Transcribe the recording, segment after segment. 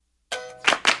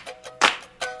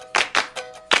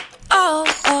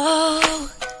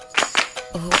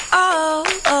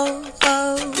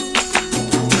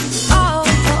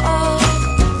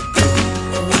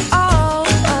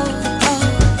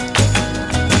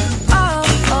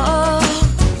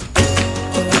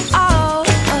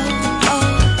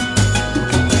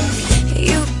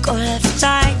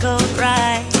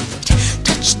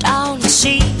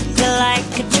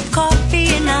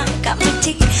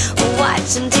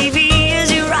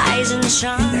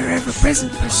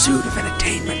ever-present pursuit of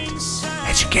entertainment,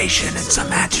 education, and some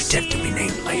adjective to be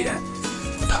named later,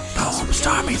 the Holmes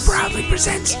Army proudly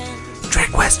presents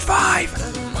Trek West 5,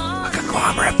 a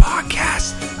conglomerate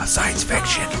podcast of science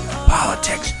fiction,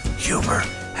 politics, humor,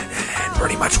 and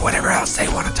pretty much whatever else they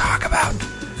want to talk about.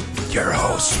 Your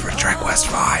hosts for Trek West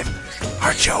 5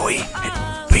 are Joey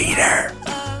and Peter.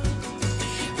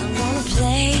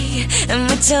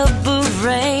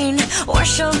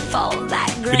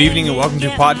 Good evening and welcome to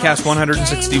podcast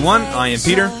 161. I am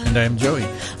Peter. And I am Joey.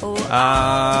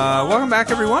 Welcome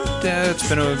back, everyone. It's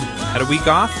been had a week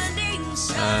off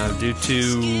due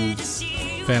to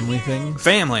family things.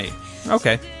 Family.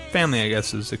 Okay. Family, I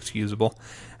guess, is excusable.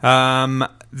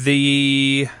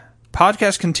 The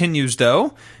podcast continues,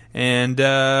 though, and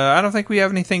I don't think we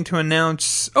have anything to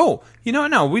announce. Oh, you know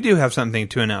what? No, we do have something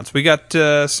to announce. We got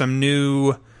some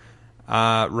new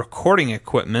recording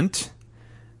equipment.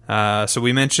 So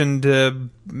we mentioned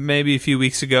maybe a few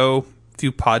weeks ago, a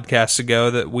few podcasts ago,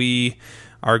 that we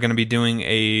are going to be doing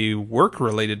a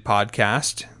work-related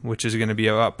podcast, which is going to be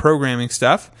about programming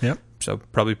stuff. Yep. So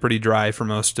probably pretty dry for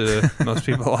most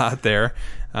people out there.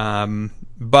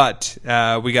 But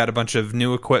we got a bunch of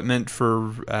new equipment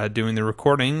for doing the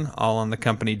recording, all on the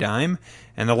company dime.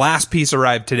 And the last piece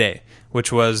arrived today,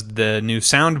 which was the new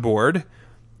soundboard.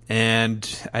 And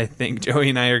I think Joey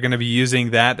and I are going to be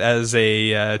using that as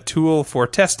a tool for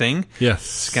testing. Yes.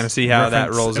 Just kind of see how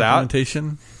that rolls out.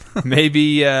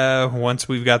 Maybe once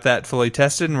we've got that fully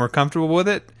tested and we're comfortable with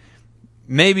it,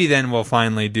 maybe then we'll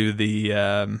finally do the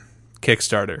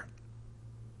Kickstarter.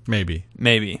 Maybe.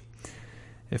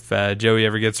 If Joey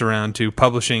ever gets around to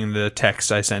publishing the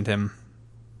text I sent him.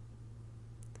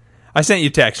 I sent you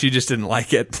text, you just didn't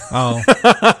like it. Oh.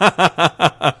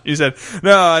 You said,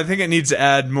 no, I think it needs to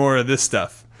add more of this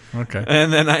stuff. Okay.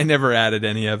 And then I never added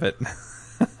any of it.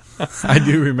 I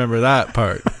do remember that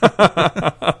part.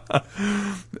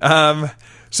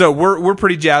 So we're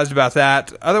pretty jazzed about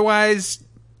that. Otherwise,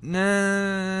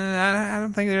 I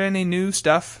don't think there's any new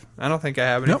stuff. I don't think I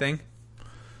have anything.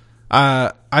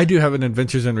 Nope. I do have an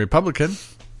Adventures in Republican.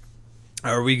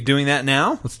 Are we doing that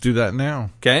now? Let's do that now.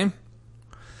 Okay.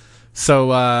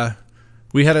 So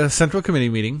we had a Central Committee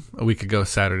meeting a week ago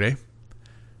Saturday,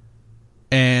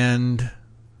 and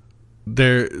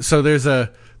there's a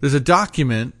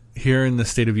document here in the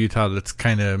state of Utah that's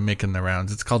kind of making the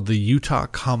rounds. It's called the Utah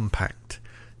Compact.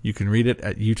 You can read it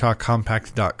at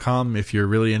utahcompact.com if you're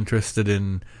really interested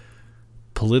in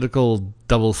political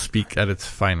doublespeak at its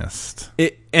finest.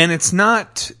 It's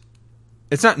not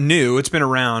new. It's been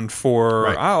around for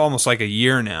Right. Almost like a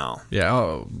year now.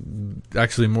 Yeah,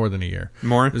 actually more than a year.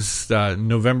 More? It was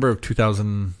November of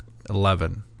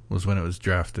 2011 was when it was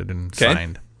drafted and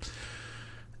signed.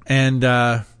 And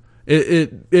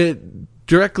it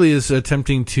directly is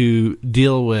attempting to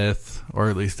deal with, or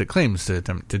at least it claims to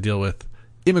attempt to deal with,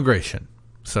 immigration.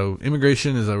 So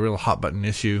immigration is a real hot-button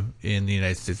issue in the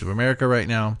United States of America right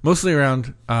now, mostly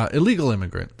around illegal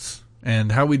immigrants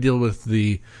and how we deal with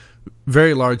the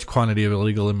very large quantity of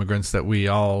illegal immigrants that we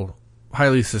all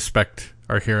highly suspect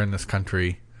are here in this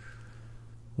country.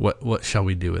 What shall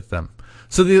we do with them?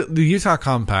 So the Utah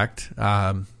Compact,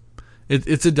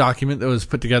 it's a document that was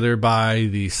put together by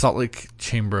the Salt Lake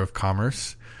Chamber of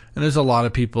Commerce, and there's a lot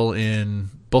of people in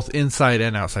both inside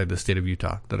and outside the state of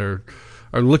Utah that are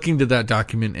looking to that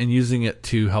document and using it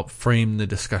to help frame the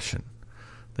discussion.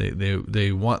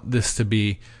 They want this to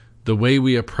be the way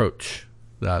we approach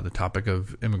the topic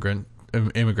of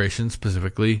immigration,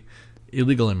 specifically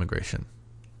illegal immigration.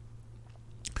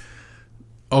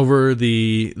 Over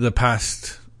the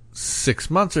past 6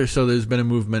 months or so, there's been a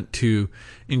movement to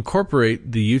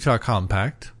incorporate the Utah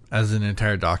Compact as an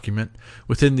entire document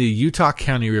within the Utah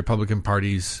County Republican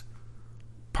Party's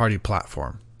party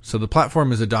platform. So the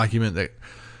platform is a document that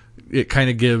it kind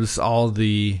of gives all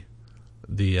the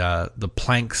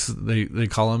planks, they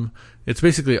call them. It's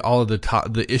basically all of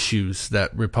the issues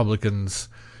that Republicans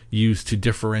use to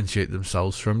differentiate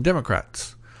themselves from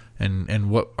Democrats and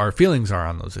what our feelings are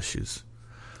on those issues.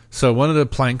 So one of the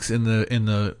planks in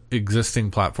the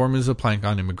existing platform is a plank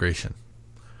on immigration.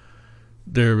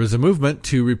 There was a movement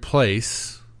to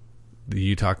replace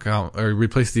the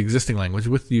replace the existing language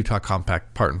with the Utah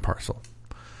Compact part and parcel.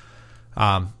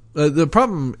 The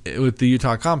problem with the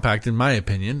Utah Compact, in my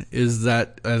opinion, is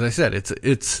that, as I said,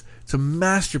 it's a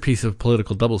masterpiece of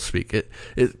political doublespeak.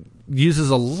 It uses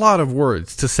a lot of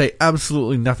words to say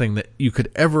absolutely nothing that you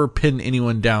could ever pin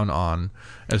anyone down on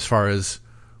as far as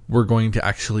we're going to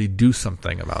actually do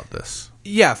something about this.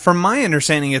 Yeah, from my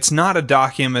understanding, it's not a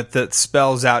document that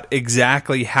spells out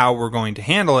exactly how we're going to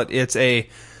handle it. It's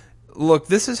look,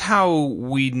 this is how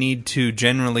we need to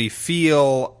generally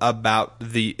feel about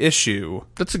the issue.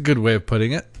 That's a good way of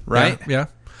putting it. Right? Yeah.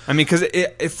 I mean, because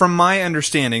from my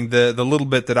understanding, the little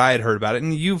bit that I had heard about it,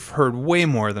 and you've heard way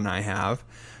more than I have,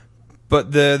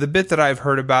 but the bit that I've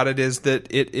heard about it is that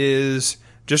it is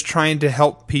just trying to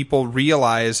help people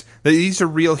realize that these are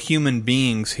real human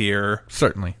beings here.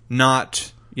 Certainly.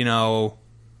 Not,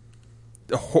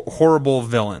 horrible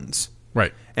villains.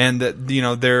 Right. And that,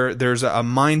 there's a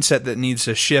mindset that needs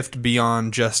to shift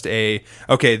beyond just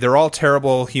okay, they're all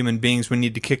terrible human beings, we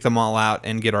need to kick them all out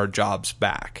and get our jobs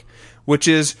back. Which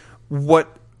is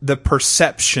what the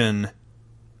perception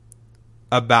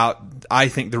about, I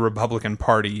think, the Republican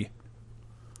Party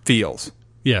feels.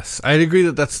 Yes, I'd agree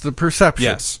that that's the perception.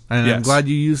 Yes. And yes. I'm glad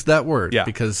you used that word,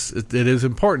 because it is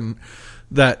important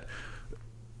that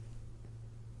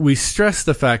we stress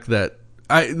the fact that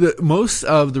most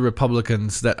of the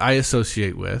Republicans that I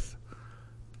associate with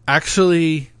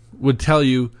actually would tell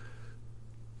you,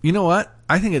 you know what?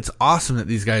 I think it's awesome that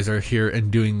these guys are here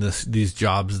and doing these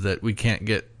jobs that we can't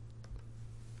get,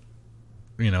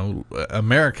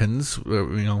 Americans,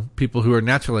 people who are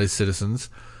naturalized citizens.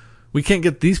 We can't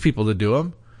get these people to do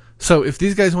them. So if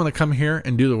these guys want to come here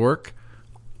and do the work,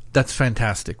 that's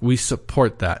fantastic. We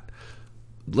support that.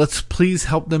 Let's please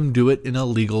help them do it in a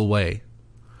legal way.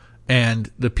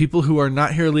 And the people who are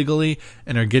not here legally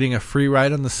and are getting a free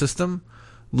ride on the system,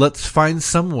 let's find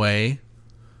some way.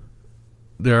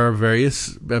 There are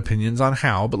various opinions on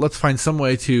how, but let's find some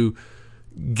way to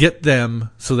get them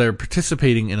so they're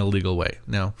participating in a legal way.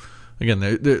 Now, again,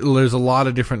 there's a lot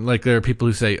of different, there are people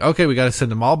who say, okay, we got to send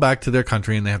them all back to their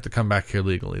country and they have to come back here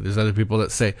legally. There's other people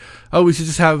that say, oh, we should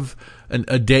just have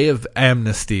a day of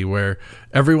amnesty where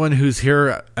everyone who's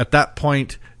here at that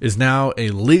point is now a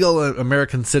legal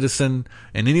American citizen,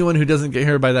 and anyone who doesn't get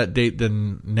here by that date,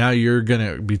 then now you're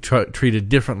going to be treated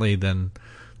differently than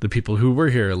the people who were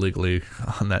here illegally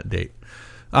on that date.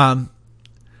 But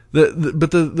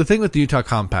the thing with the Utah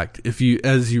Compact,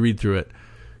 as you read through it,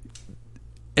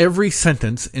 every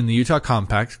sentence in the Utah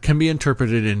Compact can be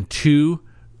interpreted in two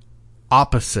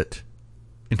opposite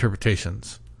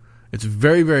interpretations. It's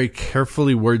very, very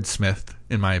carefully wordsmithed,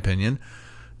 in my opinion,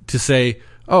 to say,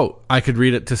 oh, I could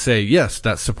read it to say, yes,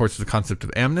 that supports the concept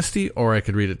of amnesty, or I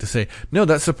could read it to say, no,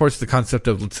 that supports the concept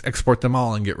of let's export them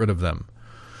all and get rid of them.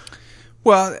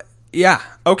 Well, yeah,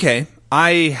 okay.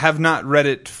 I have not read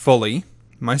it fully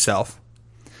myself,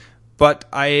 but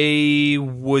I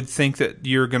would think that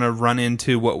you're going to run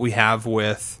into what we have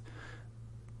with,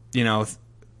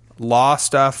 law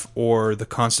stuff or the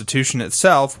Constitution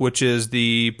itself, which is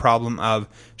the problem of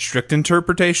strict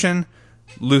interpretation,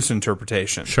 loose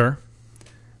interpretation. Sure.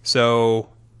 So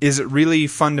is it really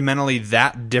fundamentally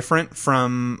that different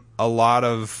from a lot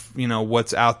of,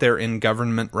 what's out there in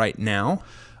government right now?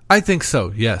 I think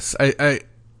so, yes. I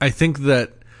think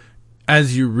that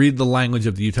as you read the language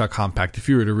of the Utah Compact, if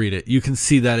you were to read it, you can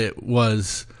see that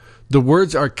the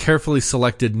words are carefully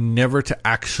selected never to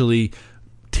actually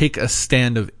take a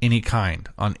stand of any kind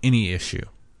on any issue.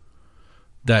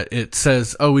 That it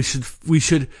says, oh, we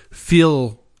should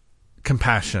feel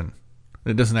compassion.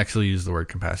 It doesn't actually use the word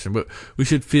compassion, but we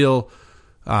should feel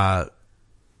good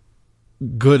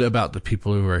about the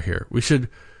people who are here. We should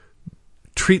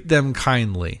treat them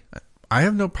kindly. I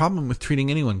have no problem with treating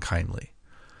anyone kindly.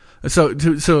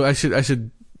 So I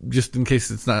should just in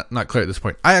case it's not clear at this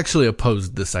point, I actually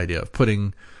opposed this idea of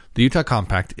putting the Utah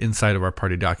Compact inside of our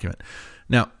party document.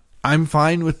 Now, I'm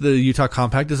fine with the Utah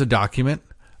Compact as a document.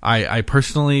 I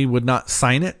personally would not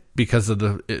sign it because of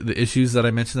the issues that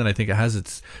I mentioned that I think it has.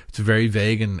 It's very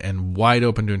vague and wide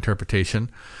open to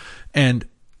interpretation. And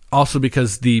also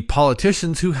because the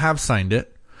politicians who have signed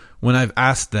it, when I've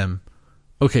asked them,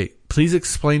 okay, please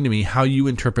explain to me how you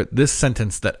interpret this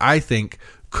sentence that I think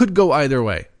could go either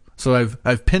way. So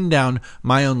I've pinned down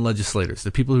my own legislators,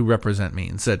 the people who represent me,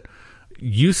 and said,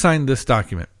 you signed this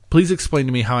document. Please explain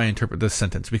to me how I interpret this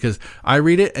sentence, because I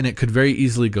read it and it could very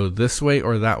easily go this way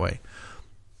or that way.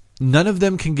 None of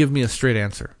them can give me a straight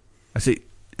answer. I say,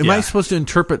 am I supposed to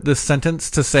interpret this sentence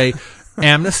to say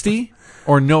amnesty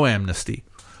or no amnesty?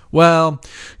 Well,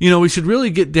 we should really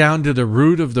get down to the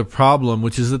root of the problem,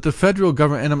 which is that the federal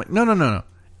government, and I'm like, no.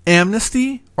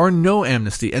 Amnesty or no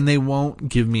amnesty? And they won't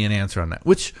give me an answer on that,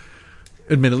 which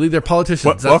admittedly, they're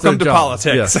politicians. Welcome to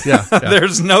politics. Yes, yeah.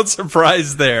 There's no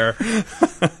surprise there.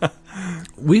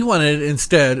 We wanted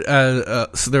instead,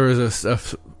 so there was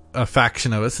a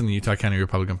faction of us in the Utah County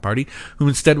Republican Party who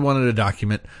instead wanted a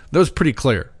document that was pretty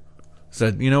clear.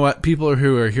 Said, you know what, people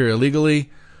who are here illegally,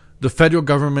 the federal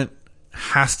government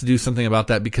has to do something about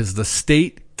that because the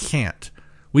state can't.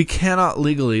 We cannot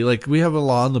legally, like we have a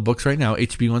law in the books right now,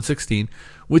 HB 116,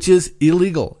 which is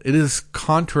illegal. It is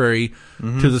contrary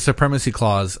to the supremacy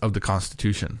clause of the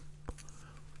Constitution.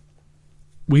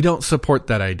 We don't support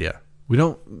that idea. We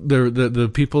don't, the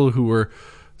people who were,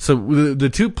 so the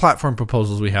two platform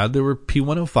proposals we had, there were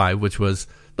P105, which was,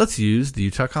 let's use the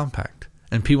Utah Compact,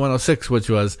 and P106, which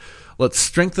was, let's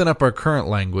strengthen up our current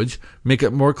language, make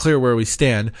it more clear where we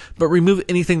stand, but remove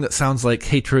anything that sounds like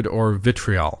hatred or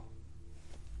vitriol.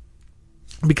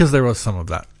 Because there was some of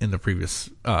that in the previous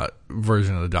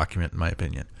version of the document, in my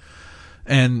opinion.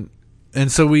 And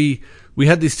so we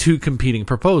had these two competing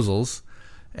proposals,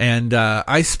 and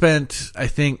I spent, I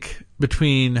think,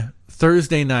 between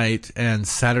Thursday night and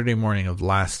Saturday morning of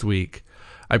last week,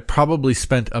 I probably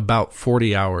spent about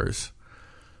 40 hours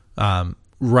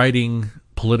writing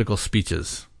political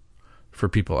speeches for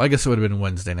people. I guess it would have been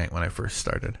Wednesday night when I first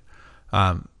started.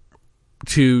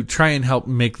 To try and help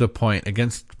make the point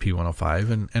against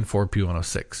P105 and for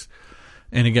P106.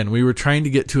 And again, we were trying to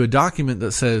get to a document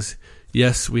that says,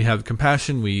 yes, we have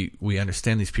compassion. We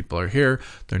understand these people are here.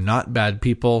 They're not bad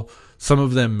people. Some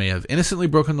of them may have innocently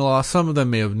broken the law. Some of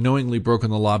them may have knowingly broken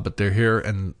the law, but they're here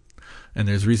and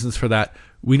there's reasons for that.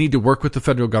 We need to work with the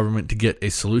federal government to get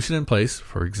a solution in place.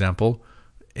 For example,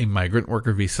 a migrant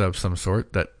worker visa of some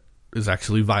sort that is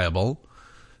actually viable.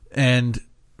 And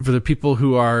for the people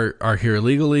who are here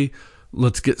illegally,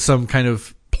 let's get some kind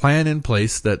of plan in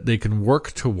place that they can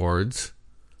work towards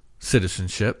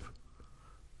citizenship,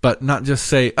 but not just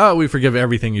say, oh, we forgive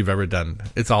everything you've ever done.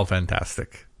 It's all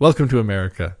fantastic. Welcome to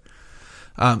America.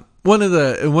 One of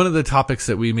the topics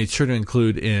that we made sure to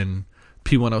include in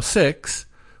P106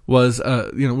 was,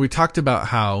 we talked about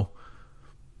how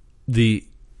the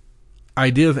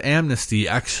idea of amnesty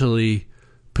actually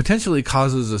potentially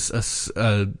causes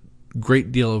a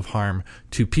great deal of harm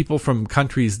to people from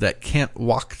countries that can't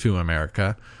walk to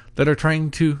America that are trying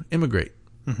to immigrate.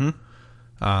 Mm-hmm.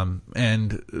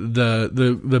 And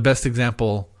the best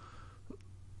example,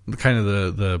 kind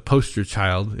of the poster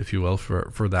child, if you will,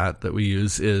 for that we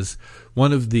use is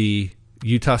one of the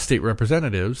Utah state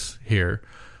representatives here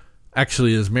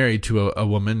actually is married to a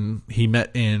woman he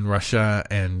met in Russia,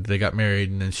 and they got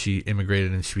married, and then she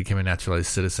immigrated and she became a naturalized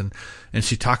citizen. And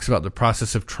she talks about the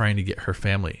process of trying to get her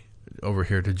family over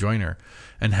here to join her,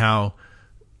 and how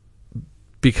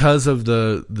because of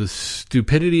the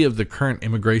stupidity of the current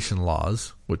immigration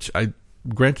laws, which I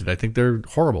think they're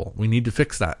horrible. We need to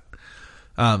fix that.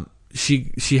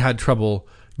 She had trouble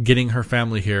getting her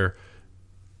family here,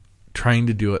 trying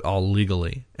to do it all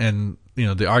legally. And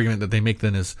the argument that they make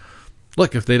then is,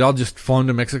 look, if they'd all just flown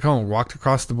to Mexico and walked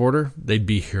across the border, they'd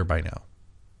be here by now.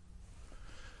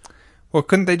 Well,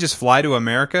 couldn't they just fly to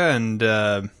America and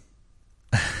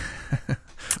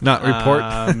not report?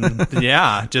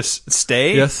 Yeah, just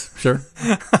stay. Yes, sure.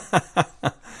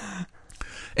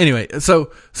 Anyway,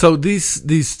 so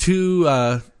these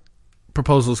two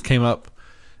proposals came up,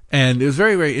 and it was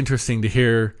very, very interesting to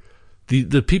hear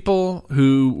the people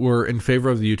who were in favor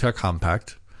of the Utah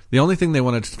Compact. The only thing they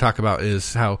wanted to talk about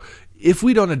is how if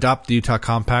we don't adopt the Utah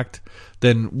Compact,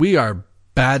 then we are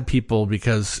bad people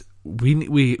because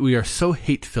we are so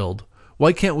hate-filled.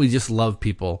 Why can't we just love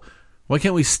people? Why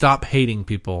can't we stop hating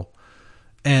people?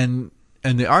 And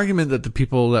the argument that the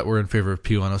people that were in favor of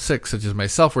P106, such as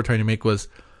myself, were trying to make was,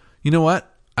 you know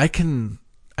what? I can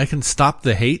stop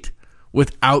the hate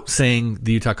without saying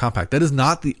the Utah Compact. That is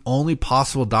not the only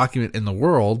possible document in the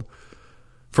world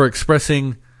for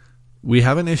expressing we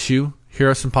have an issue. Here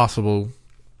are some possible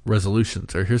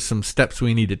resolutions, or here's some steps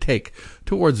we need to take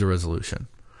towards a resolution.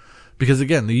 Because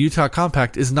again, the Utah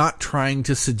Compact is not trying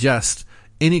to suggest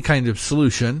any kind of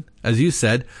solution. As you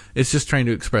said, it's just trying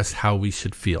to express how we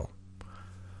should feel.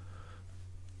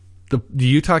 The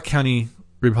Utah County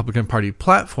Republican Party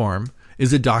platform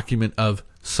is a document of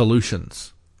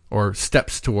solutions, or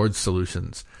steps towards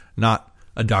solutions, not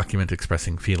a document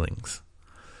expressing feelings.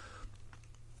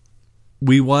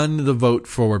 We won the vote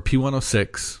for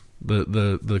P106,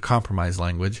 the compromise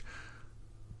language,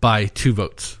 by 2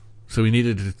 votes. So we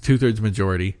needed a 2/3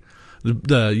 majority.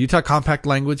 The Utah Compact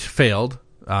language failed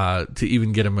to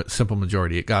even get a simple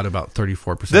majority. It got about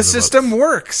 34% of the The system votes.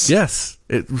 works. Yes,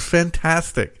 it was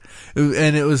fantastic.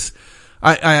 And it was,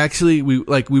 I actually, we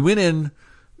went in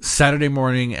Saturday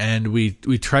morning and we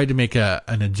tried to make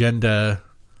an agenda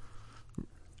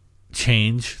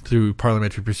change through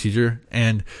parliamentary procedure,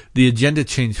 and the agenda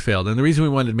change failed. And the reason we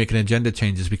wanted to make an agenda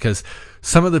change is because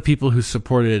some of the people who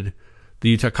supported the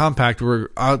Utah Compact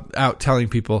were out telling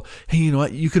people, hey, you know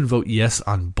what? You can vote yes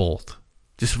on both.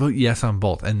 Just vote yes on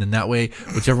both. And then that way,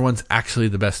 whichever one's actually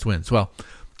the best wins. Well,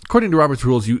 according to Robert's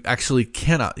rules, you actually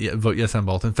cannot vote yes on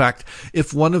both. In fact,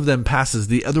 if one of them passes,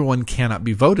 the other one cannot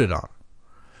be voted on.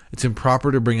 It's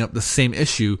improper to bring up the same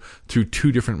issue through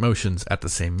two different motions at the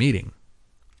same meeting.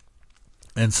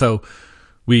 And so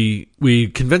we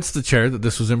convinced the chair that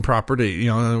this was improper to,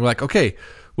 and we're like, okay,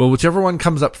 well, whichever one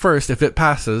comes up first, if it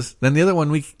passes, then the other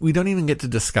one we don't even get to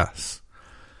discuss.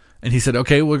 And he said,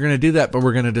 okay, we're going to do that, but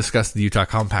we're going to discuss the Utah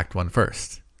Compact one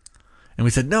first. And we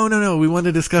said, no, we want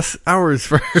to discuss ours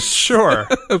first. Sure.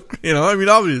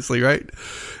 Obviously, right?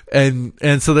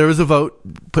 And so there was a vote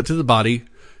put to the body.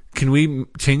 Can we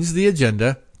change the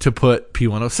agenda to put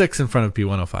P106 in front of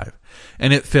P105?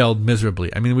 And it failed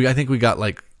miserably. I mean, I think we got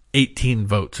like 18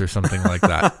 votes or something like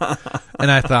that. And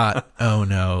I thought, oh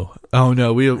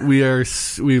no,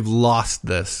 we've lost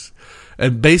this.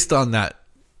 And based on that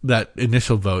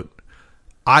initial vote,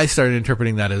 I started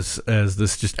interpreting that as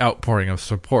this just outpouring of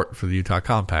support for the Utah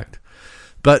Compact.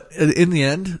 But in the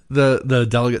end, the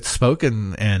delegates spoke,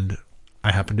 and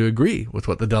I happened to agree with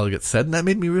what the delegates said, and that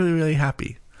made me really, really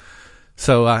happy.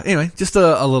 So anyway, just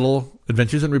a little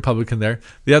Adventures in Republican there.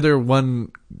 The other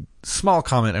one small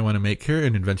comment I want to make here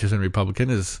in Adventures in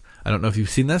Republican is, I don't know if you've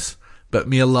seen this, but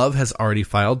Mia Love has already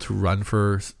filed to run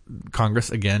for Congress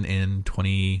again in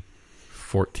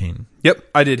 2014. Yep,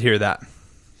 I did hear that.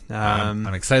 I'm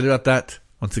excited about that.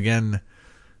 Once again,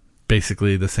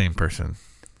 basically the same person.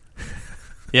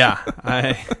 Yeah,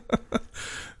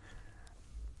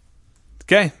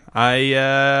 Okay,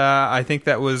 I think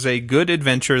that was a good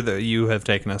adventure that you have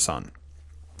taken us on.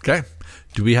 Okay,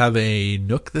 do we have a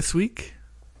Nook this week?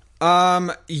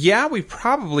 Yeah, we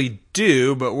probably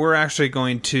do, but we're actually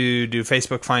going to do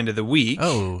Facebook Find of the Week.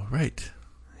 Oh, right.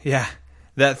 Yeah,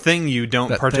 that thing you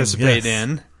don't participate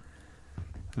in,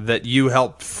 that you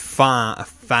helped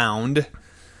found.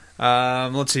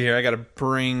 Let's see here. I got to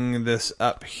bring this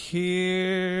up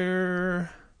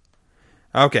here.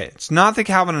 Okay, it's not the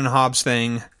Calvin and Hobbes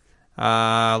thing.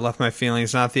 Left My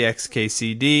Feelings, not the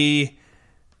XKCD.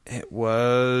 It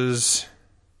was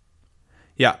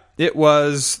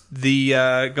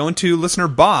the going to listener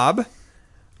Bob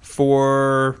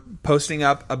for posting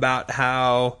up about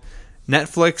how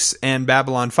Netflix and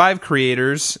Babylon 5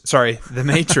 creators, The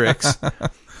Matrix.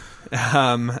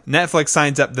 Netflix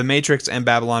signs up The Matrix and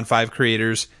Babylon 5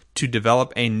 creators to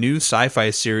develop a new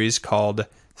sci-fi series called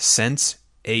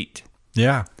Sense8.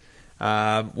 Yeah.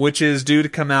 Which is due to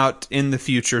come out in the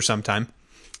future sometime.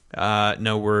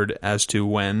 No word as to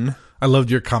when. I loved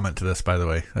your comment to this, by the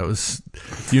way.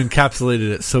 You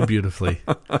encapsulated it so beautifully.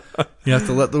 You have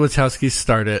to let the Wachowskis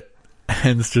start it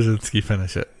and Straczynski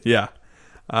finish it. Yeah.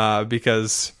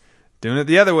 Because doing it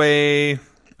the other way...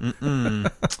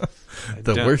 The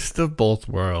worst of both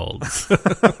worlds.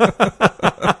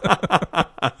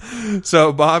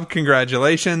 So, Bob,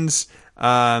 congratulations.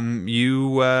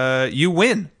 You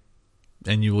win.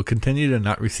 And you will continue to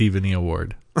not receive any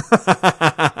award.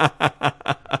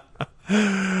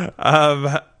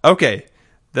 Okay.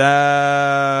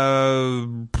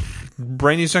 The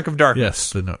Brainy Nook of Darkness.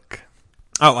 Yes, the Nook.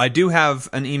 Oh, I do have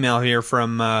an email here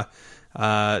from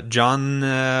John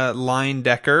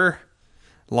Linedecker.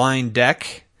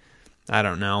 Linedeck. I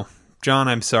don't know. John,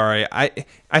 I'm sorry.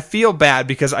 I feel bad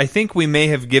because I think we may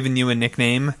have given you a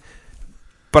nickname,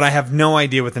 but I have no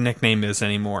idea what the nickname is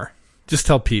anymore. Just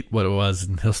tell Pete what it was,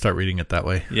 and he'll start reading it that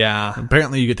way. Yeah.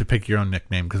 Apparently, you get to pick your own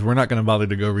nickname, because we're not going to bother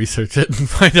to go research it and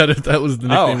find out if that was the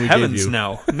nickname we heavens, gave you.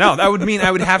 No. No, that would mean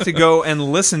I would have to go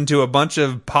and listen to a bunch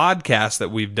of podcasts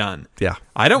that we've done. Yeah.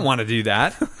 I don't want to do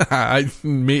that.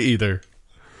 Me either.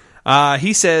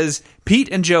 He says, Pete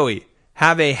and Joey,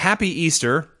 have a happy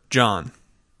Easter, John.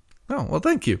 Oh, well,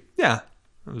 thank you. Yeah.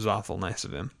 It was awful nice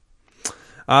of him.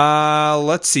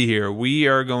 Let's see here. We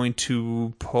are going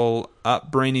to pull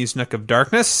up Brainy's Nook of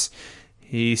Darkness.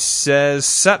 He says,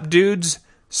 sup dudes,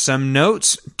 some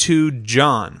notes to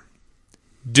John.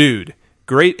 Dude,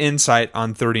 great insight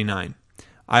on 39.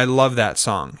 I love that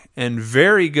song. And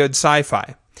very good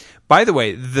sci-fi. By the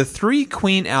way, the 3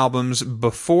 Queen albums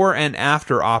before and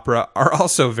after opera are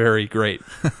also very great.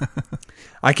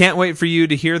 I can't wait for you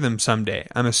to hear them someday.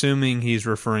 I'm assuming he's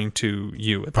referring to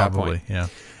you at that point. Yeah.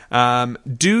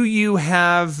 Do you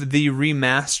have the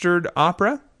remastered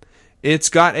opera? It's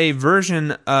got a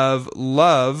version of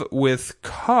Love with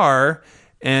car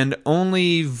and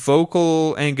only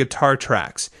vocal and guitar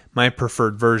tracks. My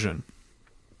preferred version.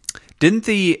 Didn't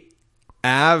the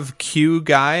Av Q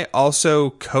guy also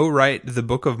co-write the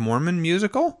Book of Mormon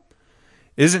musical?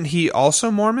 Isn't he also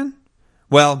Mormon?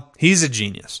 Well, he's a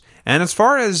genius. And as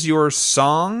far as your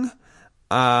song,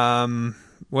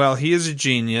 well, he is a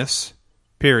genius.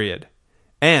 Period.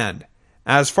 And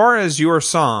as far as your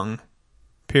song,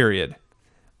 period,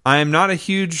 I am not a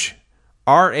huge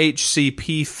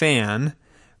RHCP fan,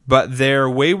 but their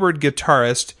wayward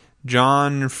guitarist,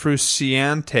 John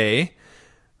Frusciante,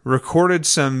 recorded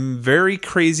some very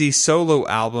crazy solo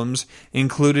albums.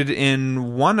 Included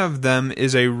in one of them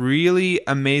is a really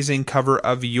amazing cover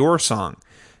of your song.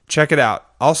 Check it out.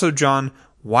 Also, John,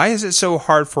 why is it so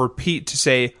hard for Pete to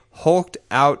say hulked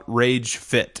out rage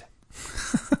fit?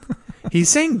 He's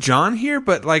saying John here,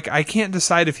 but like I can't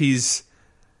decide if he's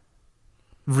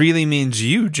really means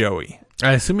you, Joey.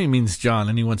 I assume he means John,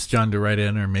 and he wants John to write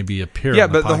in or maybe appear. Yeah,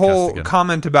 on the but the podcast whole again.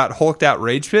 comment about hulked out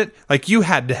rage fit, like you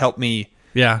had to help me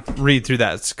read through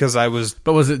that because I was.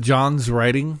 But was it John's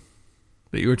writing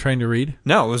that you were trying to read?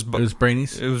 No, it was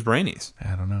Brainy's? It was Brainy's.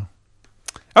 I don't know.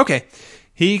 Okay,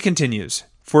 he continues.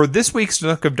 For this week's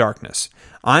Nook of Darkness,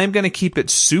 I am going to keep it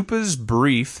super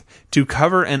brief to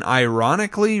cover an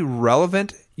ironically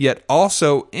relevant yet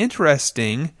also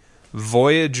interesting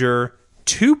Voyager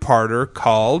two-parter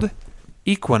called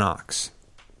Equinox.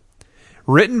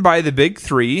 Written by the big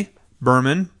three,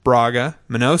 Berman, Braga,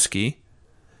 Minosky.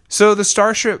 So the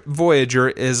starship Voyager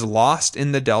is lost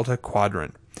in the Delta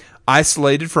Quadrant,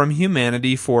 isolated from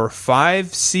humanity for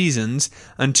 5 seasons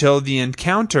until they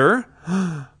encounter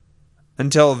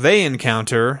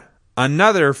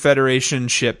another Federation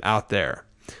ship out there.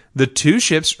 The two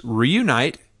ships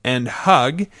reunite and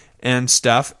hug and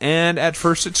stuff, and at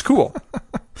first it's cool.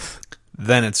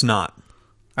 Then it's not.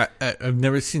 I've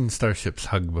never seen starships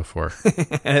hug before.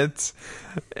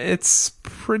 It's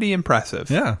pretty impressive.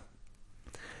 Yeah.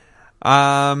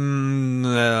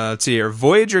 Let's see here.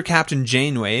 Voyager Captain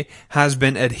Janeway has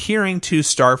been adhering to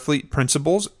Starfleet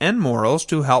principles and morals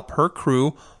to help her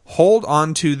crew hold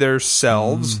on to their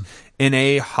selves in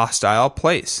a hostile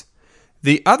place.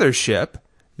 The other ship,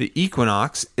 the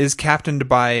Equinox, is captained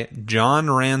by John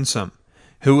Ransom,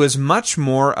 who is much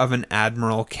more of an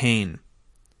Admiral Kane.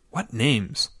 What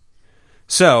names?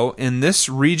 So, in this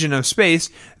region of space,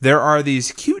 there are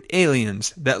these cute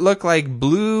aliens that look like big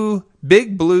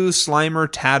blue Slimer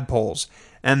tadpoles,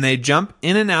 and they jump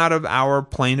in and out of our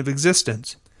plane of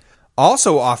existence,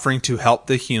 also offering to help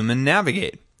the human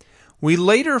navigate. We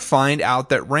later find out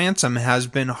that Ransom has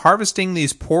been harvesting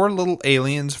these poor little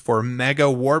aliens for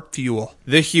mega warp fuel.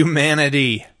 The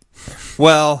humanity.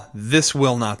 Well, this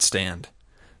will not stand.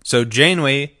 So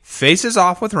Janeway faces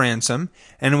off with Ransom,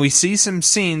 and we see some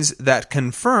scenes that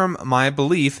confirm my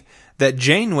belief that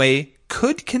Janeway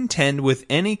could contend with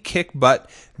any kick-butt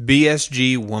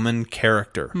BSG woman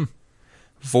character.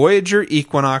 Voyager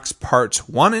Equinox Parts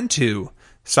 1 and 2,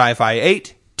 Sci-Fi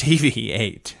 8, TV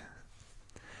 8.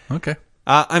 Okay.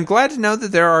 I'm glad to know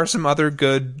that there are some other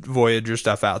good Voyager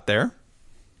stuff out there.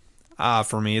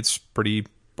 For me, it's pretty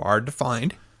hard to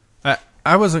find.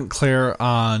 I wasn't clear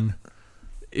on...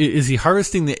 Is he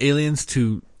harvesting the aliens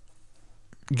to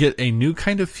get a new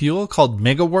kind of fuel called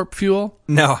mega warp fuel?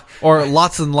 No. Or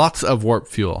lots and lots of warp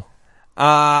fuel?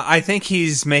 I think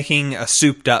he's making a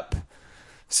souped up.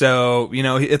 So,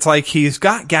 it's like he's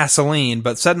got gasoline,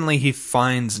 but suddenly he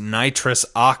finds nitrous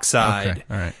oxide. Okay,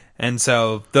 all right. And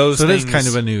so those things is kind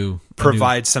of a new...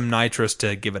 provide some nitrous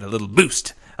to give it a little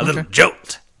boost, a little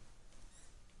jolt.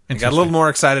 I got a little more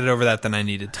excited over that than I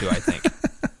needed to, I think.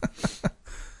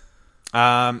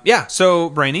 So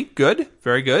Brainy, good,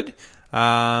 very good.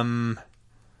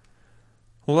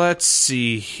 Let's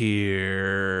see here.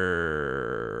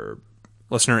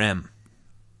 Listener M.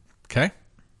 Okay.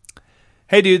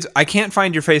 Hey dudes, I can't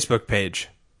find your Facebook page.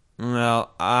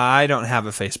 Well, I don't have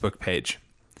a Facebook page.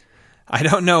 I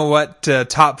don't know what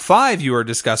top 5 you are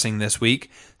discussing this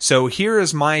week, so here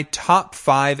is my top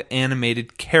 5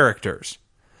 animated characters.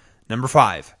 Number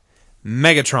 5.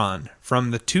 Megatron from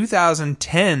the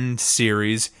 2010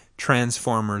 series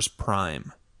Transformers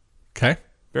Prime. Okay.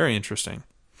 Very interesting.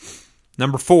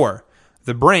 Number 4,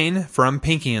 the Brain from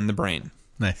Pinky and the Brain.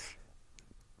 Nice.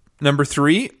 Number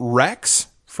 3, Rex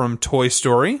from Toy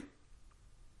Story.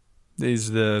 He's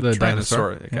the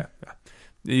dinosaur. Okay. Yeah.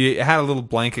 You had a little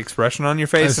blank expression on your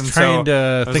face. I was trying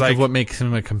to think of what makes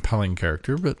him a compelling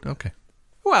character, but okay.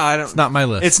 Well, It's not my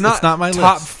list. It's not my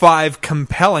top list. 5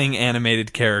 compelling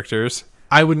animated characters.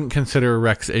 I wouldn't consider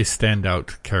Rex a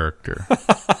standout character.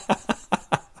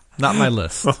 Not my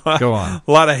list. Go on.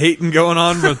 A lot of hating going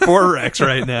on with poor Rex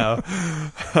right now.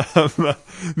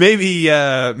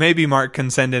 Maybe Mark can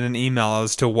send in an email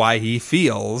as to why he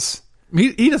feels.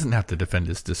 He doesn't have to defend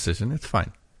his decision. It's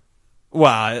fine.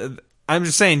 Well, I'm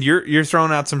just saying you're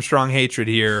throwing out some strong hatred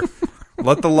here.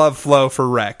 Let the love flow for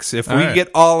Rex. If we get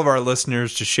all of our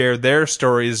listeners to share their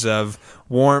stories of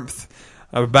warmth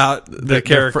about the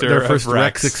character their first of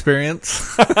Rex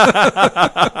experience.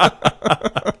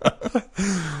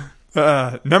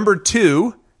 Number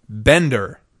 2,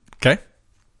 Bender. Okay.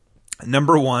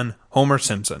 Number 1, Homer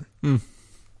Simpson. All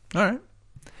right.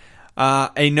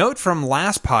 A note from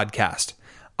last podcast.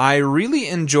 I really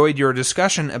enjoyed your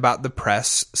discussion about the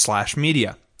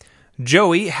press/media.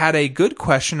 Joey had a good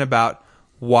question about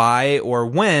why or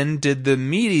when did the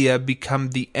media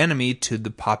become the enemy to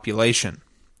the population?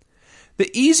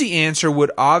 The easy answer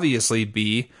would obviously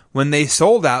be when they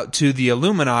sold out to the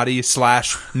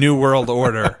Illuminati/New World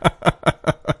Order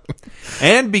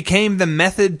and became the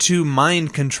method to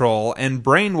mind control and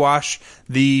brainwash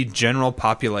the general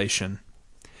population.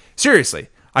 Seriously,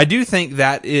 I do think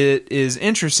that it is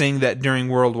interesting that during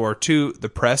World War II, the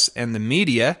press and the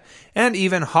media, and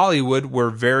even Hollywood, were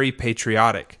very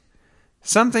patriotic.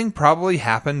 Something probably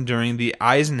happened during the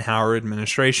Eisenhower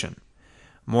administration.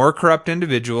 More corrupt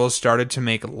individuals started to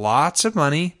make lots of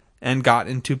money and got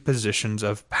into positions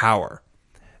of power.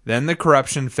 Then the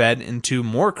corruption fed into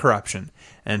more corruption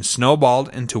and snowballed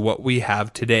into what we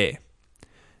have today.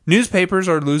 Newspapers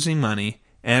are losing money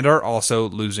and are also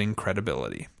losing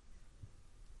credibility.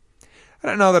 I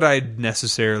don't know that I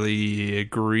necessarily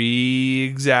agree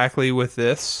exactly with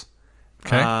this.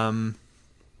 Okay. I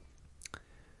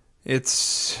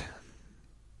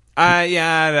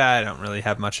don't really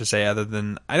have much to say other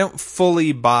than I don't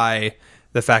fully buy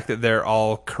the fact that they're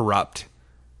all corrupt,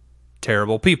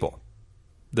 terrible people.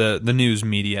 The news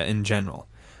media in general.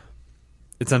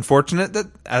 It's unfortunate that,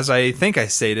 as I think I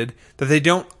stated, that they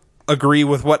don't agree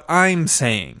with what I'm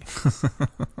saying.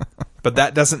 But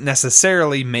that doesn't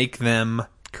necessarily make them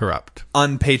corrupt,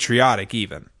 unpatriotic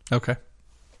even. Okay.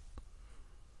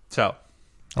 So,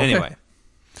 anyway.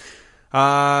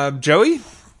 Joey?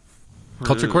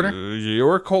 Culture Corner?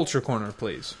 Your Culture Corner,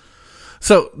 please.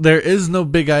 So, there is no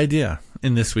big idea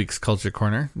in this week's Culture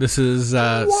Corner. This is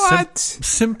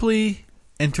simply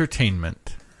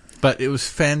entertainment. But it was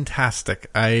fantastic.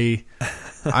 I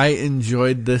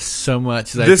enjoyed this so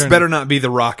much. This better not be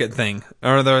the rocket thing,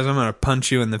 or otherwise I'm going to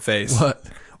punch you in the face. What?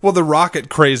 Well, the rocket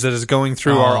craze that is going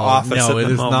through our office at the moment. No,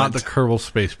 it is not the Kerbal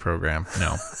Space Program.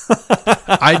 No.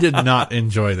 I did not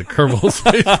enjoy the Kerbal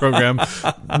Space Program,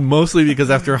 mostly because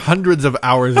after hundreds of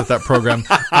hours with that program,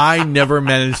 I never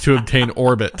managed to obtain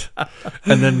orbit.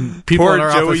 And then people in our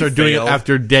office are doing it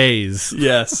after days.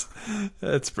 Yes.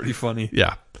 That's pretty funny.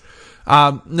 Yeah.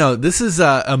 No, this is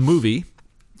a movie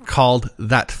called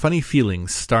That Funny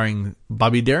Feelings, starring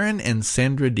Bobby Darin and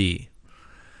Sandra Dee.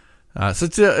 So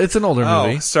it's an older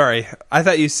movie. Oh, sorry. I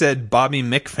thought you said Bobby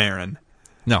McFerrin.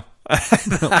 No.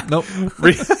 Nope.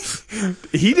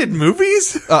 He did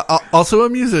movies? Also a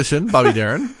musician, Bobby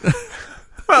Darin.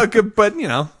 Well, good, but,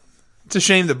 it's a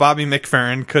shame that Bobby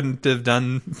McFerrin couldn't have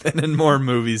been in more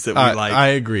movies that we like. I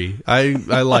agree. I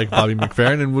like Bobby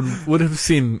McFerrin and would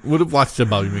have watched a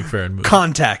Bobby McFerrin movie.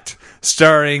 Contact,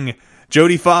 starring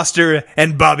Jodie Foster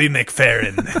and Bobby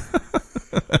McFerrin.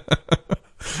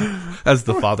 As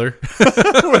the father.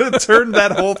 Would have turned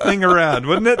that whole thing around,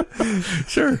 wouldn't it?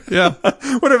 Sure, yeah.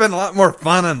 Would have been a lot more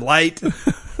fun and light.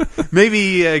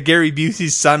 Maybe Gary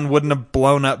Busey's son wouldn't have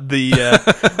blown up the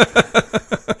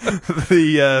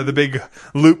big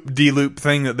loop-de-loop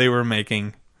thing that they were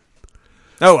making.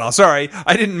 Oh, well, sorry.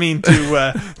 I didn't mean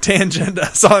to tangent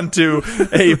us onto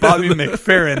a Bobby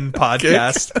McFerrin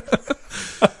podcast.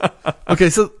 Okay,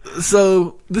 so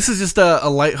this is just a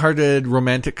lighthearted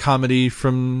romantic comedy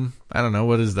from, I don't know,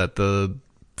 what is that, the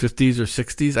 50s or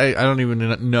 60s? I don't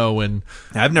even know when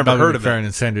I've never heard of it. Bobby McFerrin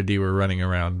and Sandra Dee were running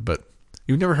around, but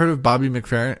you've never heard of Bobby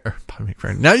McFerrin? Or Bobby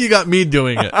McFerrin. Now you got me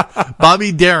doing it.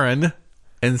 Bobby Darin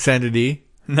and Sandra Dee?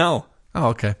 No. Oh,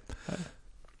 okay.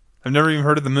 I've never even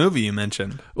heard of the movie you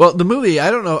mentioned. Well, the movie, I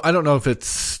don't know if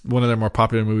it's one of their more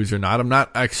popular movies or not. I'm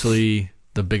not actually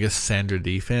the biggest Sandra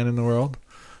Dee fan in the world.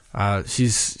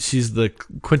 She's the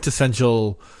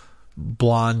quintessential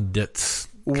blonde ditz.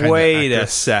 Wait a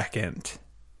second.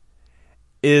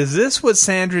 Is this what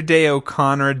Sandra Day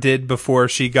O'Connor did before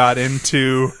she got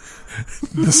into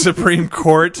the Supreme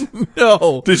Court?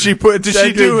 No. Did she do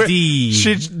Sandra it? Dee.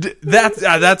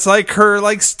 That's like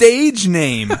her stage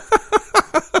name.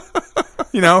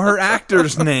 Her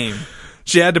actor's name.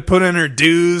 She had to put in her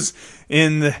dues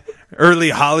in the early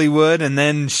Hollywood, and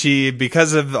then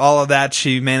because of all of that,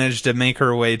 she managed to make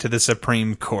her way to the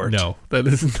Supreme Court. No, that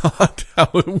is not how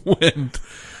it went.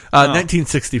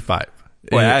 1965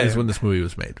 is when this movie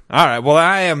was made. All right, well,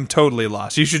 I am totally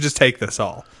lost. You should just take this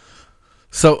all.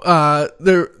 So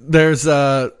there's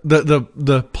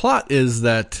the plot is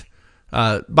that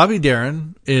Bobby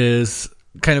Darin is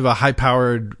kind of a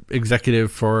high-powered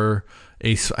executive for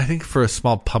a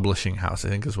small publishing house, I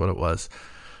think is what it was.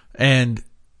 And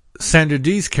Sandra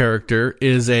Dee's character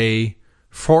is a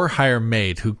for-hire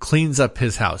maid who cleans up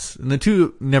his house. And the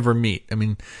two never meet. I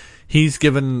mean, he's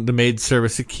given the maid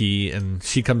service a key, and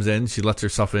she comes in, she lets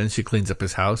herself in, she cleans up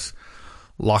his house,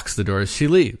 locks the doors, she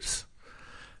leaves.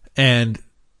 And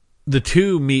the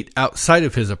two meet outside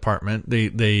of his apartment.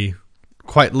 They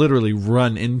quite literally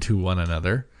run into one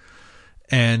another.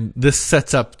 And this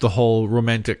sets up the whole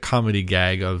romantic comedy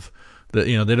gag of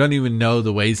they don't even know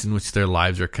the ways in which their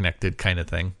lives are connected kind of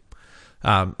thing.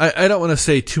 I don't want to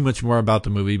say too much more about the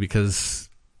movie because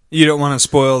you don't want to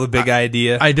spoil the big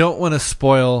idea. I don't want to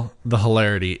spoil the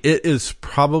hilarity. It is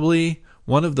probably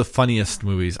one of the funniest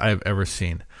movies I have ever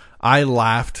seen. I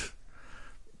laughed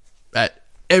at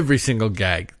every single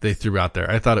gag they threw out there.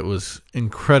 I thought it was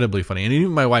incredibly funny, and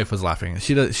even my wife was laughing.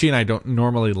 She and I don't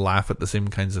normally laugh at the same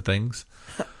kinds of things.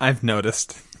 I've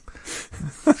noticed.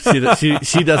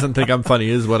 She doesn't think I'm funny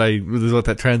is what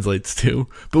that translates to.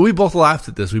 But we both laughed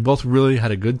at this. We both really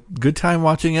had a good time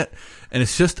watching it, and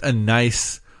it's just a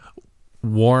nice,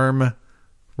 warm,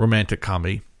 romantic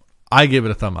comedy. I give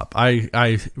it a thumb up.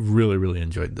 I really, really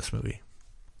enjoyed this movie.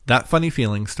 That Funny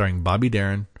Feeling, starring Bobby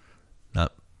Darin,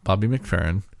 not Bobby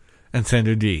McFerrin, and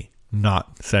Sandra Dee,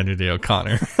 not Sandra Day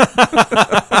O'Connor.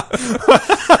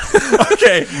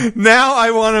 Okay, now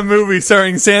I want a movie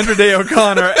starring Sandra Day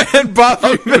O'Connor and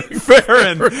Bobby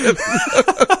McFerrin.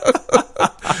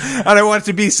 And I want it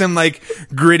to be some like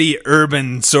gritty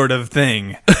urban sort of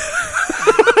thing.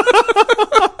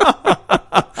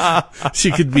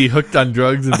 She could be hooked on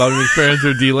drugs and Bobby McFerrin's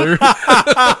her dealer.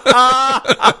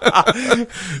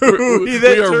 We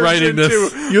are writing this.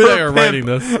 You and I are writing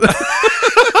this.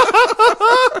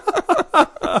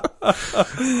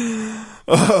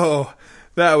 Oh,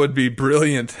 that would be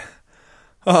brilliant.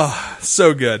 Oh,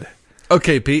 so good.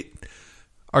 Okay, Pete.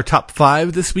 Our top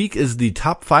 5 this week is the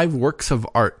top 5 works of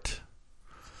art.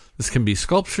 This can be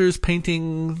sculptures,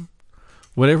 painting,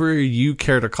 whatever you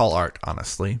care to call art,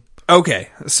 honestly. Okay,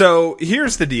 so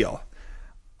here's the deal.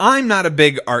 I'm not a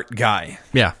big art guy.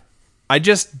 Yeah. I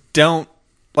just don't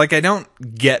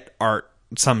get art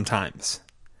sometimes.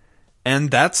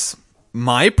 And that's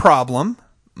my problem,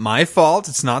 my fault.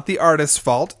 It's not the artist's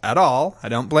fault at all. I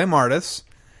don't blame artists.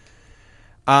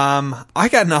 I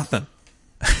got nothing.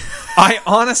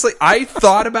 I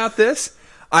thought about this.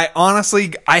 I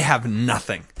have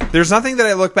nothing. There's nothing that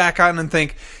I look back on and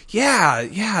think,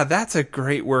 yeah, that's a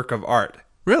great work of art.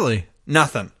 Really?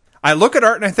 Nothing. I look at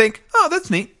art and I think, oh, that's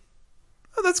neat.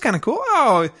 Oh, that's kind of cool.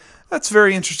 Oh, that's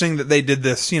very interesting that they did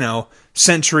this,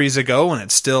 centuries ago and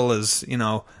it still is,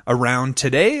 around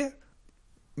today.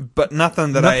 But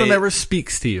nothing ever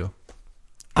speaks to you.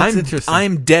 That's interesting.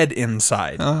 I'm dead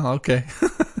inside. Oh, okay.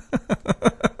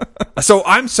 So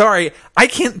I'm sorry, I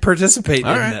can't participate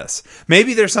in this.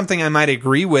 Maybe there's something I might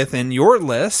agree with in your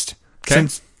list,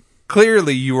 since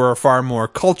clearly you are far more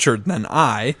cultured than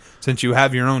I, since you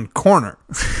have your own corner.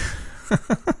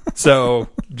 So,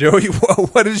 Joey,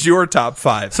 what is your top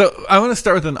 5? So I want to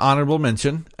start with an honorable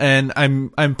mention, and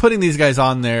I'm putting these guys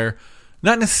on there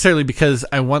not necessarily because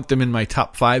I want them in my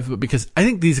top 5, but because I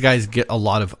think these guys get a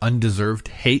lot of undeserved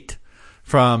hate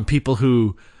from people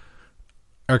who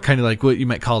are kind of like what you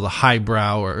might call the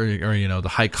highbrow or the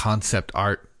high concept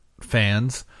art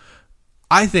fans.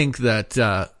 I think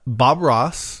that Bob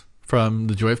Ross from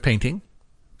The Joy of Painting,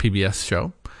 PBS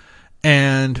show,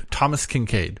 and Thomas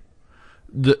Kincaid,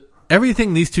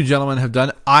 everything these two gentlemen have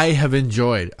done, I have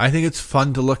enjoyed. I think it's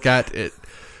fun to look at it.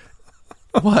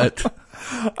 What?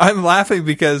 I'm laughing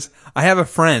because I have a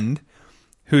friend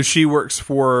who she works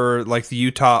for like the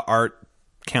Utah Art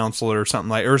Council or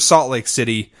something or Salt Lake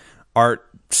City art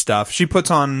stuff. She puts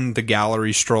on the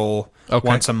gallery stroll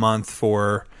once a month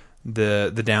for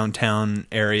the downtown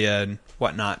area and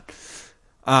whatnot.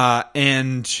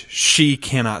 And she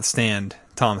cannot stand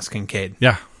Thomas Kincaid.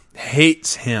 Yeah.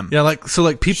 Hates him. Yeah,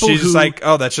 people She's just like,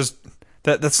 oh, that's just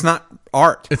that's not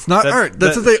art. It's not art.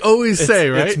 That's what they always say,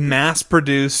 right? It's mass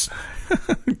produced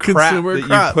crap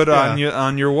that you put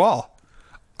on your wall.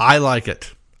 I like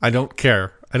it. I don't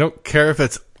care. I don't care if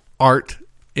it's art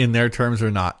in their terms or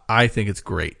not. I think it's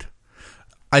great.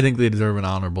 I think they deserve an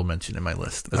honorable mention in my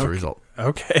list as a result.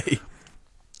 Okay.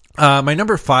 My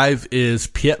number 5 is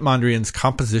Piet Mondrian's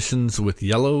compositions with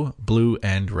yellow, blue,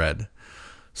 and red.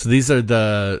 So these are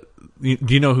do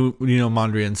you know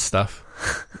Mondrian's stuff?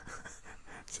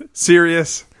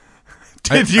 Serious?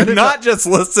 Did you not just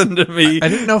listen to me? I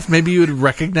didn't know if maybe you would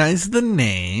recognize the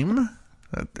name.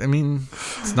 I mean,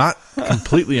 it's not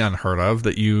completely unheard of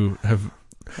that you have.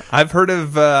 I've heard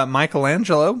of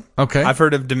Michelangelo. Okay. I've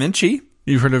heard of Da Vinci.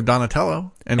 You've heard of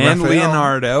Donatello and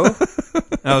Leonardo.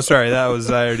 Oh, sorry, I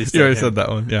already said. You already said that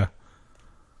one, yeah.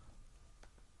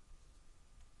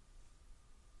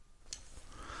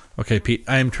 Okay, Pete,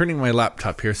 I am turning my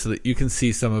laptop here so that you can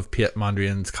see some of Piet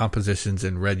Mondrian's compositions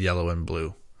in red, yellow, and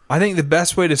blue. I think the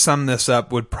best way to sum this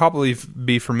up would probably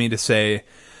be for me to say,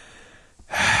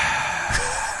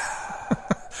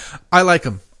 I like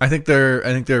them. I think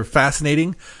they're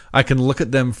fascinating. I can look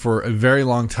at them for a very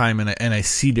long time, and I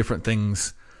see different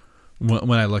things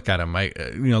when I look at him.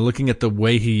 Looking at the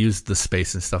way he used the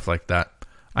space and stuff like that,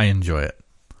 I enjoy it.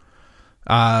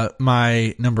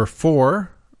 My number 4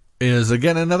 is,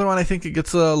 again, another one I think it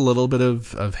gets a little bit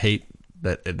of hate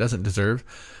that it doesn't deserve,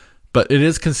 but it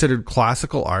is considered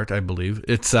classical art, I believe.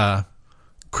 It's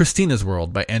Christina's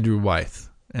World by Andrew Wyeth.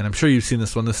 And I'm sure you've seen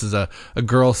this one. This is a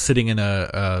girl sitting in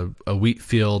a wheat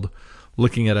field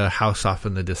looking at a house off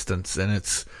in the distance, and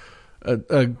it's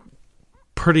a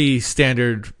pretty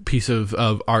standard piece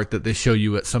of art that they show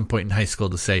you at some point in high school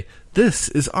to say, this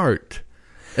is art.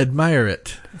 Admire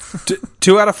it.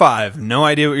 2 out of 5. No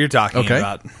idea what you're talking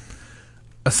about.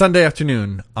 A Sunday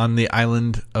Afternoon on the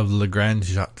Island of Le Grand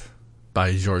Jatte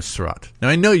by Georges Seurat. Now,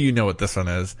 I know you know what this one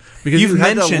is because You've you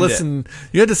had to mentioned listen.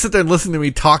 You had to sit there and listen to me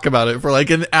talk about it for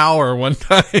like an hour one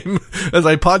time as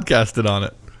I podcasted on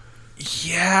it.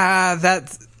 Yeah,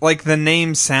 that, like, the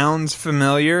name sounds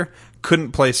familiar.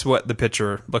 Couldn't place what the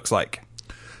picture looks like.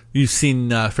 You've seen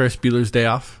Ferris Bueller's Day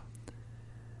Off?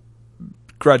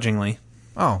 Grudgingly.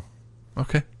 Oh,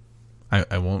 okay.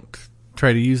 I won't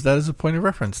try to use that as a point of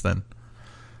reference then.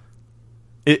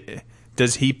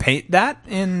 Does he paint that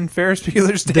in Ferris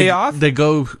Bueller's Day Off? They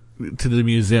go to the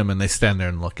museum and they stand there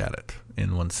and look at it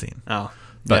in one scene. Oh,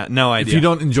 but yeah, no idea. If you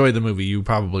don't enjoy the movie, you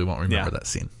probably won't remember that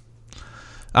scene.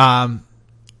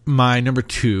 My number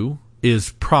 2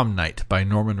 is Prom Night by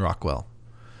Norman Rockwell.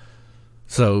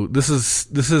 So this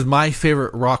is my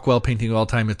favorite Rockwell painting of all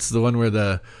time. It's the one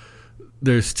where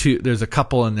there's a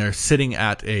couple and they're sitting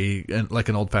at like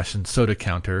an old-fashioned soda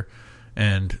counter,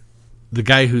 and the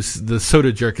guy who's the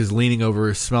soda jerk is leaning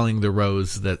over, smelling the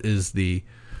rose that is the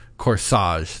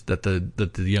corsage that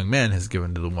the young man has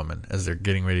given to the woman as they're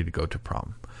getting ready to go to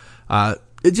prom.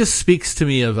 It just speaks to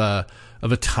me of a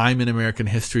time in American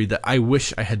history that I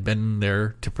wish I had been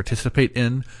there to participate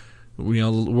in.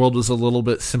 The world was a little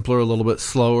bit simpler, a little bit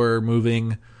slower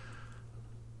moving.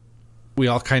 We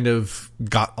all kind of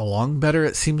got along better,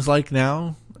 it seems like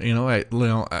now.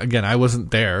 Again, I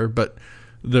wasn't there, but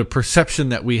the perception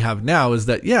that we have now is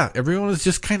that, yeah, everyone is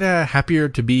just kind of happier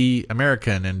to be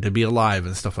American and to be alive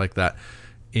and stuff like that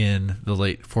in the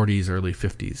late 40s, early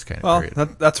 50s kind of period.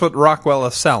 Well, that's what Rockwell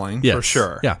is selling, yes, for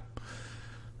sure. Yeah.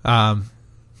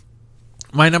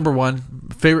 My number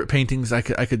 1 favorite paintings, I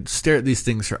could stare at these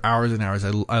things for hours and hours.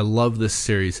 I love this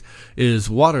series, is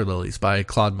Water Lilies by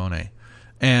Claude Monet.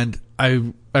 And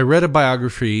I read a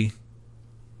biography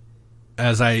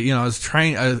as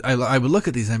I would look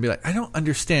at these and I'd be like, I don't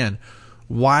understand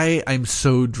why I'm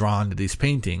so drawn to these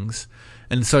paintings.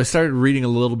 And so I started reading a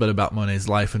little bit about Monet's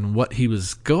life and what he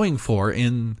was going for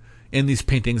in these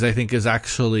paintings. I think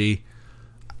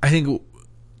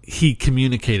he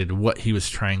communicated what he was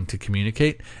trying to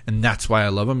communicate, and that's why I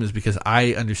love him, is because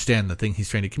I understand the thing he's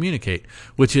trying to communicate,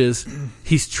 which is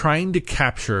he's trying to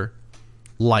capture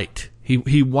light.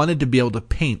 He wanted to be able to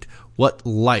paint what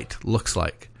light looks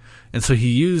like. And so he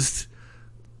used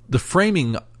the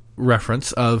framing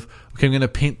reference of, okay, I'm going to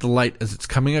paint the light as it's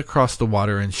coming across the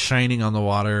water and shining on the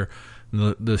water,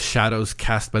 and the shadows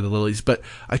cast by the lilies. But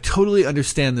I totally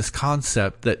understand this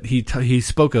concept that he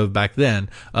spoke of back then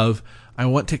of, I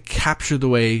want to capture the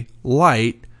way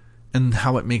light and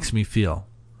how it makes me feel.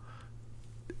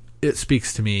 It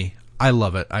speaks to me. I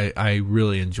love it. I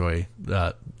really enjoy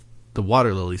the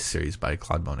Water Lilies series by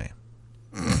Claude Monet.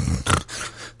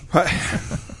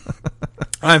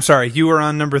 I'm sorry, you were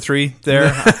on number 3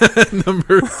 there.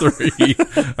 Number 3.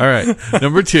 All right,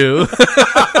 number 2.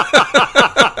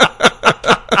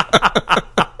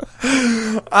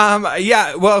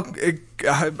 Yeah. Well,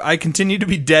 I continue to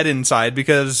be dead inside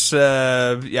because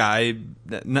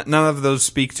none of those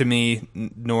speak to me,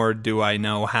 nor do I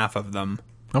know half of them.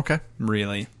 Okay,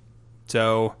 really.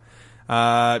 So,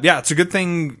 it's a good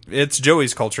thing it's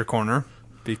Joey's Culture Corner.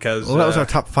 Because that was our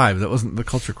top 5. That wasn't the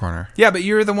Culture Corner. Yeah, but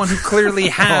you're the one who clearly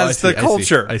has the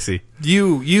culture. I see.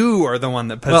 You are the one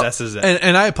that possesses it.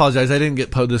 And I apologize. I didn't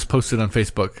get this posted on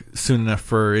Facebook soon enough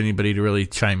for anybody to really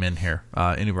chime in here.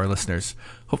 Any of our listeners.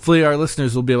 Hopefully, our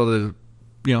listeners will be able to,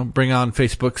 bring on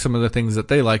Facebook some of the things that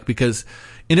they like. Because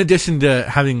in addition to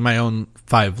having my own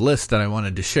 5 list that I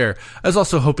wanted to share, I was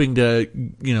also hoping to,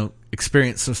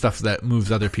 experience some stuff that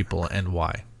moves other people and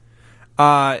why.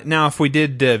 Now, if we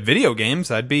did video games,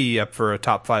 I'd be up for a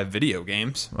top 5 video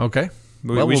games. Okay.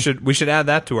 We should add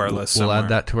that to our list. We'll add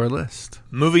that to our list.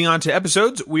 moving on to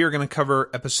episodes, we are going to cover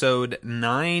episode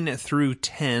 9 through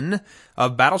 10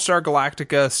 of Battlestar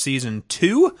Galactica Season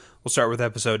 2. We'll start with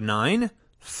episode 9,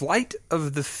 Flight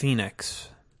of the Phoenix.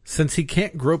 Since he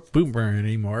can't grope Boomer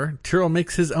anymore, Tyrell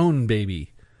makes his own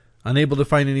baby. Unable to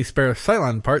find any spare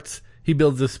Cylon parts, he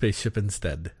builds a spaceship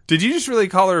instead. Did you just really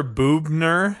call her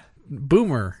Boobner?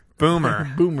 Boomer.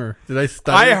 Boomer. Did I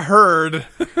stutter? I heard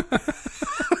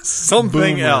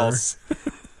something Boomer. else.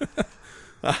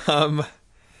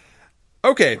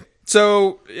 Okay,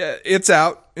 so it's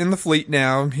out in the fleet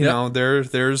now. You know, there's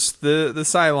the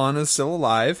Cylon is still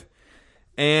alive,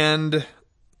 and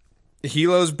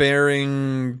Helo's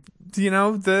bearing,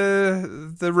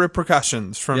 the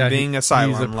repercussions from being a Cylon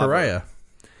He's a lover. pariah.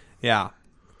 Yeah,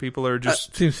 people are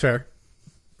just. Seems fair.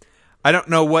 I don't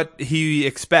know what he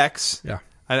expects. Yeah.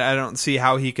 I don't see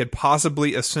how he could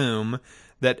possibly assume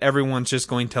that everyone's just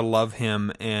going to love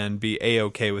him and be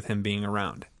A-okay with him being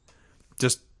around.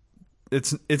 Just,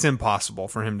 it's impossible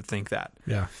for him to think that.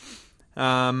 Yeah.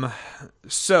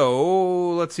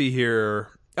 So, let's see here.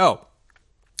 Oh,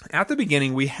 at the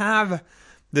beginning, we have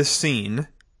this scene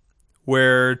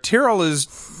where Tyrell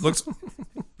looks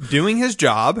doing his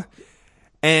job,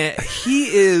 and he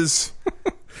is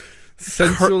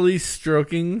Sensually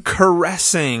stroking.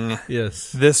 caressing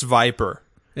Yes. this Viper.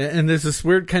 And there's this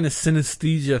weird kind of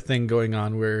synesthesia thing going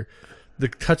on where the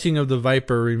touching of the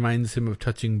Viper reminds him of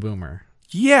touching Boomer.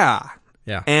 Yeah.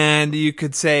 Yeah. And you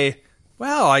could say,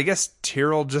 well, I guess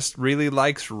Tyrell just really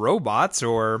likes robots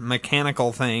or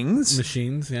mechanical things.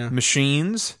 Machines, yeah.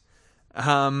 Machines.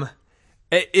 I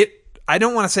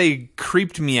don't want to say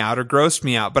creeped me out or grossed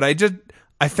me out, but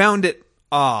I found it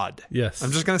odd. Yes.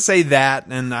 I'm just going to say that,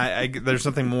 and there's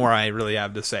something more I really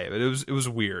have to say, but it was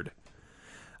weird.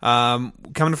 Coming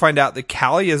to find out that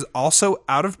Callie is also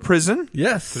out of prison.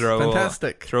 Yes.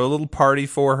 Fantastic. Throw a little party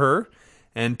for her.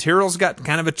 And Tyrell's got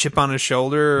kind of a chip on his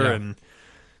shoulder, and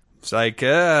it's like,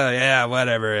 yeah,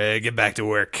 whatever, get back to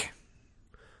work.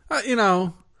 I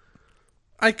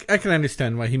can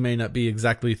understand why he may not be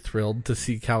exactly thrilled to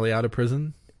see Callie out of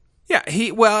prison. Yeah,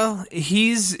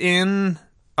 he's in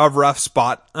a rough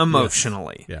spot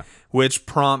emotionally, Yeah. which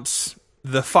prompts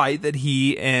the fight that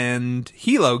he and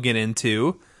Helo get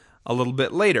into a little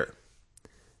bit later.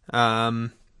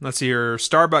 Let's see here.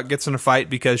 Starbuck gets in a fight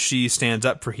because she stands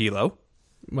up for Helo.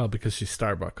 Well, because she's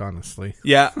Starbuck, honestly.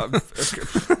 Yeah.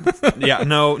 Yeah,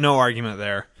 no argument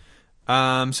there.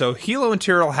 So Helo and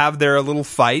Tyrell have their little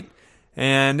fight,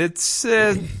 and it's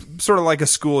sort of like a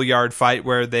schoolyard fight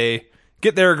where they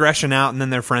get their aggression out and then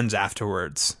they're friends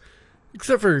afterwards.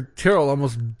 Except for Tyrell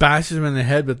almost bashes him in the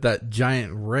head with that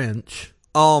giant wrench.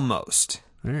 Almost.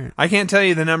 All right. I can't tell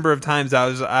you the number of times I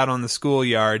was out on the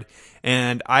schoolyard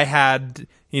and I had,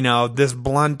 this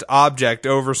blunt object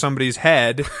over somebody's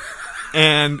head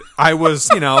and I was,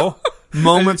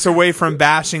 moments away from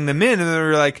bashing them in, and they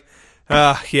were like,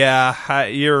 yeah,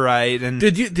 you're right. And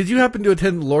Did you happen to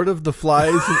attend Lord of the Flies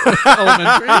in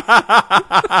elementary?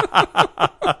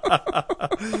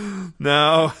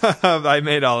 No, I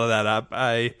made all of that up.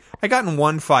 I got in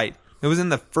one fight. It was in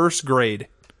the first grade.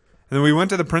 And then we went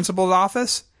to the principal's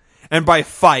office. And by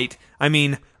fight, I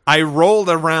mean I rolled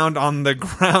around on the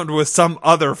ground with some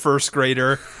other first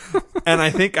grader. And I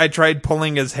think I tried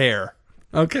pulling his hair.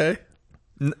 Okay.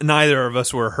 Neither of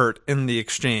us were hurt in the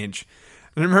exchange.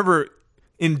 And I remember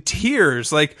in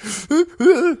tears, like,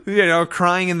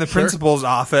 crying in the principal's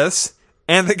office.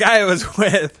 And the guy I was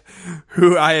with,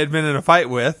 who I had been in a fight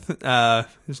with,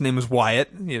 his name was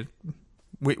Wyatt.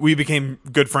 We became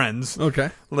good friends. Okay.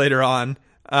 Later on.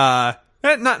 Not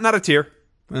a tear.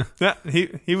 Yeah,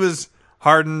 he was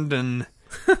hardened, and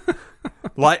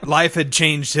life had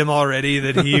changed him already.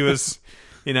 That he was,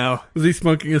 Was he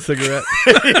smoking a cigarette?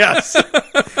 Yes.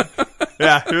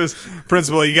 Yeah, it was,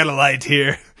 principal, you got a light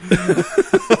here.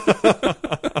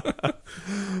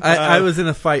 I was in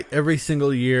a fight every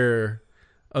single year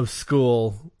of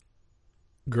school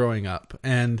growing up,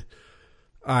 and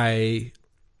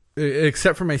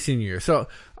except for my senior year. So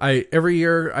every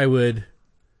year I would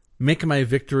make my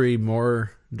victory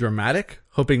more dramatic,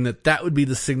 hoping that would be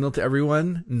the signal to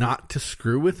everyone not to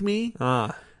screw with me.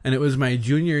 And it was my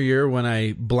junior year when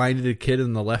I blinded a kid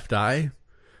in the left eye.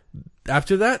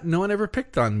 After that, no one ever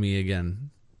picked on me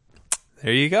again.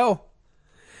 There you go.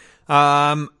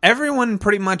 Everyone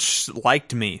pretty much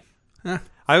liked me. Huh.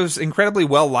 I was incredibly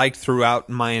well liked throughout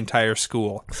my entire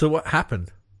school. So what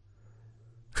happened?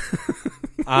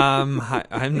 I'm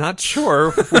not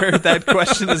sure where that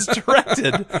question is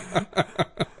directed.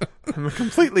 I'm a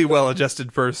completely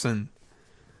well-adjusted person.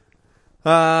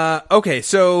 Okay,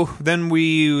 so then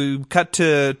we cut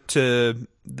to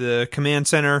the command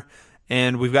center,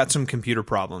 and we've got some computer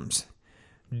problems.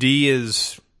 Dee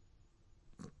is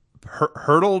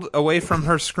hurtled away from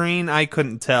her screen. I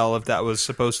couldn't tell if that was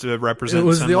supposed to represent It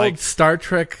was some, the like, old Star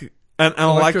Trek an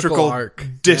electrical arc.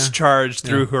 discharge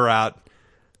threw Yeah. her out.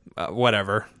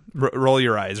 Whatever. Roll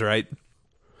your eyes, right?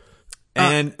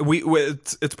 And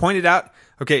it's pointed out,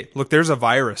 okay, look, there's a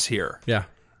virus here. Yeah.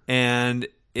 And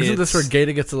Isn't this where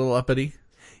Gaeta gets a little uppity?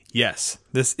 Yes,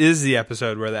 this is the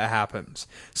episode where that happens.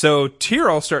 So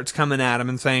Tyrell starts coming at him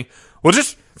and saying, well,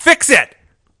 just fix it!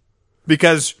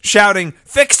 Because shouting,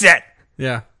 fix it!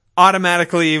 Yeah.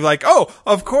 Automatically, like, oh,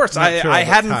 of course, Not Tyrell, I but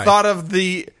hadn't Ty. thought of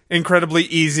the incredibly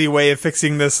easy way of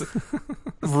fixing this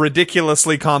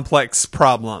ridiculously complex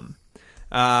problem.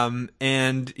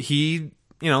 And he,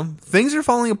 things are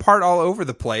falling apart all over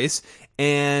the place,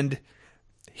 and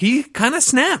he kind of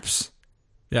snaps.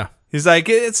 Yeah. He's like,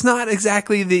 it's not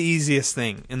exactly the easiest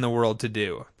thing in the world to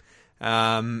do.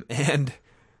 And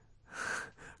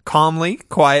calmly,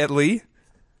 quietly,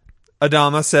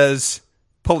 Adama says,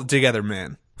 pull it together,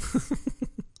 man.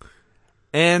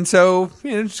 And so,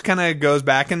 it just kind of goes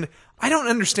back, and I don't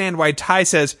understand why Ty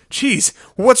says, geez,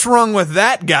 what's wrong with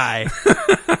that guy?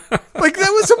 Like,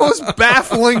 that was the most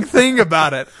baffling thing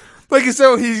about it. Like,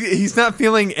 so he's not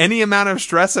feeling any amount of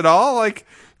stress at all? Like,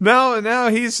 no,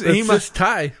 It's just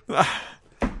Ty.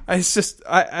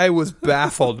 I was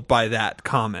baffled by that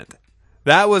comment.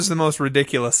 That was the most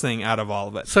ridiculous thing out of all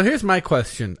of it. So here's my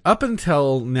question. Up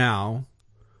until now,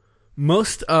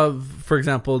 most of, for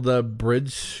example, the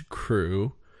bridge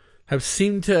crew have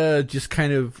seemed to just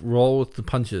kind of roll with the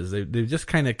punches. They've just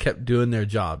kind of kept doing their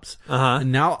jobs.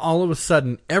 And now all of a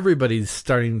sudden, everybody's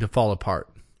starting to fall apart.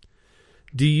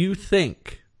 Do you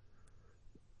think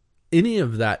any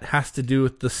of that has to do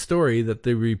with the story that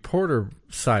the reporter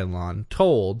Cylon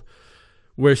told,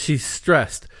 where she's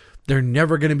stressed? They're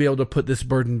never going to be able to put this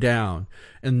burden down,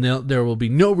 and there will be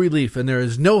no relief, and there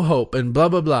is no hope, and blah,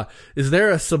 blah, blah. Is there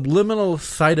a subliminal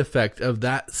side effect of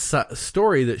that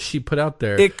story that she put out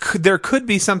there? There could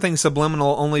be something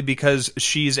subliminal only because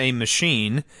she's a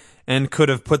machine and could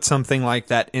have put something like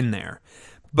that in there.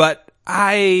 But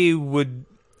I would...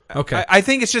 Okay. I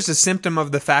think it's just a symptom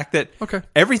of the fact that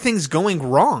everything's going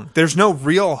wrong. There's no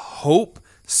real hope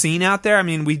seen out there. I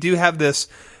mean, we do have this...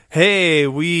 Hey,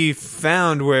 we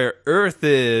found where Earth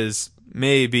is,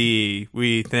 maybe,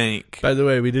 we think. By the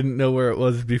way, we didn't know where it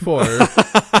was before.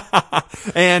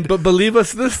 But believe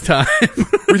us this time.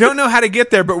 We don't know how to get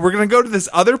there, but we're going to go to this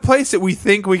other place that we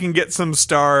think we can get some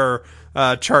star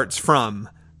charts from.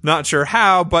 Not sure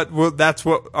how, but that's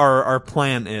what our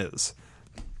plan is.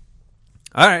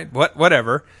 All right,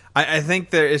 whatever. I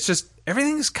think it's just,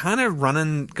 everything's kind of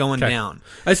going down.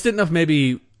 I just didn't know if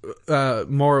maybe...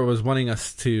 Mora was wanting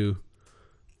us to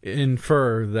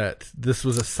infer that this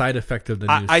was a side effect of the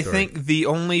news story. I think the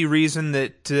only reason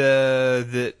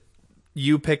that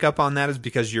you pick up on that is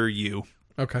because you're you.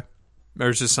 Okay.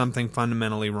 There's just something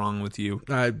fundamentally wrong with you.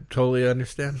 I totally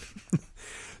understand.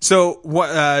 So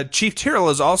what Chief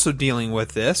Tyrell is also dealing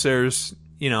with this. There's,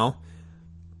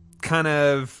 kind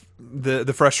of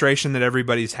the frustration that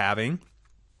everybody's having.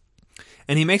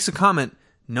 And he makes a comment,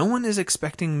 no one is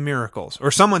expecting miracles. Or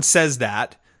someone says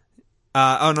that.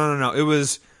 No. It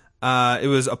was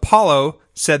Apollo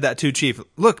said that to Chief.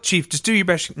 Look, Chief, just do your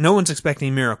best. No one's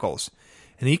expecting miracles.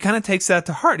 And he kind of takes that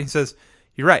to heart. He says,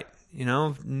 you're right.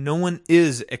 No one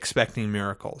is expecting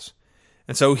miracles.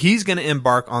 And so he's going to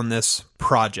embark on this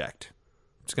project.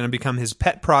 It's going to become his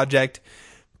pet project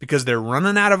because they're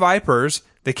running out of Vipers.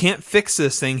 They can't fix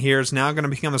this thing here. It's now going to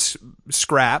become a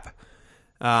scrap.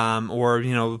 Or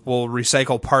we'll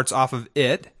recycle parts off of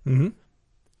it. Mm-hmm.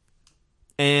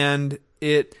 And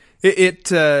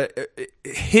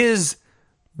his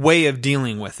way of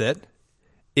dealing with it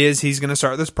is he's going to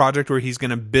start this project where he's going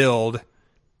to build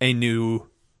a new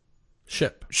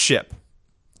ship. Sorry,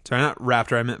 not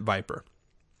Raptor, I meant Viper.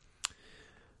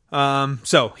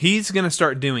 So he's going to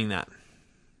start doing that.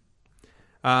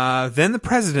 Then the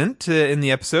president, in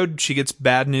the episode, she gets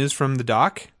bad news from the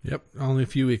doc. Yep, only a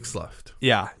few weeks left.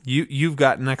 Yeah, you've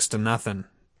got next to nothing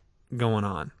going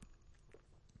on.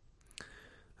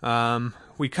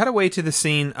 We cut away to the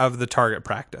scene of the target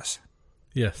practice.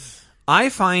 Yes. I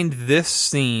find this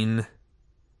scene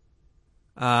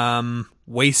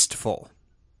wasteful.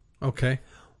 Okay.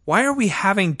 Why are we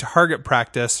having target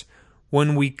practice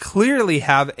when we clearly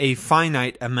have a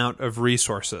finite amount of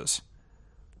resources?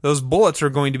 Those bullets are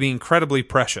going to be incredibly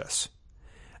precious.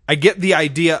 I get the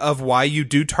idea of why you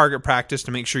do target practice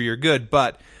to make sure you're good,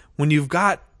 but when you've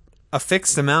got a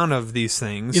fixed amount of these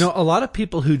things... a lot of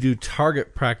people who do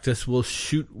target practice will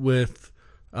shoot with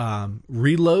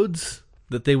reloads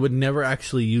that they would never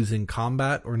actually use in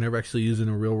combat or never actually use in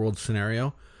a real world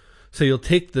scenario. So you'll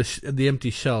take the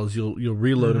empty shells, you'll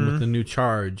reload them with a new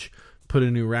charge, put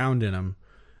a new round in them.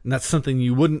 And that's something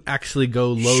you wouldn't actually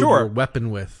go load your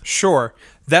weapon with. Sure.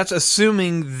 That's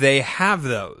assuming they have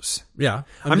those. Yeah.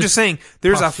 I'm just saying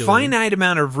there's postulating. a finite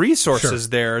amount of resources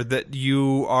there that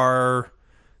you are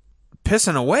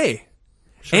pissing away.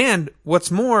 Sure. And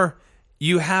what's more,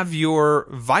 you have your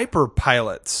Viper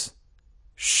pilots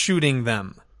shooting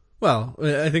them. Well,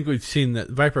 I think we've seen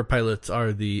that Viper pilots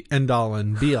are the end-all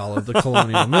and be-all of the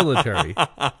colonial military.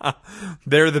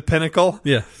 They're the pinnacle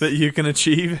yeah. that you can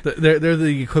achieve? They're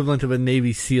the equivalent of a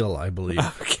Navy SEAL, I believe.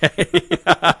 Okay.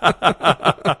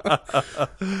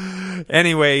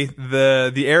 Anyway,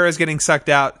 the air is getting sucked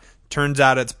out. Turns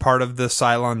out it's part of the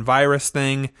Cylon virus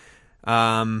thing.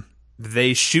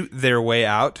 They shoot their way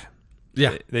out.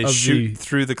 Yeah. They shoot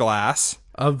through the glass.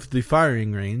 Of the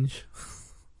firing range.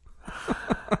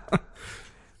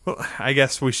 Well, I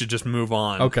guess we should just move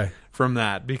on from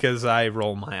that because I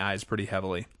roll my eyes pretty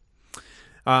heavily.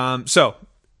 So,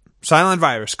 Cylon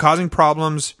virus causing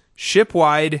problems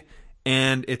ship-wide,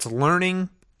 and it's learning,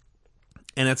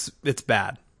 and it's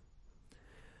bad.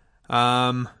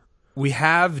 We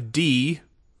have D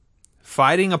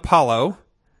fighting Apollo,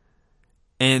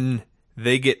 and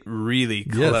they get really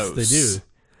close. Yes, they do.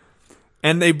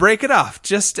 And they break it off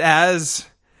just as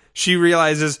she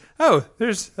realizes, oh,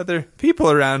 there's other people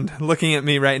around looking at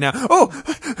me right now. Oh,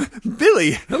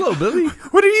 Billy. Hello, Billy.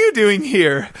 What are you doing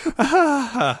here?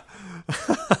 I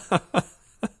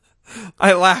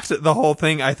laughed at the whole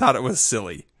thing. I thought it was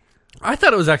silly. I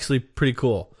thought it was actually pretty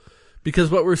cool because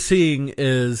what we're seeing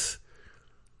is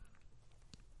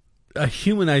a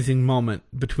humanizing moment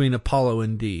between Apollo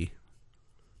and D.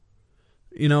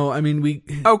 You know, I mean, we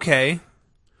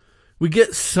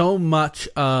get so much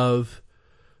of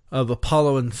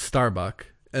Apollo and Starbuck,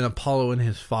 and Apollo and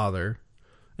his father,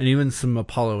 and even some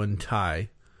Apollo and Ty.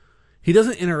 He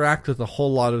doesn't interact with a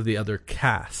whole lot of the other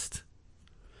cast.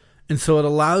 And so it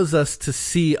allows us to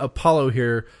see Apollo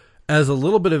here as a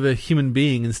little bit of a human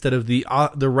being instead of the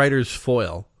writer's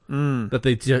foil that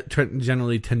they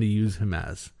generally tend to use him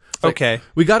as. Like,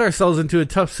 we got ourselves into a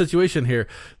tough situation here.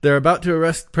 They're about to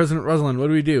arrest President Rosalind. What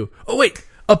do we do? Oh, wait.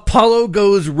 Apollo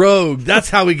goes rogue. That's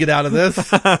how we get out of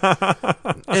this.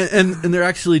 and they're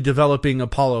actually developing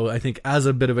Apollo, I think, as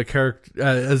a bit of a character,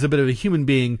 as a bit of a human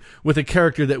being with a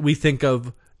character that we think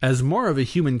of as more of a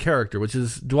human character, which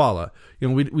is Dwala. You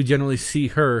know, we generally see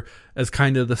her as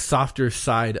kind of the softer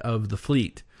side of the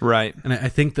fleet. Right. And I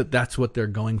think that's what they're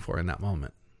going for in that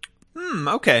moment.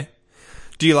 Okay.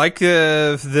 Do you like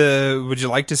would you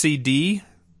like to see D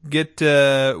get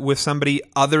with somebody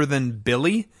other than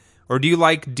Billy? Or do you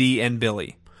like D and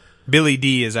Billy? Billy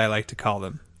D, as I like to call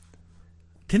them.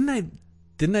 Didn't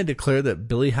I declare that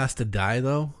Billy has to die,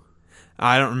 though?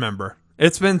 I don't remember.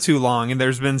 It's been too long, and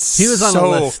there's been he was on the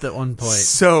list at one point.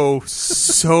 So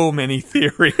many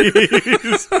theories.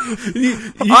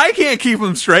 I can't keep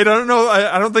them straight. I don't know.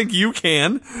 I don't think you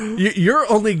can. You're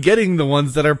only getting the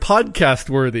ones that are podcast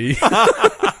worthy.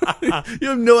 You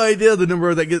have no idea the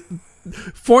number that get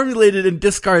formulated and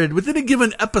discarded within a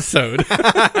given episode.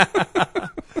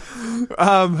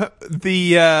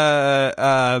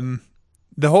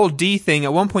 The whole D thing,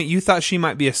 at one point you thought she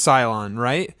might be a Cylon,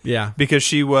 right? Yeah. Because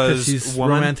she's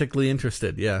romantically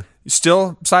interested, yeah.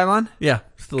 Still Cylon? Yeah,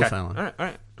 still a Cylon. All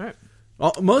right.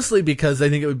 Well, mostly because I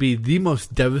think it would be the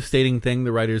most devastating thing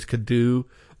the writers could do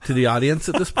to the audience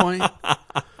at this point.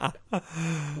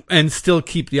 And still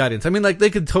keep the audience. I mean, like, they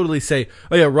could totally say,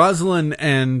 oh yeah, Rosalind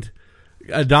and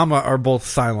Adama are both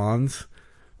Cylons.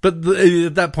 But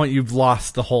at that point, you've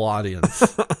lost the whole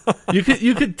audience. You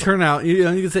could turn out, you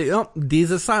could say, oh, D's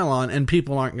a Cylon, and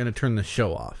people aren't going to turn the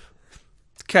show off.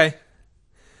 Okay.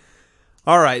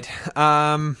 All right.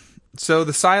 So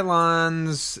the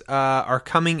Cylons are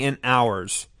coming in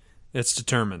hours. It's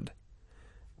determined.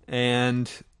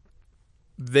 And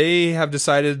they have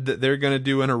decided that they're going to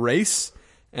do an erase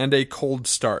and a cold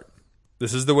start.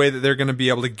 This is the way that they're going to be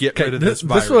able to get rid of this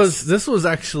virus. This was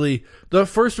actually the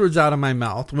first words out of my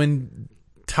mouth when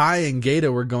Ty and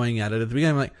Gaeta were going at it at the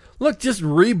beginning. I'm like, look, just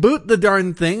reboot the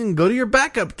darn thing and go to your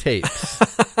backup tapes.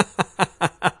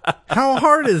 How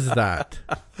hard is that?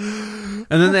 And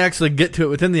then they actually get to it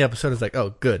within the episode. It's like,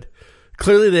 oh, good.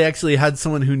 Clearly they actually had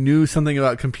someone who knew something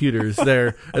about computers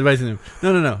there advising them.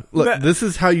 No. Look, this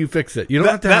is how you fix it. You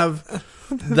don't have to have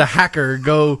the hacker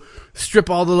go strip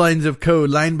all the lines of code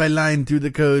line by line through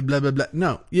the code, blah, blah, blah.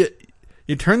 No, you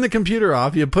turn the computer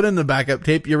off, you put in the backup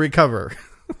tape, you recover.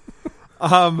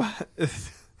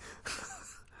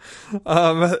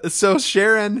 So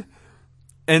Sharon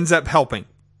ends up helping.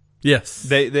 Yes.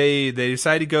 They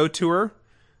decide to go to her.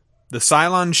 The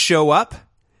Cylons show up.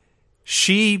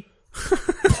 She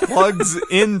plugs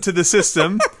into the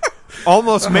system,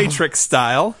 almost Matrix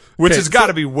style, which has got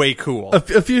to be way cool.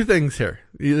 A few things here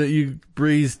you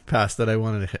breezed past that I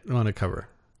want to cover.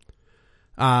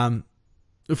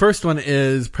 The first one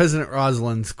is President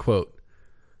Rosalind's quote,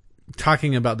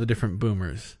 talking about the different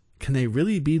boomers. Can they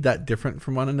really be that different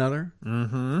from one another?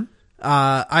 Mm-hmm.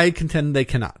 I contend they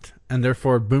cannot, and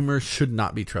therefore boomers should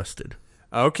not be trusted.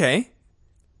 Okay.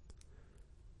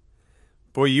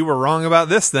 Boy, you were wrong about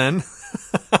this then.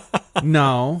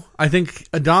 No, I think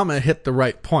Adama hit the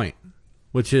right point,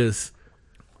 which is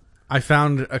I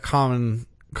found a common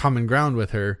ground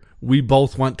with her. We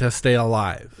both want to stay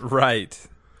alive. Right.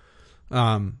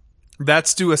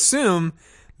 That's to assume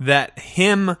that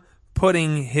him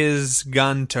putting his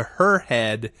gun to her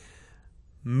head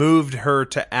moved her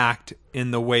to act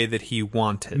in the way that he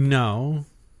wanted. No.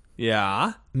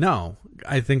 Yeah? No.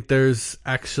 I think there's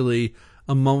actually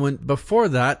a moment before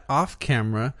that, off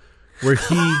camera, where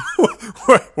he...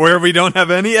 where we don't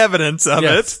have any evidence of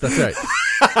yes, it. That's right.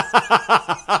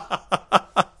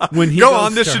 When he Go goes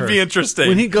on, this to should her, be interesting.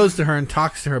 When he goes to her and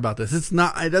talks to her about this, it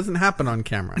doesn't happen on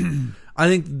camera. I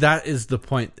think that is the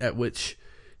point at which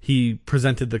he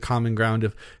presented the common ground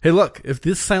of, hey, look, if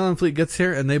this Cylon fleet gets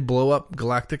here and they blow up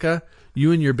Galactica,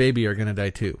 you and your baby are going to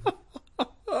die too.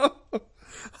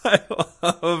 I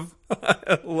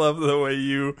love the way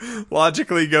you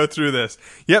logically go through this.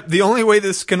 Yep, the only way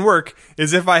this can work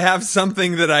is if I have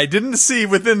something that I didn't see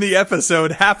within the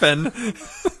episode happen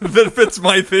that fits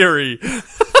my theory.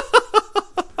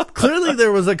 Clearly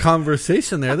there was a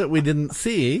conversation there that we didn't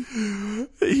see.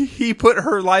 He put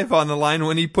her life on the line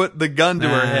when he put the gun to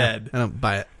her head. I don't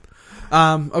buy it.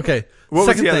 Okay. What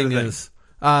Second was the thing other is,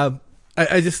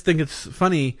 I just think it's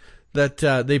funny that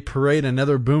they parade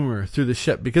another boomer through the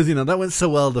ship because, that went so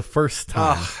well the first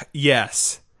time.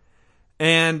 Yes.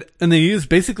 And they used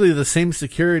basically the same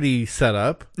security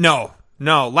setup. No.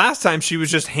 Last time she was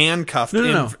just handcuffed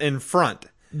in front.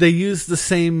 They use the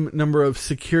same number of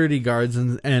security guards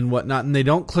and whatnot, and they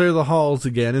don't clear the halls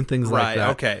again and things like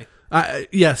that. Okay.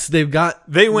 Yes, they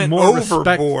went more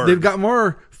respect. overboard. They've got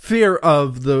more fear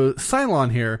of the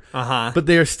Cylon here, but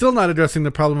they are still not addressing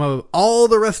the problem of all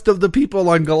the rest of the people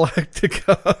on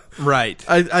Galactica. Right.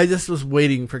 I just was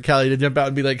waiting for Callie to jump out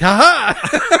and be like, "Ha ha!"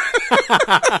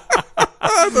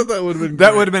 I thought that would have been great.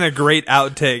 That would have been a great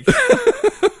outtake.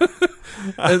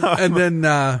 and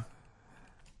then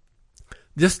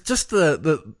just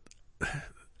the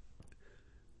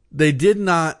they did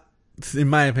not, in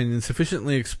my opinion,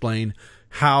 sufficiently explain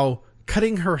how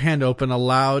cutting her hand open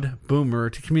allowed Boomer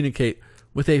to communicate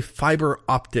with a fiber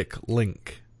optic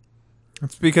link.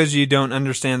 It's because you don't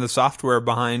understand the software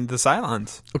behind the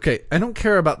Cylons. Okay, I don't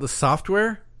care about the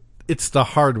software. It's the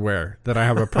hardware that I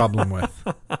have a problem with.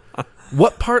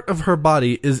 What part of her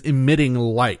body is emitting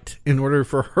light in order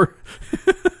for her...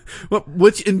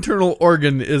 Which internal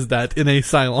organ is that in a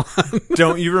Cylon?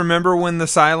 Don't you remember when the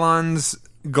Cylons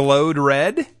glowed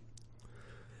red?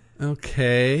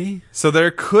 Okay. So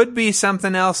there could be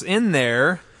something else in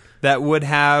there that would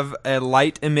have a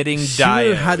light-emitting She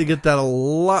diode. had to get that a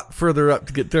lot further up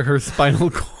to get to her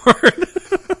spinal cord.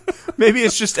 Maybe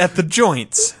it's just at the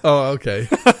joints. Oh, okay.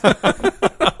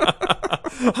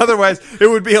 Otherwise, it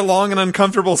would be a long and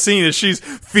uncomfortable scene as she's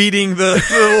feeding the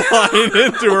line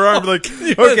into her arm. Like,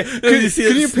 okay,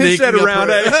 can you pitch that around?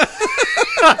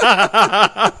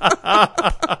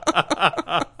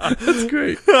 That's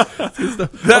great.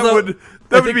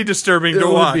 That would be disturbing to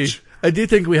watch. I do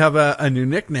think we have a new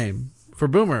nickname for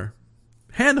Boomer.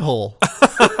 Handhole.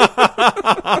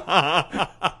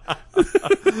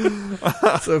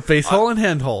 So face hole and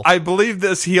handhole. I believe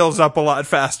this heals up a lot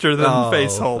faster than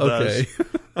face hole does. Okay.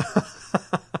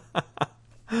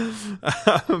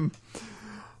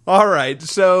 All right,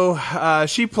 so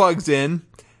she plugs in,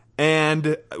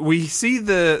 and we see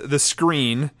the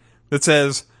screen that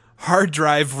says hard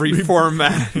drive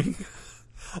reformatting.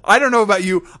 I don't know about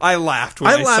you. I laughed when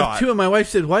I saw it. I laughed too, and my wife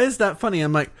said, "Why is that funny?"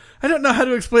 I'm like, I don't know how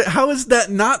to explain. How is that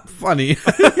not funny?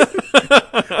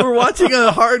 We're watching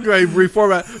a hard drive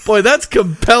reformat. Boy, that's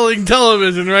compelling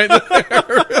television right there.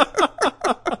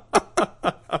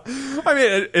 I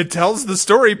mean, it tells the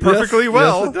story perfectly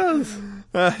well. Yes,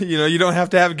 it does. You don't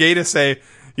have to have Gata say,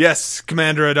 "Yes,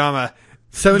 Commander Adama,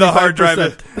 75%. the hard drive,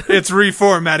 it's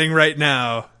reformatting right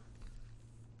now."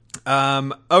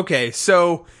 Okay,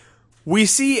 so we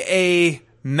see a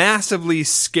massively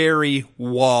scary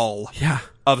wall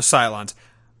of Cylons.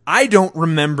 I don't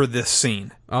remember this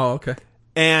scene. Oh, okay.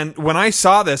 And when I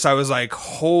saw this, I was like,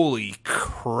 holy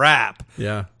crap.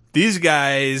 Yeah. These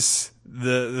guys,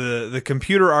 the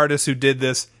computer artist who did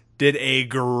this did a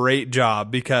great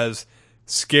job because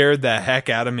scared the heck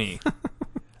out of me.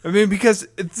 I mean, because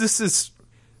this is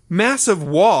massive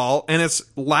wall and it's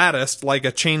latticed like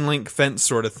a chain link fence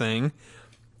sort of thing,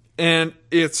 and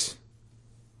it's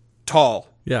tall.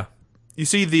 Yeah. You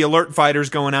see the alert fighters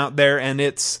going out there, and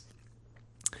it's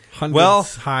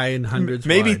Hundreds high and hundreds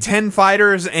maybe wide. 10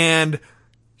 fighters and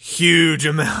huge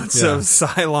amounts Yeah. of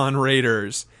Cylon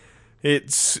raiders.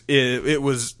 It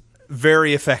was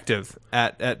very effective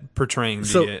at portraying the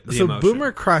So emotion.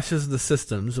 Boomer crashes the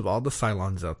systems of all the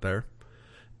Cylons out there,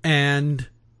 and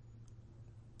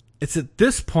it's at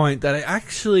this point that I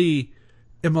actually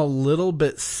am a little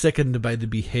bit sickened by the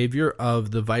behavior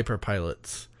of the Viper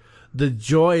pilots. The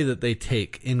joy that they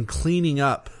take in cleaning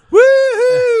up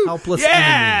Woohoo! helpless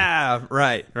yeah!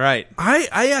 Right.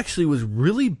 I actually was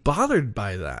really bothered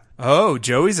by that. Oh,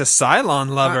 Joey's a Cylon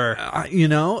lover.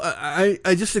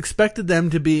 I just expected them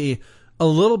to be a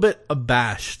little bit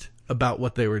abashed about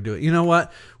what they were doing. You know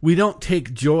what? We don't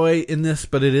take joy in this,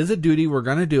 but it is a duty. We're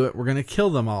going to do it. We're going to kill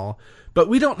them all. But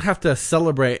we don't have to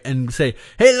celebrate and say,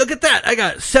 hey, look at that. I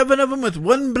got 7 of them with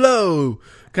 1 blow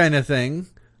kind of thing.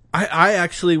 I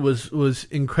actually was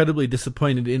incredibly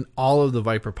disappointed in all of the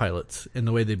Viper pilots in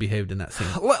the way they behaved in that scene.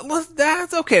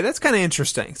 That's okay. That's kind of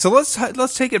interesting. So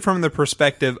let's take it from the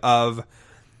perspective of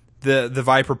the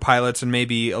Viper pilots and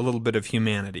maybe a little bit of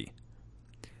humanity.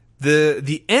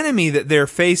 The enemy that they're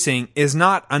facing is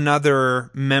not another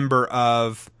member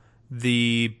of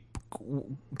the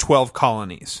 12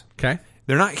 colonies. Okay.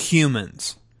 They're not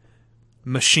humans.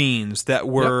 Machines that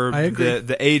were Yep, I agree.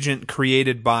 the agent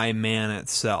created by man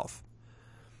itself.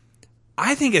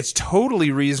 I think it's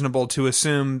totally reasonable to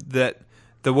assume that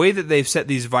the way that they've set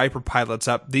these Viper pilots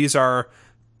up, these are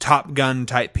Top Gun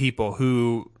type people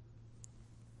who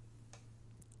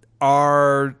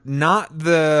are not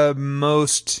the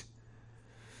most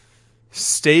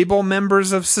stable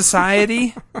members of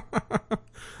society. A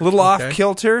little off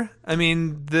kilter. I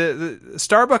mean, the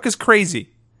Starbuck is crazy.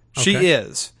 She Okay.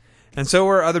 is. And so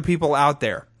are other people out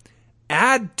there.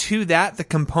 Add to that the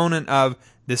component of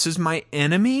this is my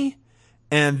enemy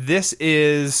and this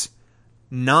is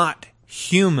not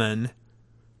human.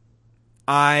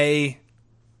 I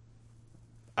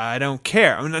don't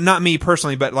care. I mean, not me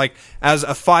personally, but like as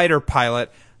a fighter pilot,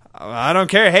 I don't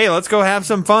care. Hey, let's go have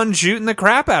some fun shooting the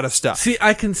crap out of stuff. See,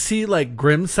 I can see like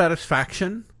grim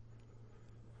satisfaction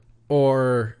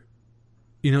or,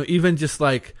 even just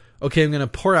like, okay, I'm going to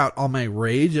pour out all my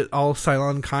rage at all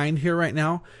Cylon kind here right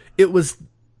now. It was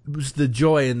the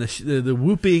joy and the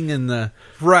whooping and the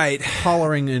Right.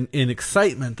 hollering in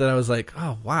excitement that I was like,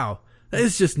 oh, wow. That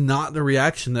is just not the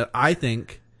reaction that I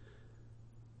think.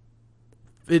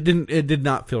 It did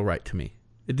not feel right to me.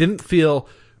 It didn't feel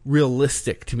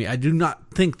realistic to me. I do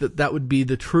not think that would be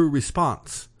the true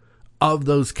response of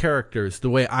those characters the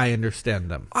way I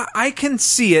understand them. I can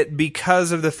see it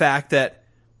because of the fact that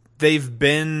they've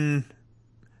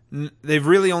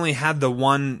really only had the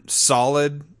one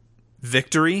solid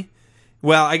victory.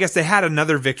 Well, I guess they had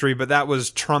another victory, but that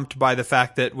was trumped by the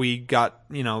fact that we got,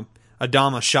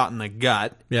 Adama shot in the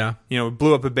gut. Yeah.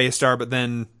 Blew up a base star, but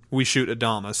then we shoot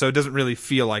Adama. So it doesn't really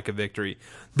feel like a victory.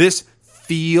 This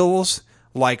feels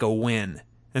like a win.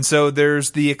 And so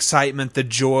there's the excitement, the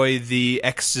joy, the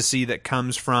ecstasy that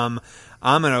comes from,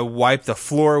 I'm going to wipe the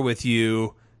floor with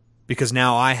you because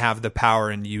now I have the power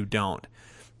and you don't.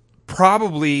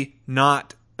 Probably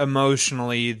not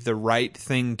emotionally the right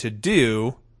thing to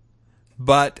do,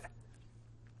 but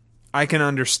I can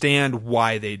understand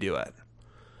why they do it.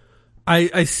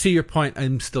 I see your point.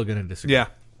 I'm still going to disagree. Yeah.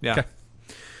 Okay.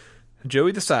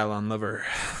 Joey the Cylon lover.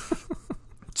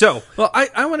 So, Well,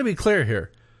 I want to be clear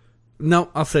here.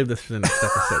 No, I'll save this for the next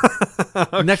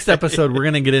episode. Next episode, we're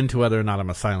going to get into whether or not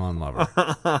I'm a Cylon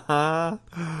lover.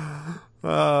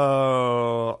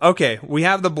 oh, okay. We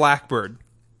have the Blackbird,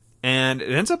 and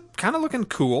it ends up kind of looking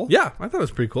cool. Yeah, I thought it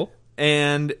was pretty cool.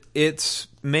 And it's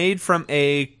made from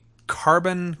a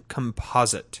carbon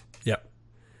composite. Yep.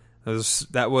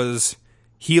 That was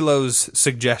Hilo's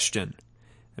suggestion.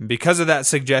 And because of that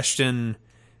suggestion,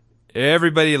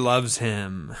 everybody loves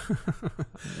him.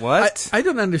 What? I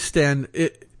don't understand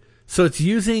it. So it's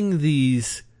using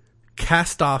these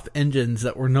cast-off engines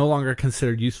that were no longer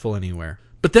considered useful anywhere.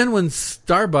 But then when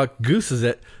Starbuck gooses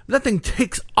it, that thing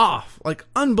takes off like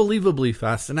unbelievably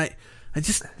fast. And I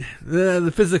just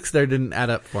the physics there didn't add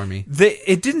up for me.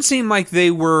 It didn't seem like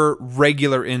they were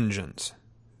regular engines.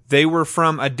 They were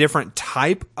from a different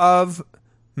type of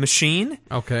machine.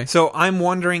 Okay. So I'm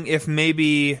wondering if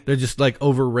maybe... They're just like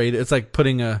overrated. It's like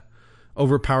putting a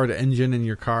overpowered engine in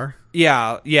your car.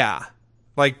 Yeah.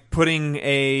 Like putting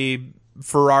a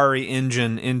Ferrari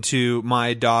engine into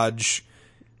my Dodge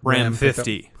Ram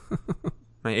 50.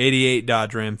 My 88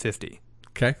 Dodge Ram 50.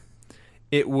 Okay.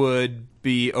 It would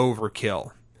be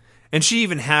overkill. And she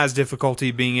even has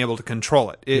difficulty being able to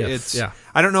control it.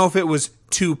 I don't know if it was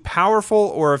too powerful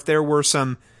or if there were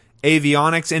some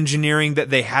avionics engineering that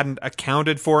they hadn't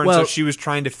accounted for, and so she was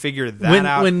trying to figure that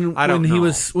out. I don't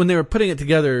know. When they were putting it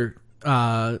together,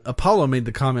 Apollo made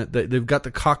the comment that they've got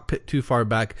the cockpit too far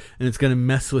back and it's going to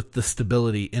mess with the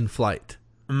stability in flight.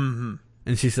 Mm-hmm.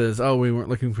 And she says, "Oh, we weren't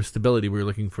looking for stability; we were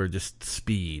looking for just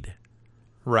speed."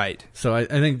 Right. So I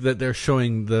think that they're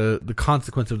showing the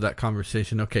consequence of that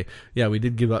conversation. Okay, yeah, we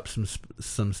did give up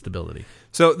some stability.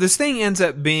 So this thing ends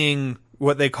up being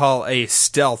what they call a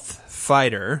stealth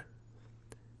fighter.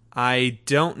 I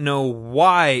don't know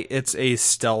why it's a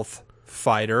stealth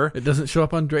fighter. It doesn't show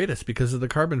up on Dratus because of the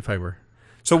carbon fiber.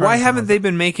 So why haven't they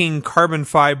been making carbon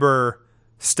fiber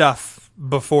stuff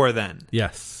before then?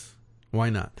 Yes. Why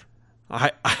not?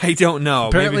 I don't know.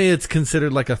 Apparently it's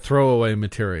considered like a throwaway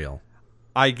material.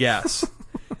 I guess.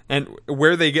 And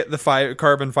where they get the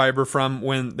carbon fiber from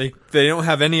when they don't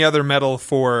have any other metal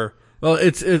for... Well,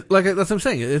 it's like that's what I'm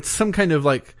saying. It's some kind of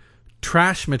like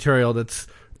trash material that's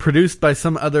produced by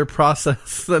some other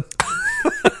process that...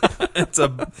 It's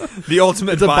the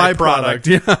ultimate byproduct.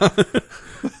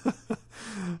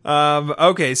 Yeah.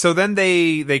 Okay, so then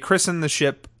they christen the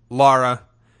ship Lara,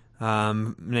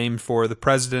 named for the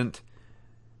president,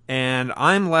 and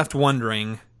I'm left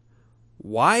wondering,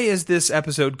 why is this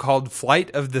episode called Flight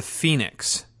of the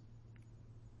Phoenix?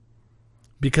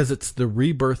 Because it's the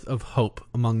rebirth of hope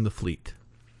among the fleet.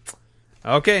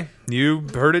 Okay, you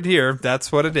heard it here.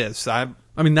 That's what it is. I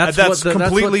mean, that's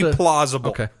completely plausible.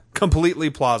 Okay. Completely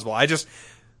plausible.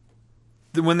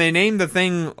 When they named the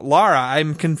thing Lara,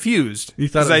 I'm confused. You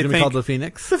thought it was going to be called the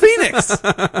Phoenix? The Phoenix!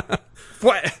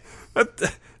 What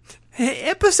the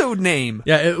episode name?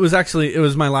 Yeah, it was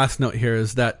my last note here,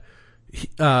 is that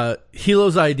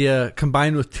Hilo's idea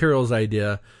combined with Tyril's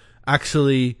idea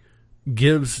actually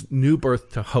gives new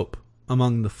birth to hope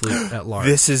among the fleet at large.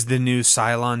 This is the new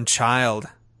Cylon child.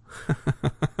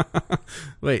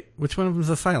 Wait, which one of them is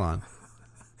a Cylon?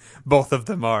 Both of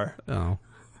them are. Oh.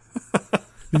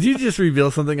 Did you just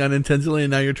reveal something unintentionally and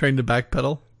now you're trying to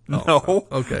backpedal? No. Oh,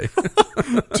 okay.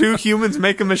 Two humans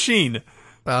make a machine.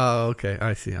 Oh, okay.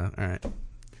 I see. All right.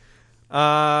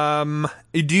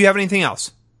 Do you have anything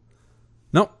else?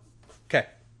 Nope. Okay.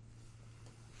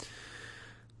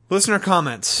 Listener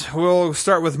comments. We'll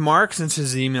start with Mark since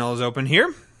his email is open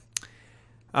here.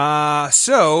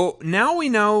 So now we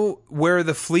know where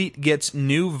the fleet gets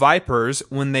new Vipers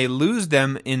when they lose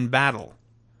them in battle.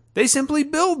 They simply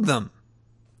build them.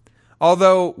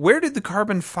 Although, where did the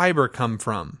carbon fiber come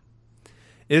from?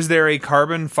 Is there a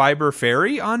carbon fiber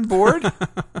ferry on board?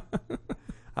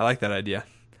 I like that idea.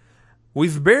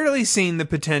 We've barely seen the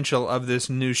potential of this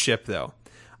new ship, though.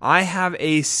 I have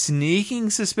a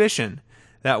sneaking suspicion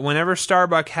that whenever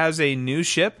Starbuck has a new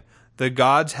ship, the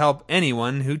gods help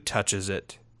anyone who touches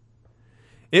it.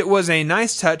 It was a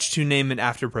nice touch to name it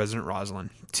after President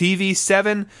Roslin.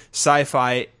 TV7,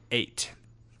 Sci-Fi 8.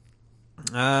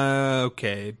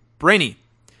 Okay. Brainy.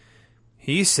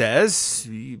 He says,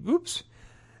 oops,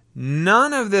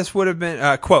 none of this would have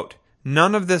been, quote,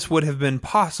 none of this would have been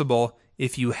possible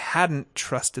if you hadn't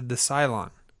trusted the Cylon,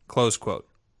 close quote.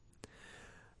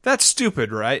 That's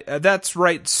stupid, right? That's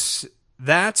right,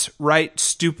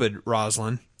 stupid,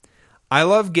 Roslin. I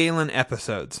love Galen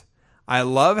episodes. I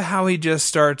love how he just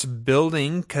starts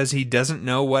building because he doesn't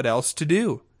know what else to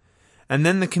do. And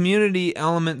then the community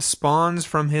element spawns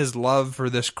from his love for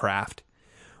this craft.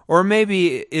 Or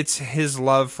maybe it's his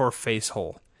love for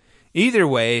Facehole. Either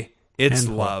way, it's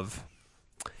love.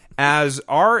 As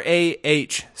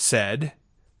R.A.H. said,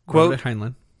 quote,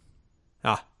 Heinlein.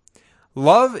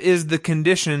 Love is the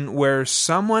condition where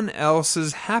someone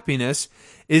else's happiness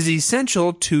is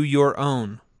essential to your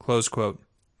own, close quote.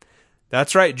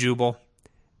 That's right, Jubal.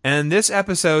 And this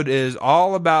episode is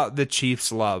all about the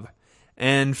Chief's love.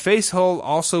 And Facehole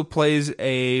also plays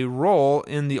a role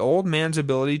in the old man's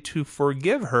ability to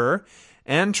forgive her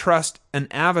and trust an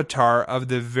avatar of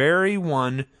the very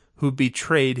one who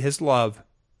betrayed his love.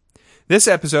 This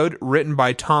episode, written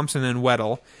by Thompson and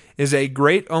Weddle, is a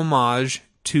great homage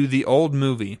to the old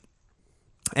movie.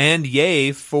 And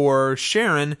yay for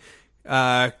Sharon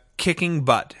kicking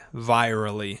butt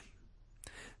virally.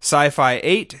 Sci-Fi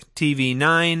 8, TV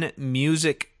 9,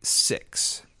 Music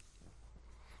 6.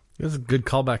 That was a good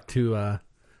callback to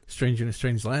Stranger in a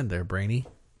Strange Land there, Brainy.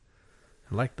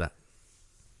 I like that.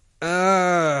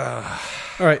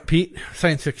 All right, Pete,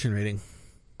 science fiction rating.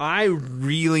 I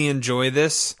really enjoy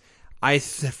this. I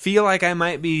feel like I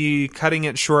might be cutting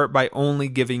it short by only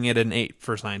giving it an 8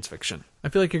 for science fiction. I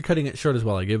feel like you're cutting it short as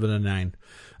well. I gave it a 9.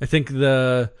 I think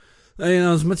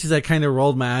as much as I kind of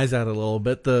rolled my eyes at it a little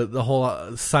bit, the whole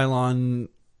Cylon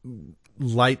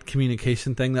light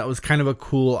communication thing, that was kind of a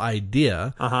cool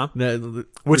idea.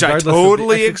 Which I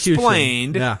totally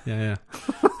explained. Yeah.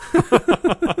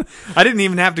 I didn't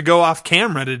even have to go off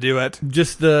camera to do it.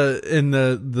 Just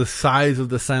the size of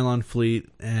the Cylon fleet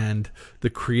and the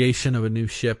creation of a new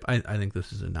ship. I think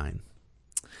this is a 9.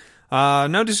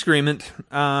 No disagreement.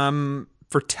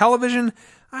 For television,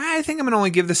 I think I'm going to only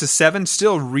give this a 7.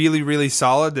 Still really, really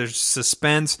solid. There's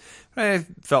suspense. I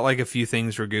felt like a few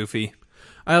things were goofy.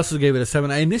 I also gave it a 7.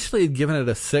 I initially had given it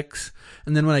a 6,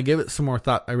 and then when I gave it some more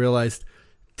thought, I realized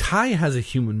Ty has a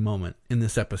human moment in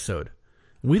this episode.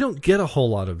 We don't get a whole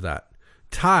lot of that.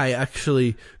 Ty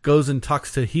actually goes and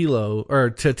talks to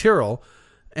to Tyrell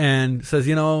and says,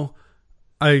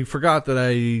 I forgot that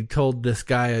I told this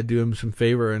guy I'd do him some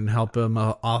favor and help him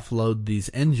offload these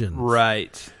engines.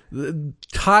 Right.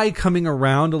 Ty coming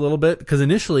around a little bit, because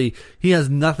initially he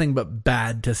has nothing but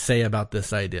bad to say about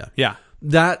this idea. Yeah.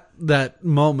 That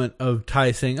moment of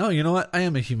Ty saying, "Oh, you know what? I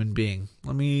am a human being.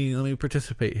 Let me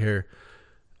participate here."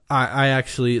 I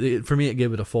actually, for me, it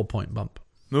gave it a full point bump.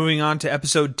 Moving on to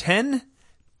episode 10,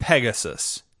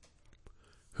 Pegasus.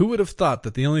 Who would have thought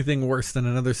that the only thing worse than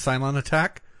another Cylon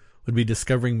attack would be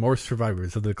discovering more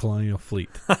survivors of the colonial fleet?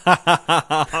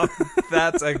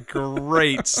 That's a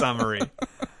great summary.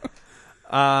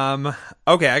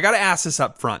 Okay, I got to ask this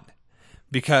up front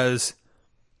because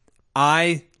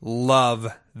I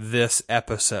love this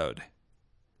episode.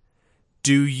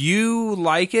 Do you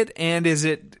like it? And is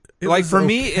it like, for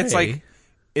me, it's like,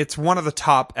 it's one of the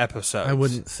top episodes. I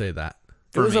wouldn't say that.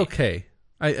 It was okay.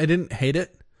 I didn't hate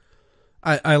it.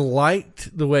 I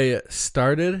liked the way it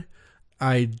started.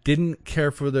 I didn't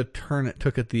care for the turn it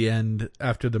took at the end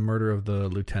after the murder of the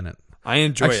lieutenant. I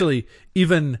enjoyed it.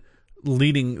 Even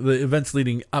the events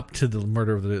leading up to the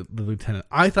murder of the lieutenant,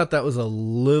 I thought that was a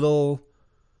little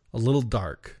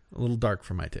dark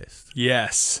for my taste.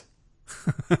 Yes.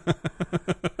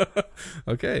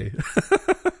 Okay.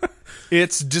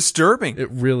 It's disturbing.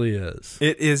 It really is.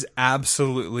 It is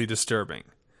absolutely disturbing.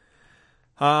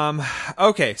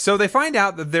 Okay, so they find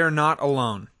out that they're not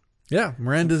alone. Yeah,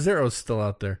 Miranda Zero's still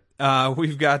out there.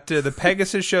 We've got the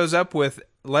Pegasus shows up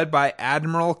led by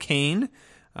Admiral Kane,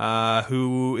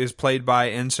 who is played by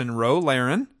Ensign Ro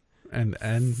Laren. And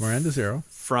Miranda Zero.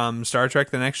 From Star Trek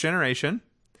The Next Generation.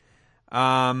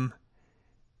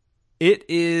 It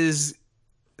is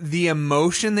the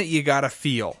emotion that you gotta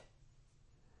feel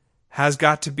has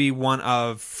got to be one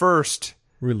of first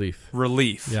relief.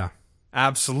 Yeah.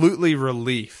 Absolutely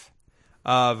relief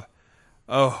of,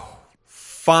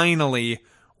 finally,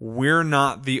 we're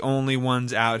not the only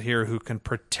ones out here who can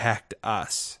protect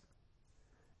us.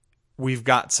 We've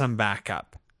got some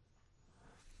backup.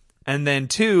 And then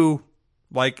 2,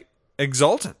 like,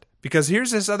 exultant. Because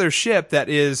here's this other ship that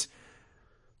is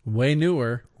way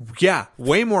newer. Yeah,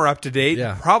 way more up to date,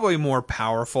 yeah. Probably more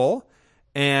powerful.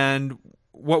 And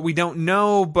what we don't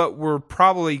know, but we're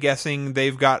probably guessing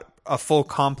they've got a full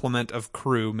complement of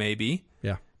crew, maybe.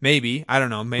 Yeah. Maybe. I don't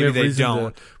know. Maybe they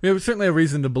don't. We certainly have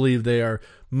reason to believe they are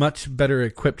much better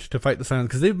equipped to fight the Cylons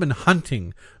because they've been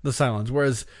hunting the Cylons,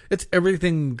 whereas it's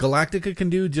everything Galactica can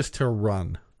do just to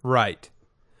run. Right.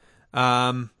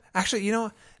 Actually,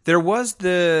 there was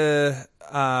the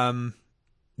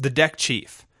deck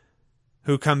chief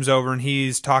who comes over and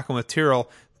he's talking with Tyrell.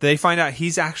 They find out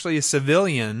he's actually a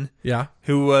civilian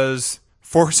who was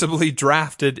forcibly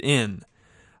drafted in.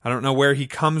 I don't know where he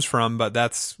comes from, but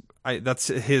that's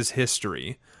his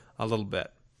history a little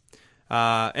bit.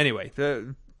 Anyway,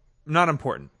 not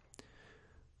important.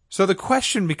 So the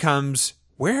question becomes,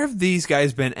 where have these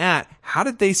guys been at? How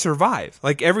did they survive?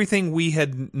 Like, everything we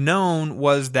had known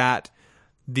was that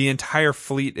the entire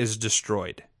fleet is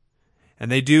destroyed.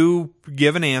 And they do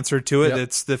give an answer to it. Yep.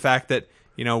 It's the fact that,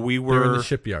 we were... They're in the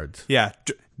shipyards. Yeah,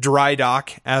 dry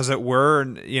dock, as it were,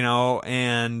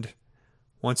 and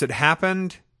once it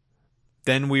happened,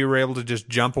 then we were able to just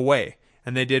jump away.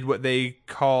 And they did what they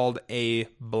called a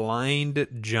blind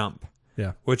jump.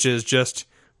 Yeah. Which is just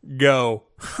go.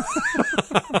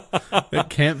 It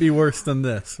can't be worse than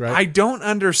this, right? I don't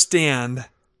understand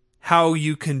how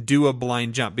you can do a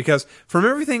blind jump, because from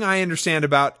everything I understand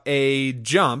about a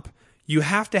jump, you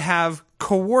have to have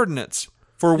coordinates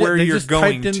for where you're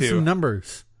going to. They just typed in some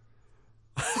numbers.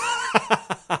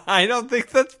 I don't think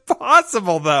that's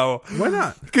possible, though. Why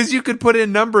not? Because you could put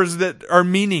in numbers that are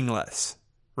meaningless,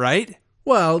 right?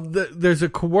 Well, there's a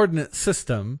coordinate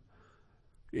system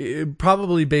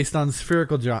probably based on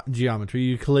spherical geometry,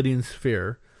 Euclidean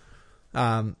sphere.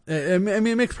 I mean,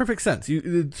 it makes perfect sense.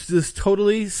 It just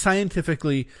totally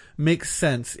scientifically makes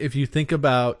sense if you think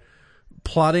about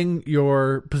plotting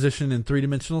your position in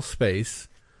three-dimensional space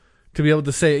to be able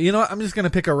to say, you know what, I'm just going to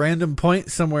pick a random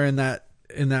point somewhere in that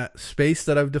space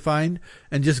that I've defined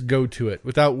and just go to it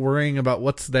without worrying about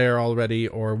what's there already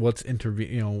or what's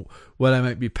what I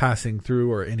might be passing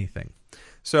through or anything.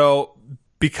 So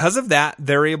because of that,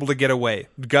 they're able to get away.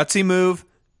 Gutsy move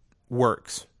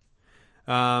works.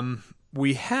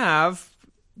 We have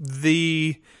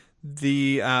the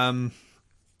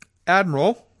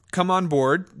Admiral come on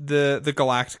board the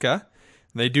Galactica.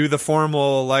 They do the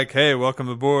formal, like, hey, welcome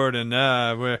aboard, and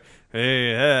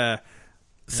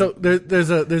So there's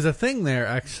a thing there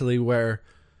actually where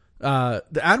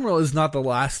the Admiral is not the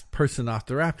last person off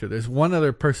the Raptor. There's one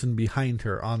other person behind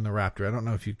her on the Raptor. I don't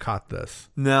know if you caught this.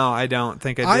 No, I don't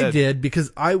think I did. I did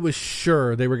because I was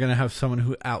sure they were going to have someone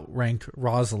who outranked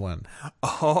Rosalind.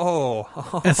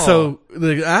 Oh. And so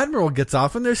the Admiral gets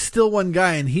off, and there's still one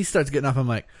guy, and he starts getting off. I'm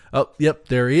like, oh, yep,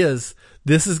 there he is.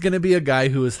 This is going to be a guy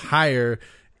who is higher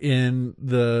in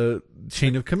the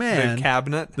chain of command,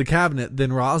 the cabinet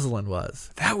than Rosalind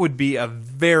was. That would be a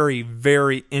very,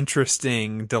 very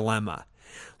interesting dilemma.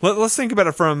 Let's think about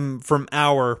it from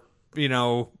our, what do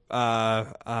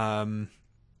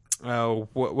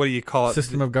you call it?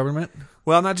 System of government?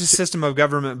 Well, not just system of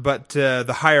government, but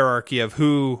the hierarchy of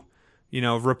who,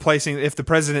 replacing, if the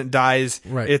president dies,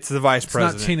 right. It's the vice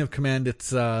president. It's not chain of command,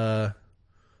 it's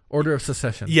order of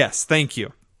succession. Yes, thank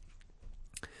you.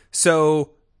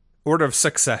 So, order of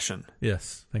succession.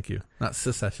 Yes, thank you. Not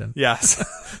secession. Yes.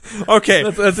 Okay.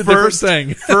 That's a different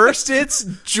thing. First it's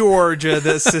Georgia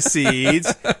that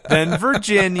secedes, then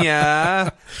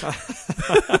Virginia.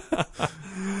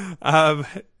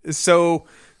 So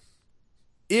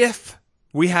if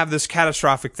we have this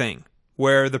catastrophic thing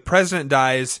where the president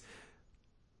dies,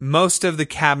 most of the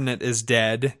cabinet is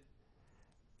dead,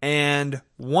 and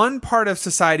one part of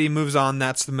society moves on,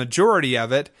 that's the majority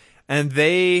of it, and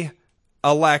they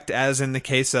elect, as in the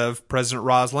case of President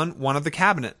Rosalind, one of the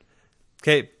cabinet.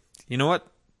 Okay, you know what?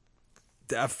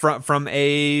 From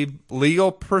a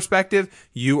legal perspective,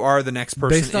 you are the next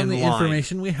person based on the line.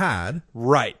 Information we had.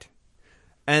 Right.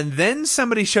 And then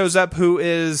somebody shows up who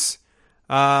is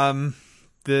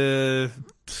the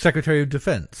Secretary of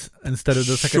Defense instead of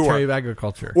the Secretary of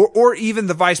Agriculture. Or even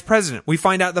the Vice President. We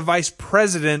find out the Vice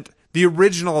President, the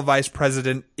original Vice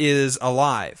President, is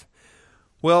alive.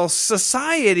 Well,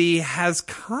 society has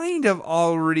kind of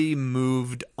already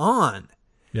moved on.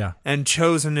 Yeah. And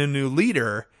chosen a new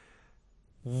leader.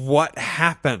 What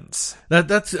happens?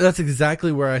 That's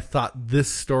exactly where I thought this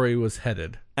story was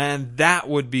headed. And that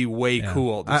would be way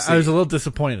cool to see. I was a little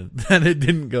disappointed that it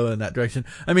didn't go in that direction.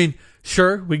 I mean,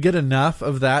 sure, we get enough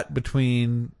of that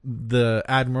between the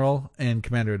Admiral and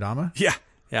Commander Adama.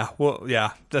 Yeah. Well,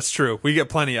 yeah, that's true. We get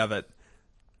plenty of it.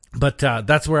 But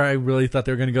that's where I really thought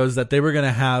they were going to go, is that they were going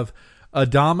to have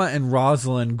Adama and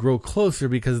Rosalind grow closer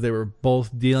because they were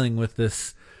both dealing with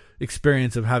this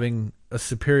experience of having a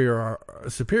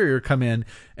superior come in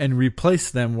and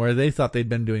replace them where they thought they'd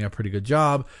been doing a pretty good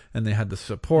job and they had the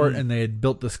support and they had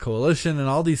built this coalition and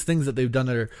all these things that they've done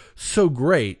that are so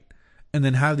great, and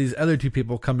then have these other two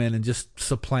people come in and just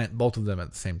supplant both of them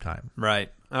at the same time.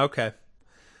 Right. Okay.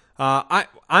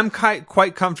 I'm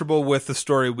quite comfortable with the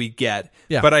story we get,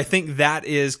 but I think that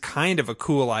is kind of a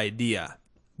cool idea.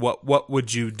 What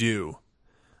would you do?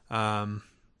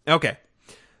 Okay.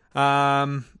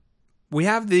 We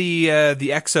have the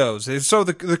XOs. So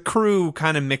the crew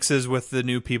kind of mixes with the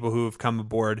new people who have come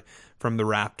aboard from the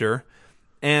Raptor,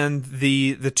 and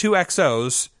the two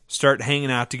XOs start hanging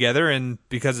out together, and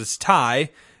because it's Ty,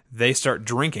 they start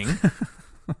drinking.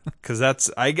 Because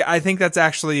I think that's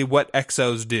actually what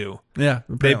XOs do. Yeah.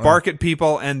 They bark at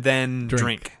people and then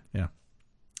drink. Yeah.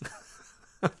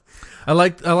 I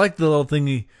like the little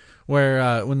thingy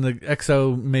where when the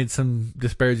XO made some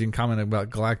disparaging comment about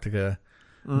Galactica,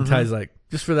 and Ty's like,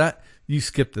 just for that, you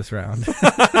skip this round. I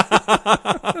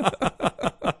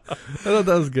thought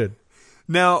that was good.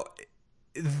 Now,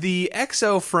 the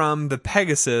XO from the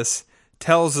Pegasus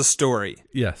tells a story.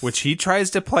 Yes. Which he tries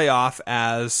to play off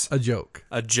as a joke.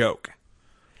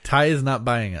 Ty is not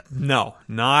buying it. No,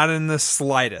 not in the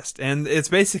slightest. And it's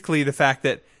basically the fact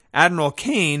that Admiral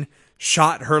Kane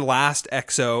shot her last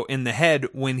XO in the head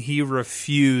when he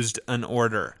refused an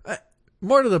order.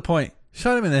 More to the point,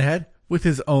 shot him in the head with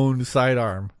his own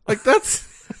sidearm. Like,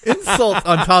 that's insult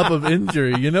on top of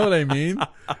injury. You know what I mean?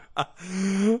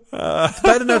 It's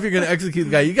bad enough you're going to execute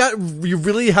the guy. You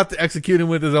really have to execute him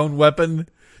with his own weapon.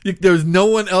 There's no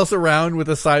one else around with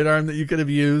a sidearm that you could have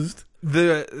used.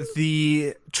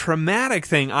 The traumatic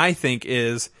thing, I think,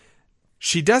 is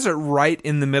she does it right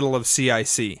in the middle of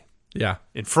CIC. Yeah.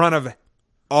 In front of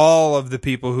all of the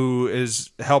people who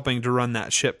is helping to run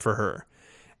that ship for her.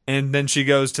 And then she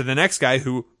goes to the next guy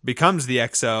who becomes the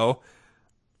XO.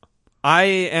 I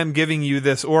am giving you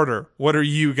this order. What are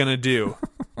you going to do?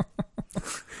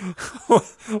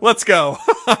 Let's go.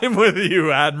 I'm with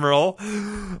you, Admiral.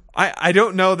 I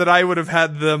don't know that I would have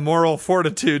had the moral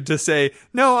fortitude to say,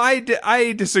 no,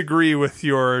 I disagree with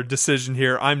your decision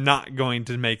here. I'm not going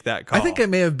to make that call. I think I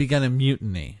may have begun a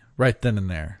mutiny right then and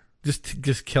there.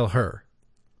 Just kill her.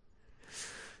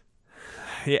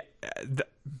 Yeah,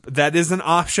 that is an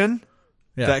option.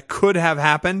 Yeah. That could have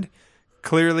happened.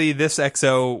 Clearly, this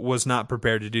XO was not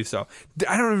prepared to do so.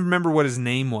 I don't even remember what his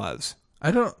name was.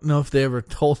 I don't know if they ever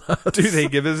told us. Do they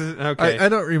give us? Okay, I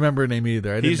don't remember a name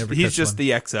either. He's just the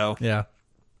XO. Yeah.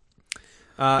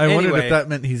 I wondered if that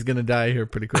meant he's going to die here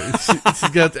pretty quick. She's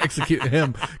got to execute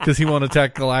him because he won't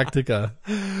attack Galactica.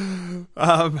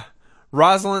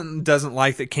 Rosalind doesn't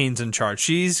like that Kane's in charge.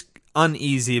 She's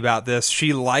uneasy about this.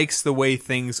 She likes the way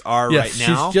things are right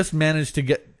now. She's just managed to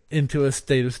get into a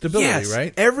state of stability,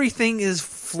 right? Everything is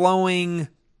flowing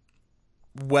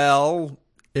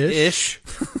well-ish.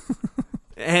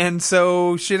 And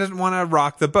so she doesn't want to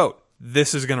rock the boat.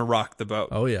 This is going to rock the boat.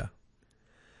 Oh, yeah.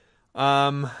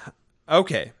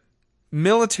 Okay.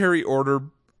 Military order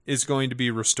is going to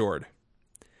be restored.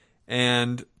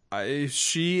 And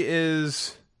she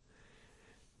is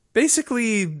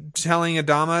basically telling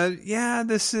Adama, yeah,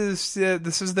 this is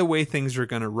the way things are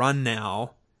going to run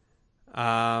now.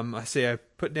 I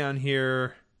put down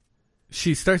here.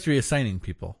 She starts reassigning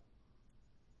people.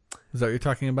 Is that what you're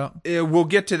talking about? We'll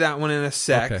get to that one in a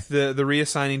sec. Okay. The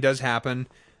reassigning does happen.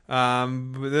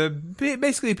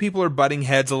 Basically, people are butting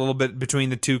heads a little bit between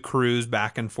the two crews,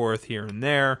 back and forth here and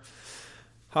there.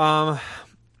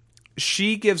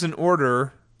 She gives an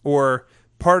order, or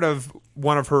part of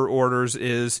one of her orders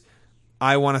is,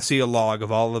 I want to see a log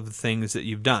of all of the things that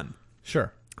you've done.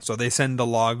 Sure. So they send the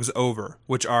logs over,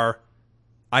 which are,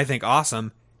 I think,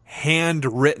 awesome,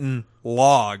 handwritten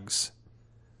logs.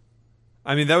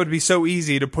 I mean, that would be so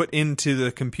easy to put into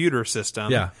the computer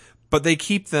system. Yeah. But they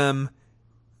keep them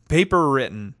paper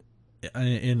written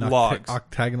in logs.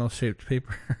 Octagonal shaped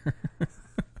paper.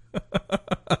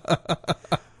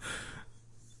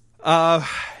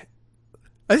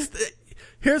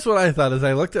 Here's what I thought as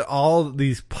I looked at all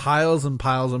these piles and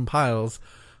piles and piles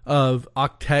of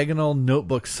octagonal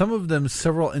notebooks, some of them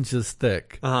several inches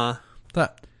thick.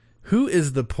 Thought, who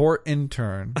is the poor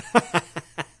intern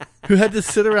who had to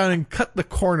sit around and cut the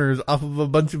corners off of a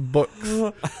bunch of books?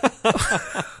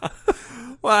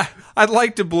 Well, I'd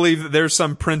like to believe that there's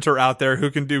some printer out there who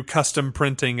can do custom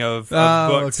printing of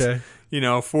books. Okay. You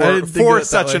know, for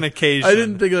such an occasion. I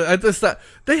didn't think of it. I just thought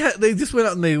they just went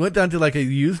out and they went down to like a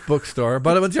used bookstore,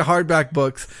 bought a bunch of hardback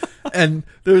books, and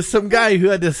there was some guy who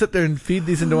had to sit there and feed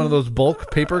these into one of those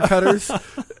bulk paper cutters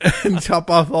and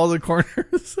chop off all the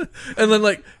corners. And then,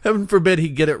 like, heaven forbid he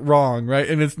get it wrong, right?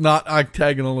 And it's not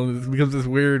octagonal and it becomes this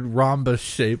weird rhombus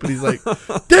shape. And he's like,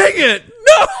 dang it!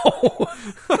 No!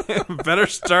 Better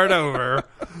start over.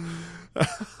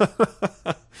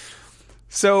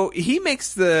 So he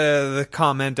makes the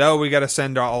comment, oh, we got to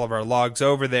send all of our logs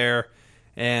over there.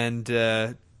 And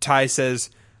Ty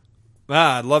says,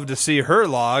 I'd love to see her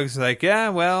logs. Like,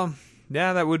 yeah,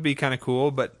 that would be kind of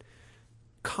cool. But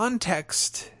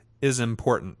context is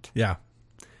important. Yeah.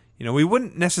 You know, we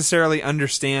wouldn't necessarily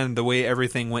understand the way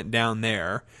everything went down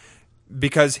there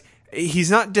because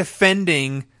he's not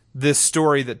defending this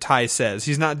story that Ty says.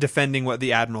 He's not defending what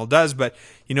the Admiral does, but,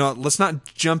 you know, let's not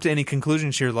jump to any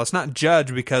conclusions here. Let's not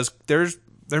judge because there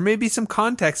may be some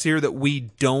context here that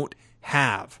we don't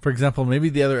have. For example, maybe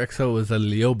the other XO was a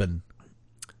Leoben.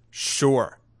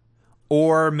 Sure.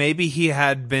 Or maybe he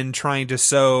had been trying to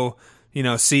sow, you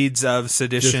know, seeds of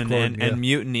sedition Discord, and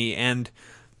mutiny. And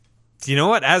you know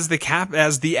what? As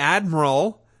the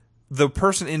Admiral, the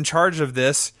person in charge of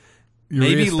this,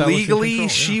 maybe legally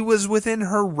she was within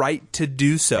her right to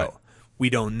do so. Right. We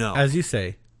don't know. As you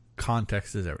say,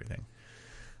 context is everything.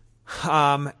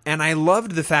 And I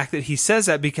loved the fact that he says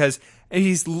that because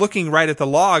he's looking right at the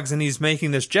logs and he's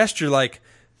making this gesture like,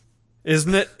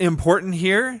 isn't it important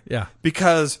here? Yeah.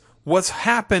 Because what's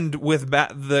happened with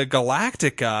the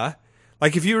Galactica,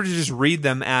 like if you were to just read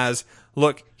them as,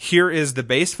 look, here is the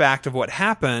base fact of what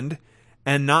happened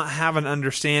and not have an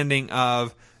understanding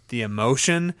of the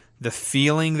emotion, the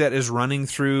feeling that is running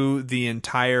through the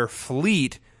entire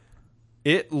fleet,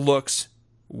 it looks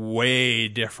way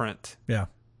different. Yeah.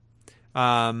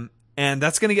 And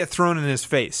that's going to get thrown in his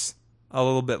face a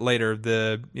little bit later,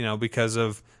 because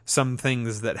of some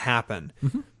things that happen.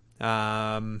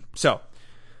 So,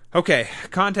 okay,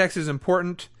 context is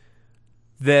important.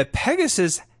 The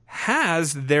Pegasus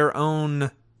has their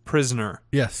own prisoner.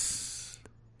 Yes.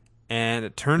 And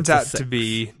it turns out to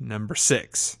be number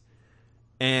 6.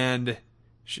 And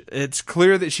it's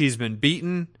clear that she's been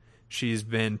beaten, she's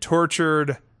been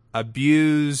tortured,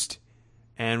 abused,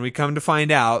 and we come to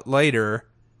find out later,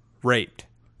 raped.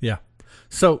 Yeah.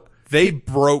 So they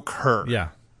broke her. Yeah.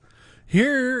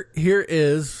 Here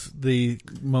is the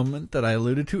moment that I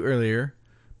alluded to earlier.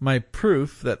 My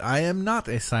proof that I am not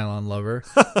a Cylon lover.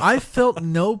 I felt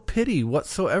no pity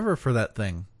whatsoever for that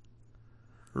thing.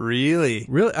 Really?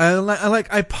 Really?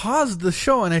 I paused the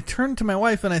show and I turned to my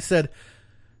wife and I said,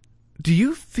 "Do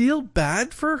you feel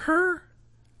bad for her?"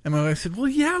 And my wife said, "Well,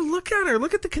 yeah, look at her.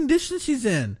 Look at the condition she's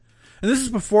in." And this is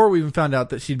before we even found out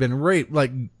that she'd been raped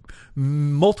like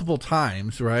multiple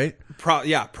times, right?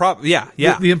 Yeah.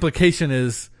 The implication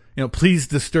is, please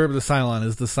disturb the Cylon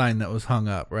is the sign that was hung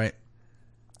up, right?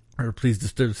 Or please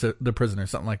disturb the prisoner,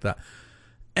 something like that.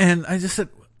 And I said,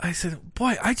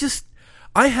 boy,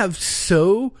 I have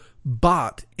so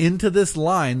bought into this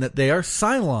line that they are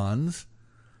Cylons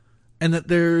and that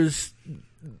there's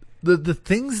the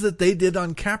things that they did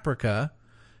on Caprica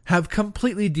have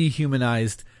completely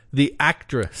dehumanized the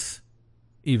actress,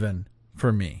 even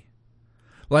for me.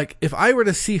 Like, if I were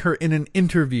to see her in an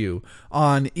interview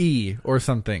on E! Or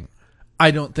something,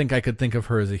 I don't think I could think of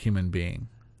her as a human being.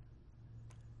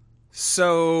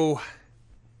 So,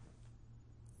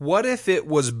 what if it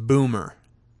was Boomer?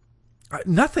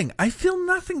 Nothing. I feel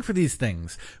nothing for these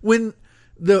things. When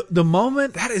the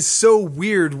moment... That is so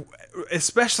weird,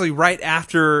 especially right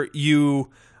after you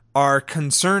are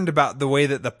concerned about the way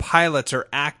that the pilots are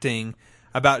acting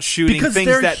about shooting because things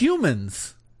they're that...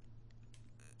 humans.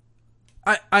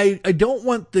 I don't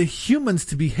want the humans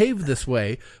to behave this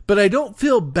way, but I don't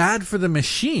feel bad for the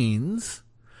machines.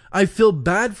 I feel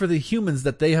bad for the humans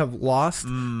that they have lost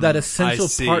that essential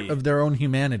part of their own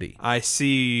humanity. I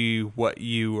see what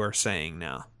you are saying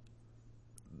now.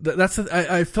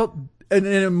 I felt,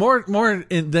 and more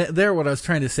in there. What I was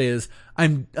trying to say is,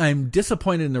 I'm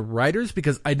disappointed in the writers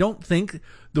because I don't think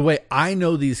the way I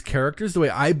know these characters, the way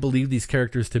I believe these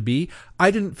characters to be,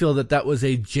 I didn't feel that was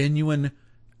a genuine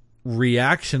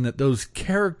reaction that those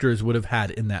characters would have had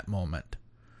in that moment.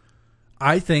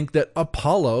 I think that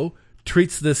Apollo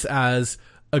treats this as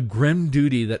a grim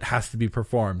duty that has to be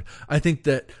performed. I think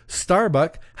that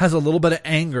Starbuck has a little bit of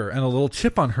anger and a little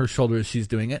chip on her shoulder as she's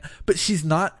doing it, but she's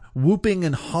not whooping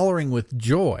and hollering with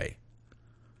joy.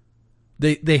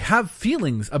 They have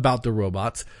feelings about the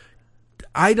robots.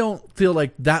 I don't feel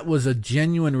like that was a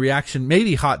genuine reaction.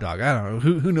 Maybe Hot Dog. I don't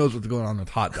know. Who knows what's going on with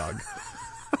Hot Dog?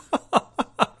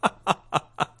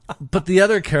 But the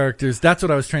other characters, that's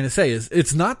what I was trying to say, is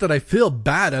it's not that I feel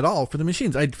bad at all for the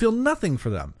machines. I feel nothing for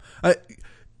them.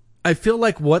 I feel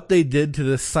like what they did to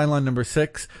this Cylon number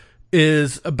 6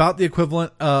 is about the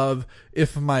equivalent of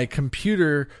if my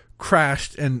computer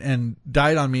crashed and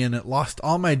died on me and it lost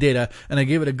all my data and I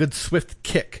gave it a good swift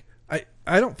kick.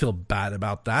 I don't feel bad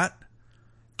about that.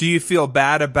 Do you feel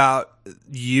bad about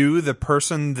you, the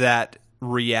person that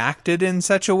reacted in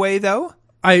such a way, though?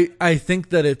 I think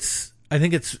that I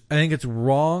think it's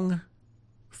wrong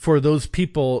for those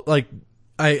people. Like,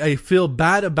 I feel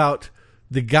bad about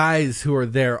the guys who are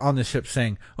there on the ship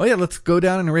saying, "Oh yeah, let's go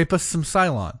down and rape us some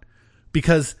Cylon,"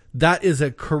 because that is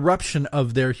a corruption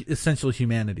of their essential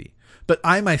humanity. But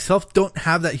I myself don't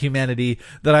have that humanity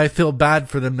that I feel bad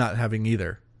for them not having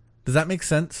either. Does that make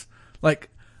sense? Like,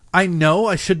 I know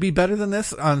I should be better than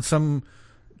this on some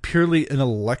purely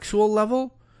intellectual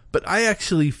level, but I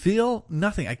actually feel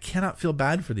nothing. I cannot feel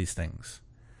bad for these things.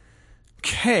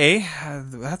 Okay,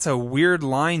 that's a weird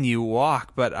line you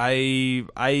walk, but I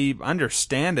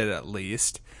understand it at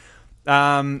least.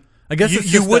 I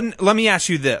guess you wouldn't. Let me ask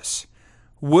you this: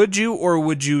 would you or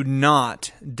would you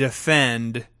not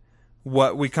defend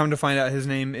what we come to find out his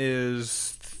name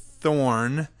is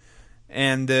Thorn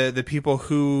and the people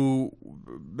who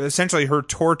essentially her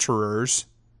torturers,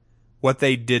 what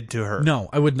they did to her? No,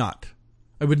 I would not.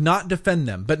 I would not defend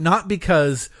them, but not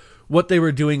because what they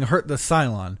were doing hurt the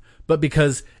Cylon, but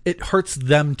because it hurts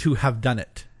them to have done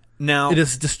it. Now, it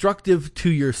is destructive to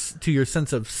your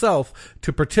sense of self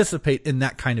to participate in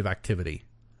that kind of activity.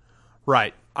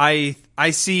 Right. I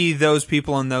see those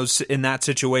people in that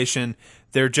situation.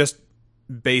 They're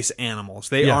base animals.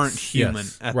 They Yes, aren't human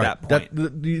yes, at right. that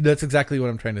point. That's exactly what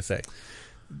I'm trying to say.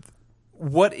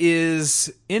 What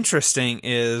is interesting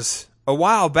is a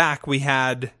while back we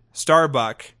had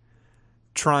Starbuck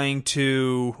trying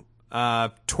to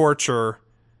torture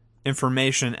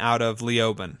information out of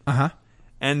Leoben. Uh-huh.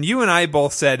 And you and I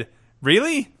both said,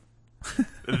 really?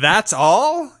 That's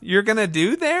all you're going to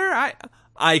do there?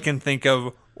 I can think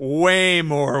of way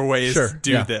more ways to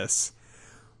do this.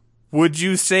 Would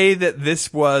you say that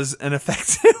this was an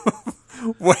effective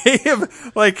way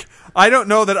of, like, I don't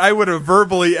know that I would have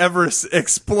verbally ever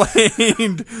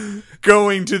explained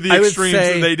going to the extremes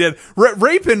that they did.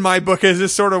 Rape in my book is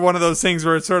just sort of one of those things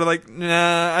where it's sort of like,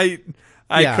 nah,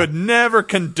 I could never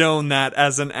condone that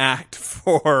as an act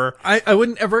for... I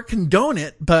wouldn't ever condone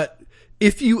it, but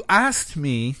if you asked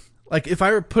me, like if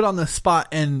I were put on the spot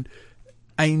and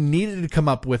I needed to come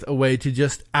up with a way to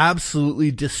just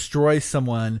absolutely destroy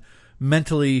someone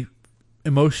mentally,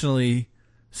 emotionally,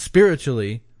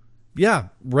 spiritually, yeah,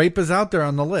 rape is out there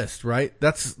on the list, right?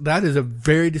 That is a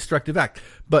very destructive act.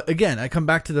 But again, I come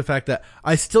back to the fact that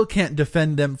I still can't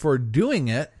defend them for doing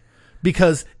it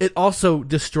because it also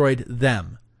destroyed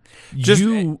them.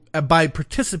 By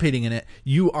participating in it,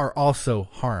 you are also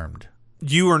harmed.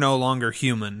 You are no longer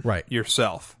human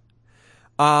yourself.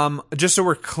 Just so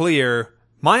we're clear,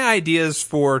 my ideas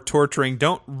for torturing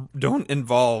don't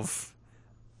involve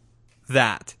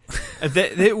that.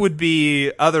 It would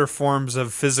be other forms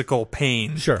of physical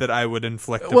pain that I would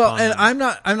inflict upon them. I'm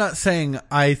not saying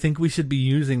I think we should be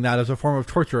using that as a form of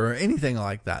torture or anything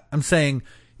like that. I'm saying,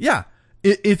 yeah,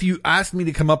 if you asked me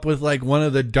to come up with like one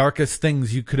of the darkest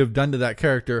things you could have done to that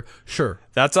character, sure.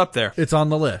 That's up there. It's on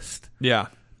the list. Yeah.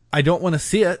 I don't want to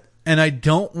see it, and I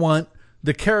don't want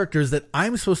the characters that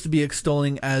I'm supposed to be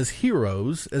extolling as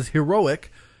heroes, as heroic,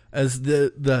 as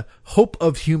the hope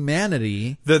of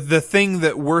humanity. The thing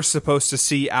that we're supposed to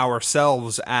see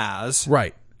ourselves as.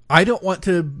 Right. I don't want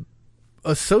to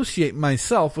associate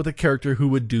myself with a character who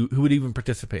would even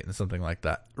participate in something like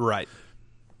that. Right.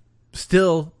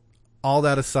 Still, all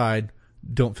that aside,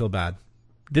 don't feel bad.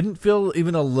 Didn't feel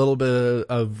even a little bit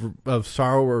of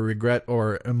sorrow or regret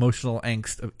or emotional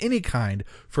angst of any kind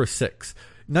for Six.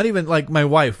 Not even like my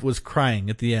wife was crying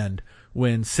at the end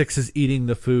when Six is eating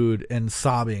the food and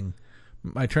sobbing.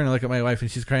 I turn and look at my wife and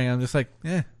she's crying. I'm just like,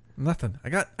 nothing. I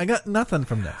got nothing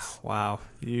from this. Wow,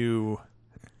 you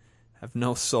have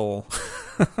no soul.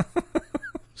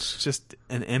 It's just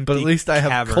an empty. But at least I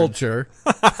have cavern. culture.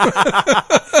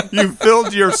 You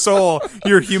filled your soul,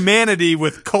 your humanity,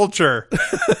 with culture.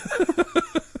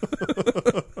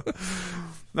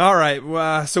 All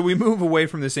right, so we move away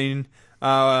from the scene.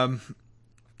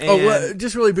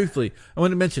 Just really briefly, I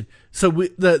want to mention. So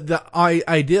the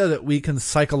idea that we can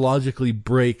psychologically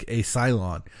break a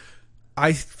Cylon,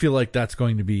 I feel like that's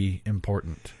going to be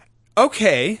important.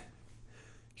 Okay.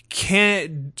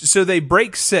 So they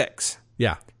break Six.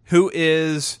 Yeah. Who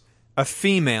is a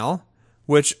female,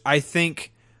 which I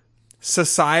think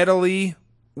societally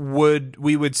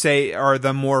we would say are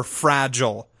the more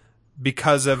fragile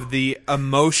because of the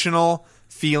emotional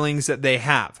feelings that they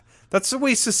have. That's the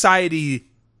way society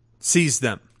sees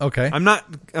them. Okay. I'm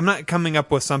not coming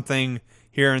up with something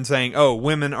here and saying, oh,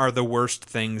 women are the worst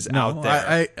things out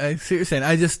there. I see what you're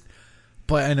saying.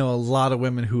 But I know a lot of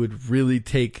women who would really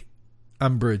take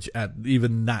umbrage at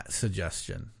even that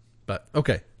suggestion. But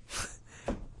okay.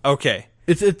 Okay.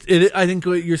 I think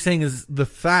what you're saying is the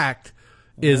fact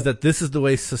is that this is the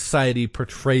way society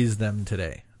portrays them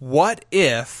today. What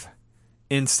if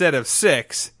instead of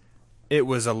Six, it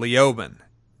was a Leoben?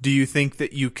 Do you think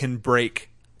that you can break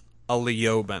a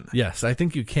Leoben? Yes, I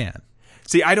think you can.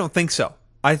 See, I don't think so.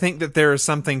 I think that there is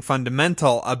something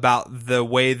fundamental about the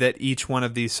way that each one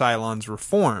of these Cylons were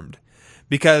formed,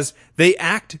 because they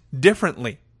act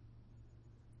differently.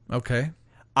 Okay.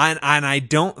 And I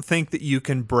don't think that you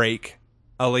can break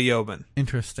a Leoben.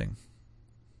 Interesting.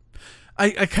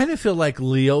 I kind of feel like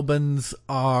Leobens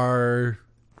are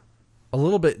a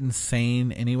little bit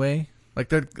insane anyway. Like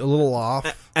they're a little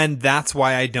off. And that's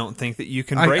why I don't think that you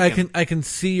can break them. I can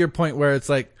see your point where it's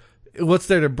like, what's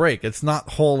there to break? It's not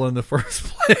whole in the first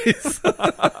place.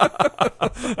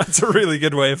 That's a really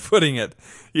good way of putting it.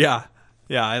 Yeah.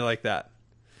 Yeah, I like that.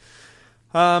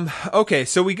 Okay,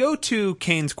 so we go to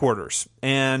Kane's quarters,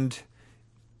 and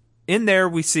in there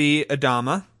we see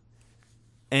Adama,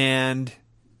 and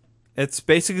it's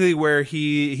basically where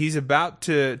he's about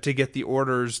to get the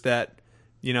orders that,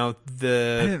 I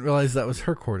didn't realize that was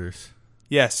her quarters.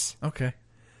 Yes. Okay.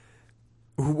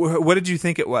 What did you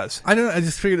think it was? I don't know. I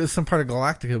just figured it was some part of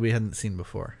Galactica we hadn't seen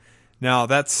before. No,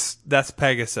 that's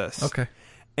Pegasus. Okay.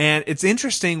 And it's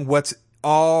interesting what's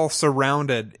all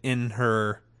surrounded in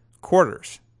her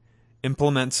quarters.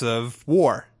 Implements of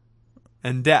war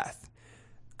and death.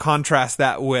 Contrast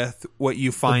that with what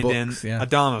you find books, in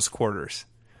Adama's quarters.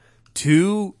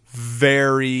 Two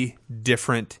very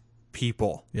different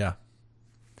people. Yeah.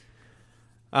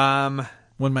 Um,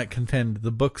 One might contend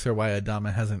the books are why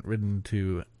Adama hasn't ridden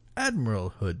to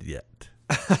admiralhood yet.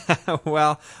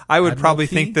 well, I would probably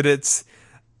Admiralty? think that it's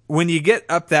when you get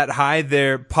up that high,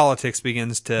 their politics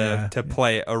begins to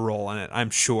play a role in it, I'm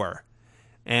sure.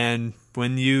 And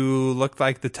when you look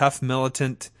like the tough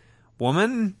militant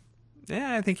woman,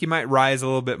 I think you might rise a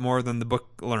little bit more than the book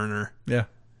learner. Yeah.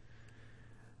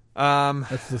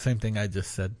 That's the same thing I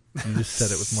just said. You just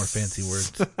said it with more fancy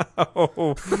words.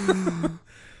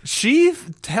 She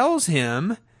tells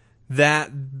him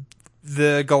that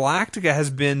the Galactica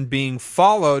has been being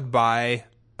followed by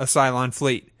a Cylon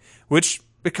fleet, which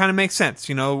it kind of makes sense.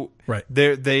 You know, Right.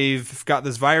 They've got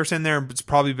this virus in there. It's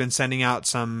probably been sending out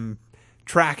some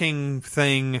tracking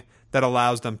thing that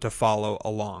allows them to follow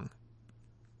along.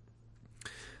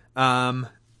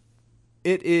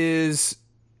 It is,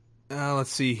 let's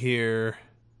see here.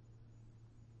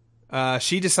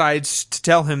 She decides to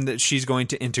tell him that she's going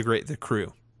to integrate the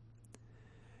crew.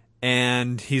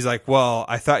 And he's like, well,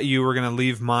 I thought you were going to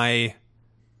leave my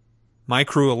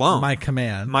crew alone. My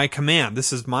command. My command.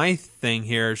 This is my thing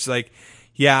here. She's like,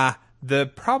 yeah, the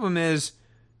problem is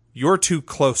you're too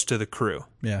close to the crew.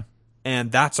 Yeah.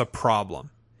 And that's a problem.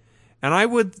 And I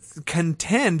would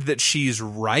contend that she's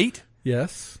right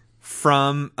Yes.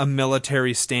 from a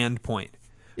military standpoint.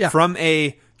 Yeah. From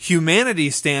a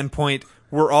humanity standpoint,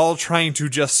 we're all trying to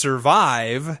just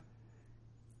survive.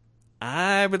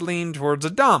 I would lean towards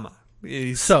Adama.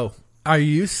 So, are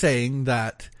you saying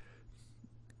that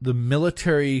the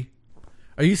military...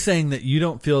 Are you saying that you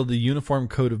don't feel the Uniform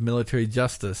Code of Military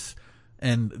Justice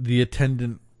and the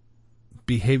attendant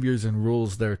behaviors and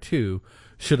rules thereto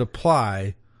should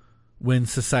apply when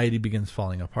society begins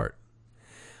falling apart?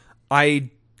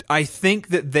 I think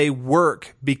that they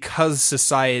work because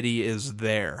society is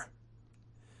there.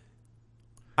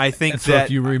 I think And so that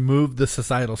if you remove the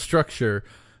societal structure,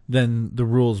 then the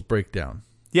rules break down.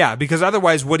 yeah, because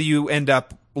otherwise, what do you end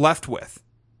up left with?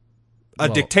 A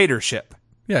Well- dictatorship.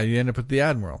 Yeah, you end up with the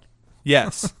admiral.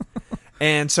 Yes,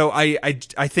 and so I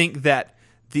think that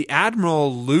the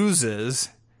admiral loses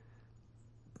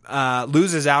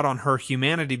out on her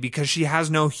humanity because she has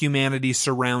no humanity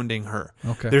surrounding her.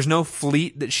 Okay. There's no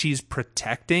fleet that she's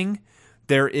protecting.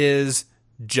 There is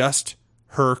just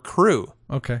her crew.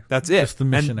 Okay. That's it. Just the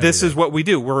mission and this every is day. what we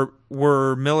do.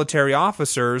 We're military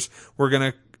officers. We're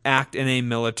going to act in a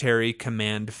military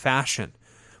command fashion,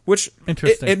 which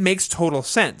Interesting. It makes total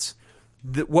sense.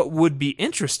 What would be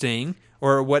interesting,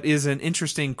 or what is an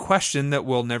interesting question that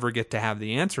we'll never get to have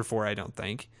the answer for, I don't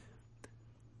think.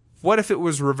 What if it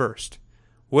was reversed?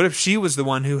 What if she was the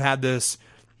one who had this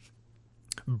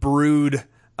brood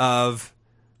of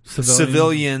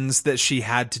civilians that she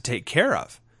had to take care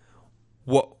of?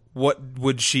 What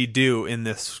would she do in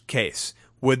this case?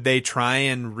 Would they try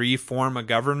and reform a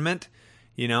government?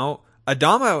 You know,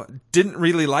 Adama didn't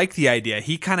really like the idea.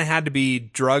 He kind of had to be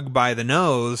drugged by the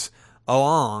nose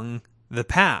along the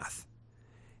path.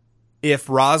 If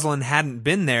Rosalind hadn't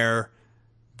been there,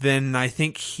 then I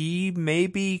think he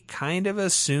maybe kind of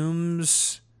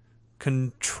assumes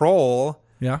control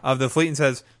of the fleet and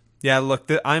says, yeah, look,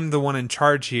 I'm the one in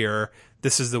charge here.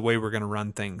 This is the way we're going to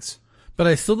run things. But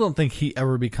I still don't think he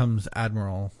ever becomes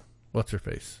Admiral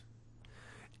What's-Her-Face.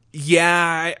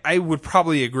 Yeah, I would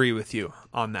probably agree with you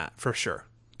on that for sure.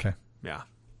 Okay. Yeah.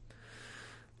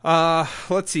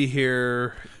 Let's see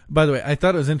here. By the way, I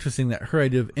thought it was interesting that her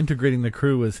idea of integrating the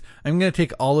crew was, I'm going to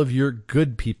take all of your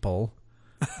good people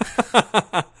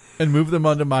and move them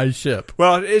onto my ship.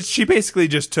 Well, she basically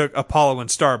just took Apollo and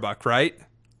Starbuck, right?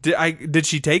 Did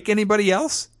she take anybody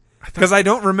else? Because I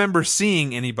don't remember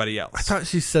seeing anybody else. I thought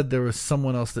she said there was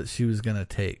someone else that she was going to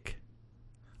take.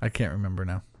 I can't remember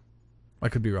now. I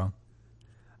could be wrong.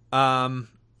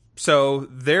 So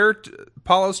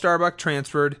Apollo, Starbuck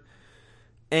transferred,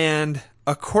 and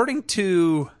according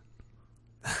to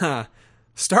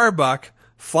Starbuck,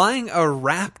 flying a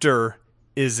Raptor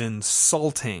is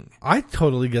insulting. I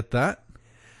totally get that.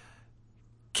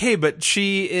 Okay, but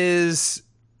she is...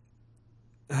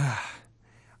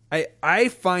 I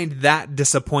find that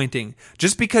disappointing.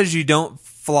 Just because you don't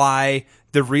fly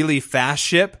the really fast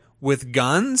ship with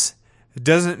guns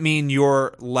doesn't mean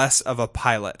you're less of a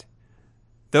pilot.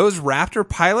 Those Raptor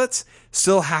pilots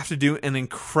still have to do an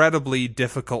incredibly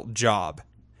difficult job.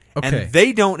 Okay. And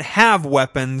they don't have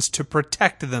weapons to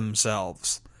protect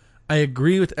themselves. I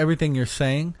agree with everything you're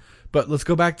saying, But let's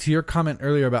go back to your comment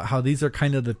earlier about how these are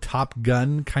kind of the Top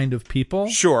Gun kind of people.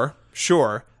 Sure.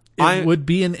 It would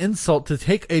be an insult to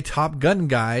take a Top Gun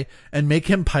guy and make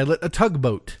him pilot a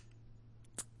tugboat.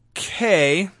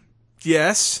 Okay.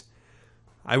 Yes.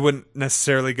 I wouldn't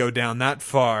necessarily go down that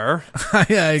far.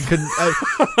 Yeah, I couldn't.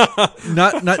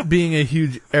 Not being a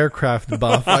huge aircraft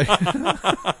buff. A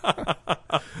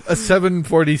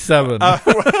 747.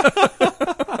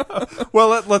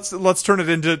 Well, let's turn it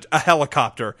into a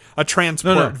helicopter, a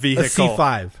transport vehicle.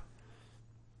 A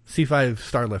C5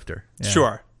 Starlifter. Yeah.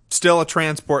 Sure. Still a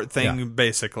transport thing,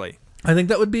 basically. I think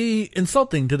that would be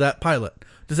insulting to that pilot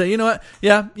to say, you know what?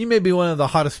 Yeah, you may be one of the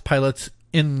hottest pilots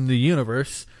in the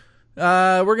universe.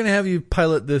 We're going to have you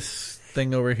pilot this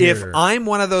thing over here. If I'm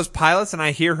one of those pilots and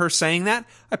I hear her saying that,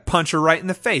 I punch her right in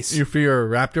the face. If you're a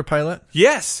Raptor pilot?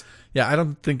 Yes. Yeah, I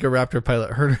don't think a Raptor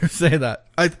pilot heard her say that.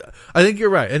 I think you're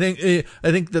right. I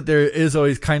think that there is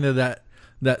always kind of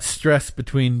that stress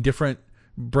between different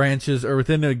branches or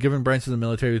within a given branch of the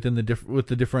military with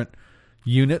the different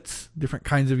units, different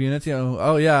kinds of units. You know,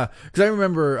 oh yeah, because I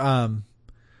remember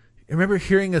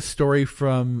hearing a story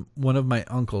from one of my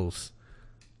uncles.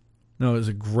 No, it was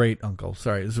a great uncle.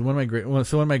 Sorry, it was one of my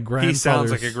grandfathers. He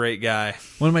sounds like a great guy.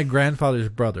 One of my grandfather's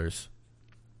brothers.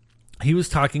 He was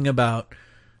talking about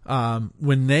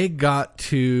when they got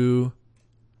to.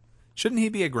 Shouldn't he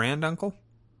be a granduncle?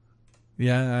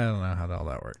 Yeah, I don't know how all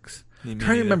that works. I'm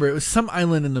trying to remember, it was some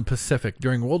island in the Pacific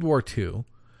during World War II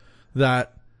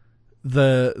that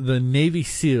the Navy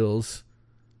SEALs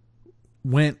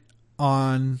went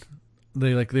on.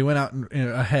 They went out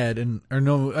ahead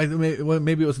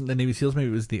maybe it wasn't the Navy SEALs, maybe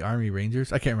it was the Army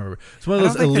Rangers. I can't remember. It's one of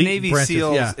those elite the Navy branches.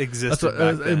 SEALs existed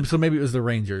back then. So maybe it was the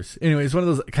Rangers. Anyway, it's one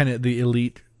of those kind of the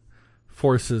elite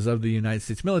forces of the United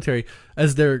States military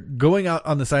as they're going out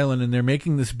on this island and they're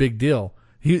making this big deal.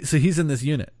 He's in this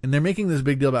unit and they're making this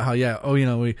big deal about how,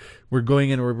 we're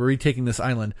going in, we're retaking this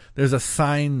island. There's a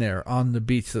sign there on the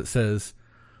beach that says,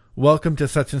 "Welcome to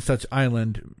such and such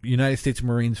island, United States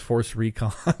Marines Force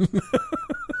Recon."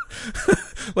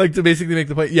 Like to basically make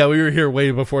the point, yeah, we were here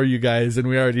way before you guys and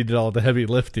we already did all the heavy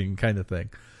lifting kind of thing.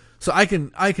 So I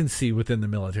can see within the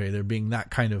military there being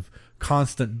that kind of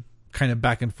constant kind of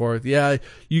back and forth. Yeah,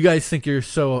 you guys think you're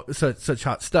such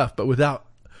hot stuff, but without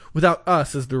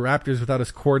us as the Raptors, without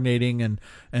us coordinating and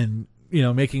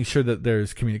making sure that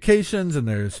there's communications and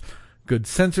there's good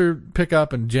sensor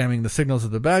pickup and jamming the signals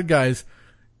of the bad guys,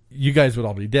 you guys would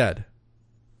all be dead.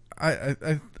 I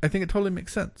think it totally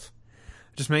makes sense.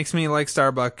 Just makes me like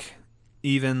Starbuck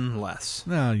even less.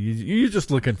 No, you're just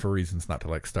looking for reasons not to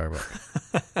like Starbuck.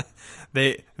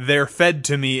 They're fed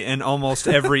to me in almost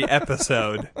every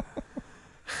episode.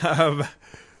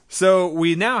 So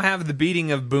we now have the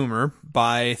beating of Boomer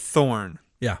by Thorn.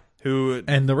 Yeah. Who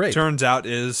and the rape turns out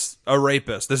is a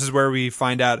rapist. This is where we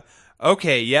find out,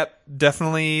 okay, yep,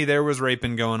 definitely there was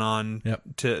raping going on. Yep.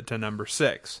 to number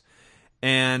 6.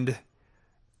 And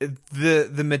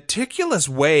the meticulous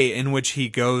way in which he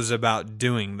goes about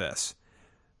doing this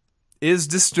is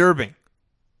disturbing.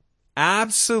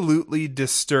 Absolutely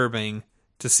disturbing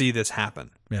to see this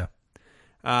happen. Yeah.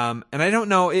 And I don't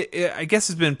know, I guess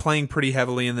it's been playing pretty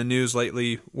heavily in the news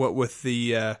lately, what with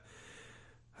the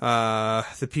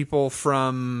people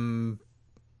from,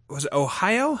 was it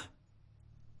Ohio?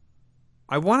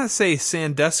 I want to say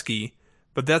Sandusky,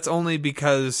 but that's only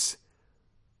because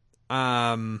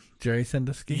Jerry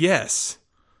Sandusky? Yes.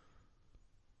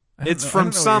 It's I from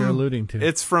don't know some what you're alluding to.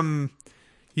 It's from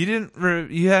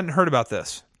you hadn't heard about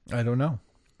this. I don't know.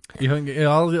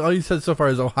 All you said so far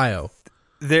is Ohio.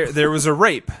 There was a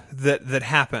rape that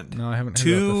happened. No, I haven't heard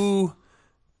Two about this.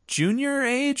 Junior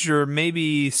age or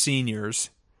maybe seniors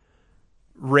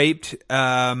raped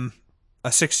a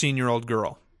 16-year-old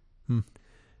girl.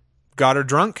 Got her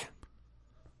drunk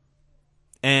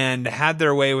and had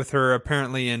their way with her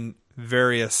apparently in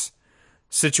various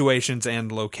situations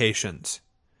and locations.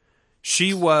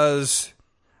 She was,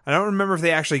 I don't remember if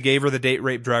they actually gave her the date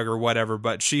rape drug or whatever,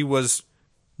 but she was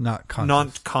not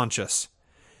conscious.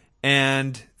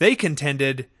 And they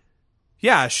contended,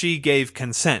 yeah, she gave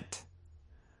consent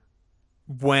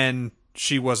when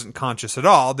she wasn't conscious at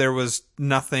all. There was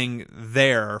nothing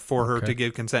there for her to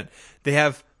give consent. They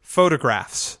have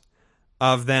photographs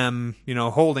of them,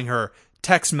 holding her,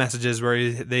 text messages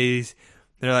where they're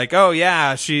like, oh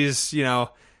yeah, she's,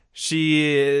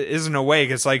 she isn't awake.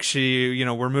 It's like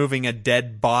we're moving a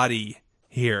dead body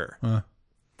here.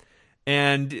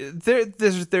 And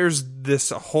there's this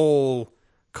whole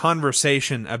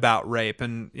conversation about rape.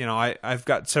 And, I've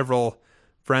got several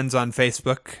friends on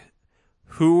Facebook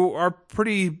who are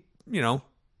pretty,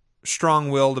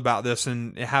 strong-willed about this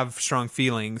and have strong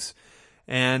feelings.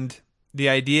 And the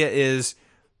idea is,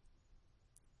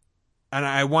 and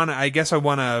I guess I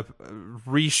want to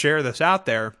reshare this out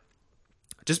there.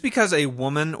 Just because a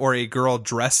woman or a girl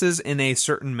dresses in a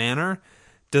certain manner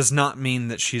does not mean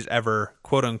that she's ever,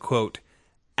 quote unquote,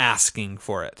 asking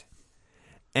for it.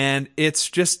 And it's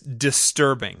just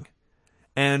disturbing.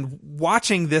 And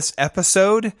watching this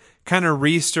episode kind of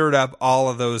re-stirred up all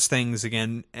of those things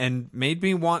again and made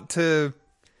me want to,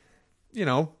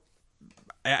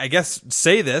 I guess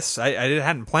say this. I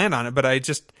hadn't planned on it, but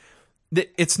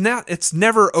it's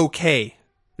never okay.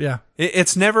 Yeah.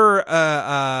 It's never,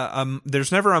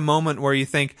 there's never a moment where you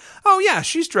think, oh yeah,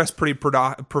 she's dressed pretty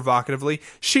provocatively.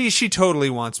 She totally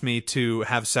wants me to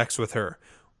have sex with her.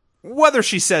 Whether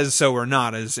she says so or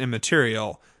not is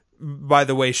immaterial by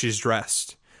the way she's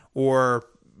dressed or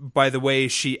by the way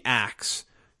she acts.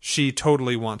 She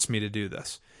totally wants me to do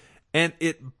this. And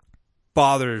it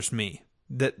bothers me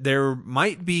that there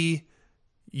might be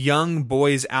young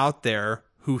boys out there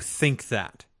who think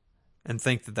that and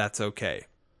think that that's okay.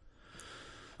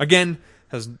 Again,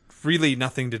 has really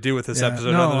nothing to do with this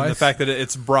episode other than the fact that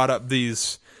it's brought up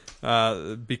these,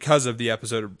 because of the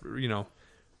episode,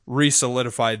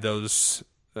 re-solidified those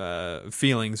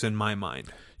feelings in my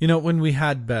mind. When we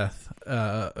had Beth,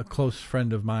 a close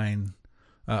friend of mine,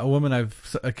 a woman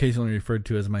I've occasionally referred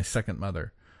to as my second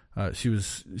mother, she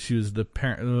was the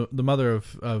parent, the mother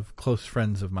of close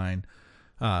friends of mine,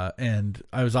 and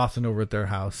I was often over at their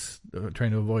house,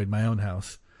 trying to avoid my own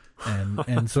house,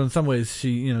 and so in some ways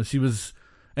she was,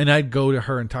 and I'd go to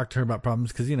her and talk to her about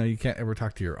problems because you can't ever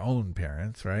talk to your own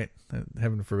parents, right?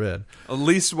 Heaven forbid. At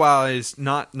least while he's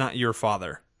not your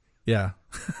father. Yeah.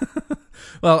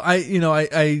 Well,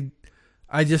 I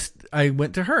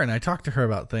went to her and I talked to her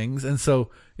about things, and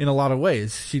so in a lot of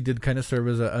ways she did kind of serve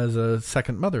as a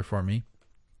second mother for me.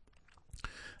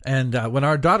 And when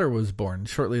our daughter was born,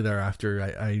 shortly thereafter,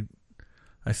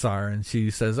 I saw her and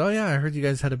she says, "Oh yeah, I heard you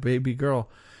guys had a baby girl.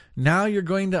 Now you're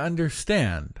going to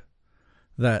understand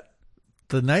that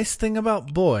the nice thing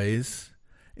about boys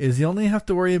is you only have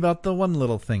to worry about the one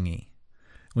little thingy.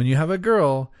 When you have a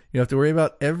girl, you have to worry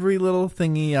about every little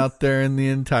thingy out there in the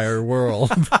entire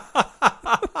world."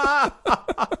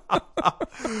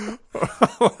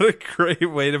 What a great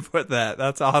way to put that.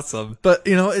 That's awesome. But,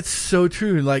 it's so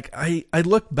true. Like, I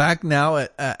look back now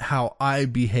at how I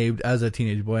behaved as a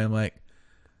teenage boy. I'm like,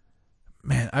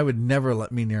 man, I would never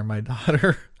let me near my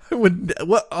daughter.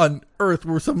 What on earth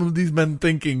were some of these men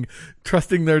thinking,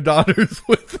 trusting their daughters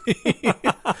with me?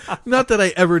 Not that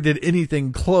I ever did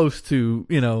anything close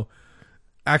to,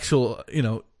 actual,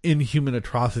 inhuman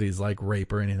atrocities like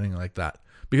rape or anything like that.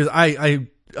 Because I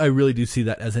really do see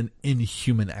that as an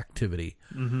inhuman activity.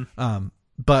 Mm-hmm.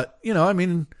 But,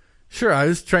 sure, I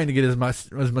was trying to get as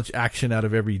much action out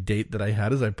of every date that I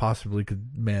had as I possibly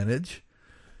could manage.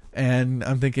 And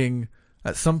I'm thinking,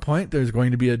 at some point, there's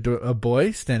going to be a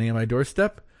boy standing on my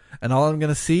doorstep, and all I'm going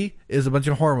to see is a bunch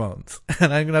of hormones.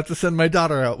 And I'm going to have to send my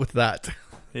daughter out with that.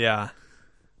 Yeah.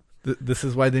 This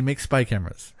is why they make spy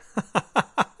cameras.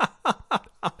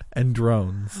 And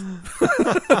drones.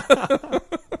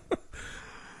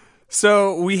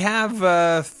 So we have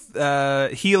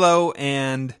Hilo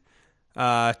and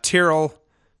Tyrell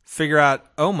figure out,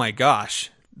 oh my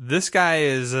gosh, this guy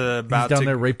is about He's down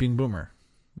there raping Boomer.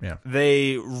 Yeah.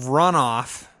 They run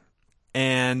off,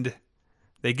 and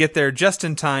they get there just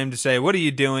in time to say, "What are you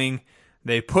doing?"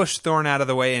 They push Thorn out of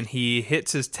the way, and he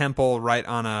hits his temple right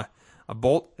on a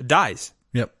bolt. Dies.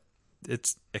 Yep.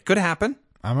 It could happen.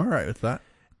 I'm all right with that.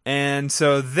 And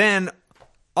so then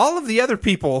all of the other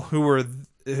people who were,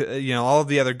 all of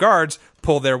the other guards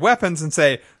pull their weapons and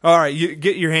say, "All right, you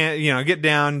get your hand, get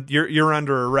down. You're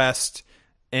under arrest."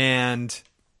 And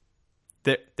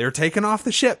they're taken off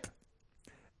the ship.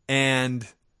 And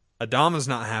Adama's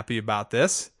not happy about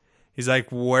this. He's like,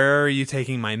 "Where are you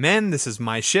taking my men? This is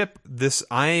my ship. This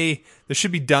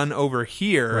should be done over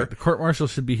here." Right, the court-martial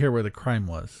should be here where the crime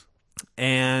was.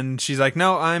 And she's like,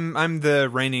 "No, I'm the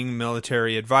reigning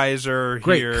military advisor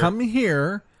here." Great, come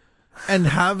here and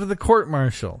have the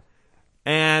court-martial.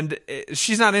 And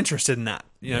she's not interested in that.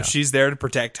 She's there to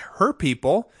protect her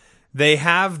people. They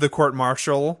have the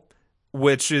court-martial,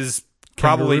 which is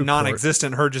probably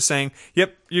non-existent. Her just saying,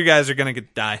 "Yep, you guys are going to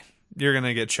die. You're going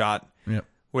to get shot." Yep.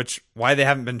 Which, why they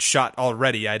haven't been shot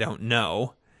already, I don't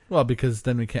know. Well, because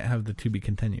then we can't have the to be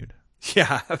continued.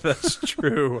 Yeah, that's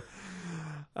true.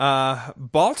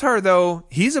 Baltar, though,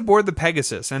 he's aboard the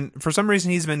Pegasus, and for some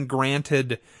reason he's been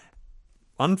granted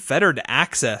unfettered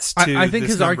access to I think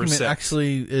this his argument 6.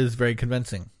 actually is very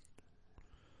convincing.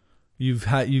 You've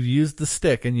used the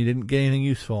stick and you didn't get anything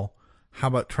useful. How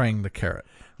about trying the carrot?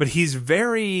 But he's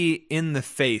very in the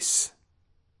face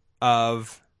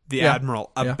of the Yeah.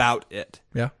 Admiral Yeah. about it.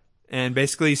 Yeah. And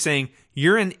basically saying,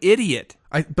 you're an idiot.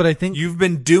 But I think You've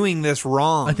been doing this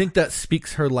wrong. I think that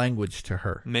speaks her language to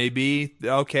her. Maybe.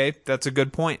 Okay, that's a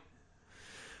good point.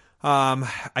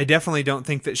 I definitely don't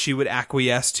think that she would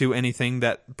acquiesce to anything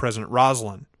that President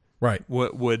Roslin Right.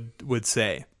 would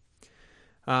say.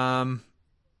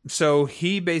 So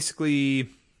he basically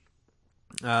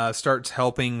starts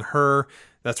helping her.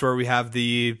 That's where we have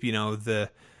the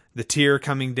tear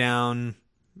coming down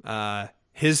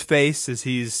his face as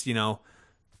he's,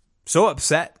 so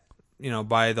upset,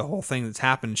 by the whole thing that's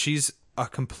happened. She's a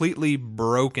completely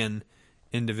broken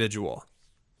individual.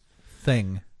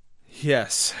 Thing.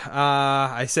 Yes.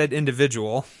 I said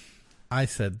individual. I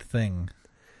said thing.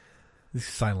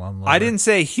 Cylon lover. I didn't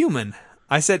say human.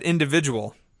 I said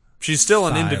individual. She's still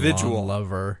an Cylon individual.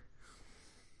 lover.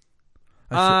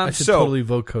 I should so- totally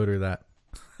vocoder that.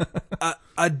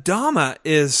 Adama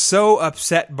is so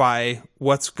upset by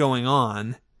what's going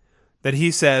on that he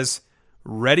says,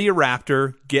 ready a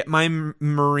Raptor, get my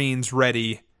Marines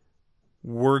ready,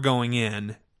 we're going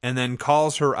in, and then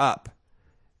calls her up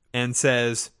and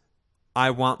says, I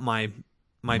want my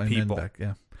Men people. back,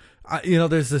 yeah.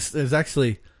 There's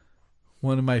actually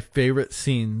one of my favorite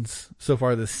scenes so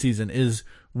far this season is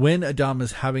when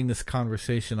Adama's having this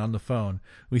conversation on the phone.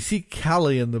 We see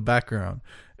Callie in the background.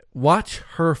 Watch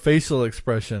her facial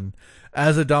expression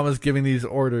as Adama's giving these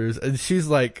orders, and she's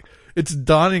like, it's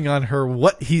dawning on her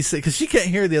what he's saying, because she can't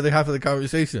hear the other half of the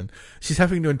conversation. She's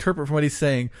having to interpret from what he's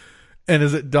saying, and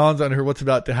as it dawns on her what's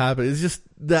about to happen, it's just,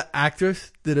 that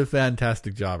actress did a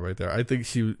fantastic job right there. I think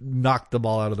she knocked the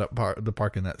ball out of the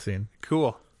park in that scene.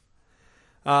 Cool.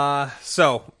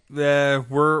 So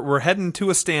we're heading to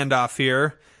a standoff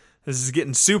here. This is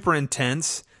getting super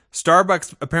intense.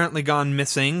 Starbuck's apparently gone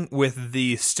missing with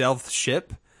the stealth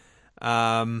ship.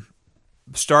 Starbuck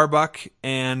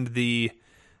and the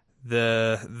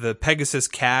Pegasus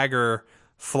CAG are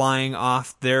flying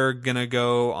off. They're gonna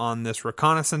go on this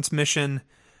reconnaissance mission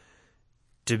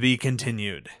to be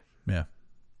continued. Yeah.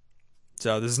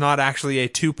 So this is not actually a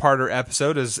two-parter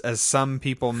episode, as some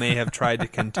people may have tried to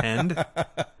contend.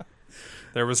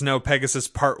 There was no Pegasus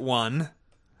Part 1.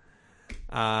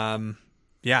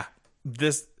 Yeah,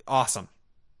 this awesome.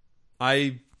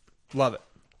 I love it.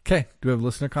 Okay. Do we have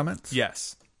listener comments?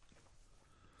 Yes.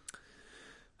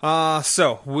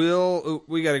 So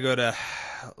we got to go to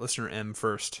listener M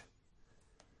first.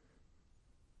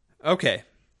 Okay.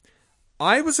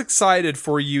 I was excited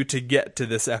for you to get to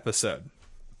this episode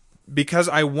because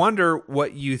I wonder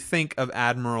what you think of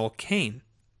Admiral Kane.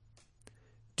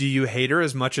 Do you hate her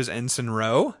as much as Ensign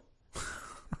Rowe?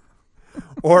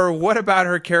 Or what about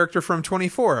her character from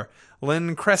 24,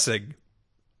 Lynn Kresge?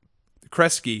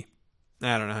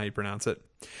 I don't know how you pronounce it.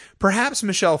 Perhaps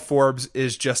Michelle Forbes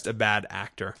is just a bad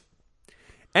actor.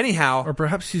 Anyhow... Or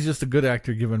perhaps she's just a good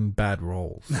actor given bad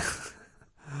roles.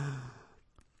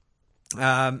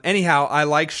 Anyhow, I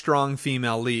like strong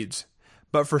female leads.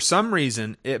 But for some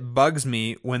reason, it bugs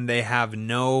me when they have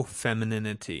no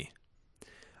femininity.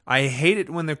 I hate it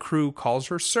when the crew calls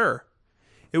her sir.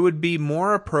 It would be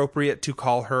more appropriate to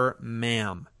call her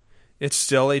ma'am. It's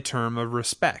still a term of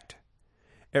respect.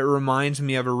 It reminds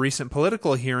me of a recent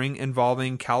political hearing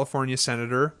involving California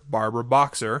Senator Barbara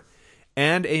Boxer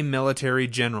and a military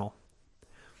general.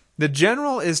 The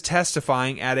general is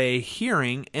testifying at a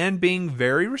hearing and being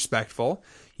very respectful,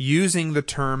 using the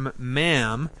term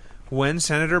ma'am when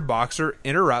Senator Boxer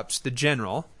interrupts the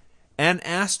general and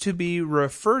asks to be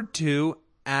referred to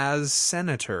as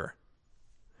senator.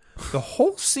 The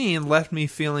whole scene left me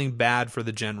feeling bad for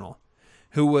the general,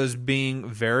 who was being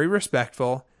very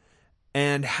respectful,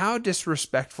 and how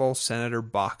disrespectful Senator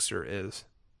Boxer is.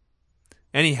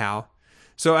 Anyhow,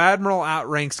 so Admiral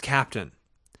outranks Captain.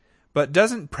 But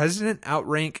doesn't President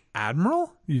outrank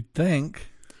Admiral? You'd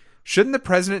think. Shouldn't the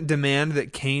President demand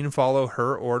that Kane follow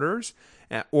her orders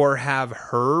or have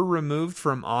her removed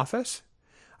from office?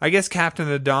 I guess Captain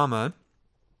Adama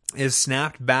is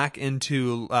snapped back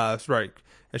into...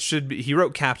 It should be, he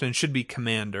wrote Captain, should be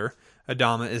Commander.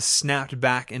 Adama is snapped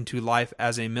back into life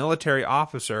as a military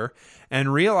officer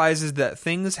and realizes that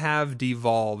things have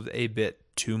devolved a bit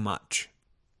too much.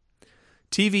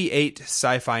 TV8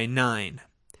 Sci-Fi 9.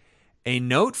 A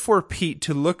note for Pete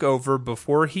to look over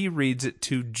before he reads it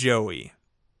to Joey.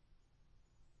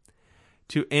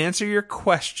 To answer your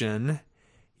question,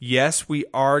 yes, we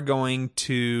are going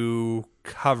to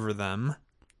cover them.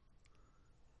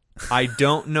 I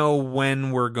don't know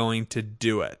when we're going to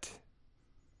do it.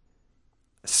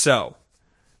 So,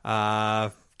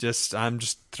 I'm just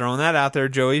throwing that out there,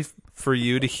 Joey, for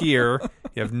you to hear.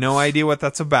 You have no idea what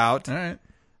that's about. All right.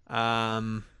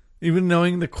 Even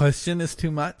knowing the question is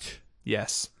too much?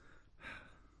 Yes.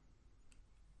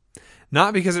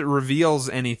 Not because it reveals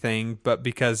anything, but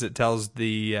because it tells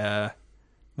it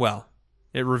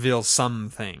reveals some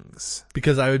things.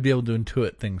 Because I would be able to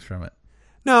intuit things from it.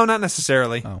 No, not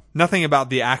necessarily. Oh. Nothing about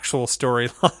the actual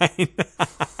storyline.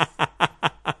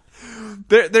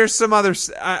 There's some other...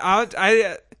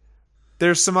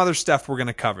 there's some other stuff we're going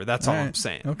to cover. That's all I'm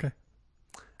saying. Okay.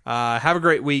 Have a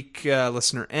great week,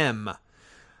 listener M.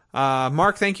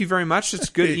 Mark, thank you very much. It's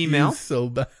a good email. It's so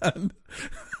bad.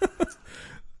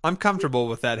 I'm comfortable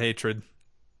with that hatred.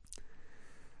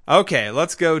 Okay,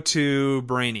 let's go to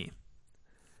Brainy.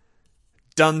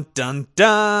 Dun, dun,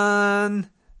 dun.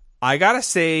 I gotta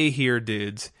say here,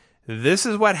 dudes, this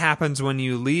is what happens when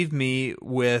you leave me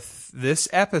with this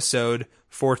episode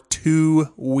for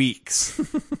 2 weeks.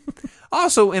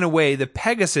 Also, in a way, the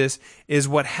Pegasus is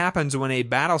what happens when a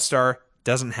Battlestar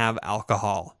doesn't have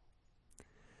alcohol.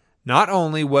 Not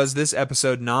only was this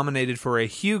episode nominated for a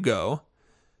Hugo,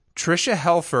 Tricia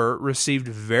Helfer received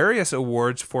various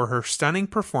awards for her stunning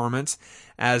performance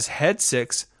as Head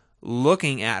 6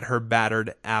 looking at her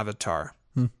battered avatar.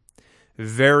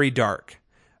 Very dark,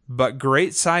 but great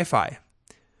sci-fi.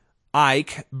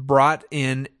 Ike brought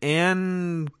in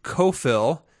Ann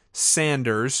Cofill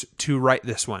Sanders to write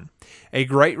this one, a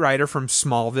great writer from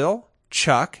Smallville,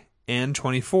 Chuck, and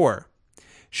 24.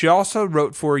 She also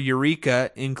wrote for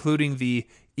Eureka, including the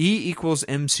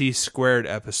E=MC²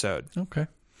 episode. Okay.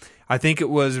 I think it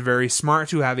was very smart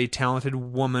to have a talented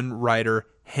woman writer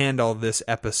handle this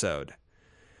episode.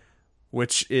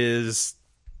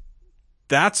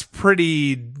 That's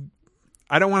pretty,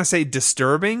 I don't want to say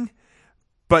disturbing,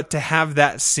 but to have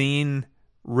that scene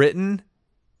written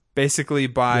basically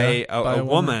by a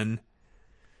woman.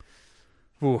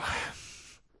 Ooh.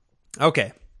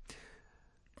 Okay.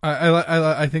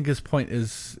 I think his point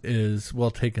is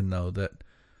well taken, though, that,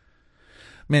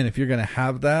 man, if you're going to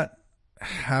have that,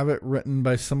 have it written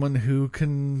by someone who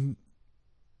can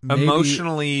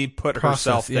emotionally put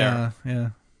herself there. Yeah.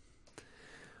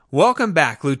 Welcome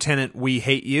back, Lieutenant We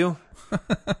Hate You.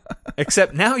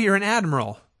 Except now you're an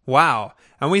admiral. Wow.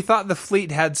 And we thought the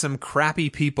fleet had some crappy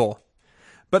people.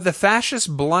 But the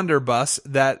fascist blunderbuss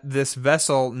that this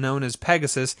vessel known as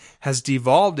Pegasus has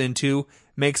devolved into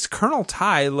makes Colonel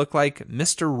Ty look like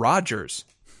Mr. Rogers.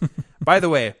 By the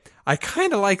way, I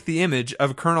kind of like the image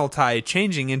of Colonel Ty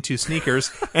changing into sneakers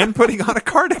and putting on a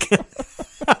cardigan.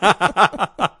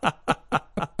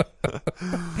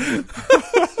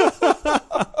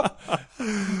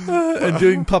 And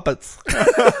doing puppets.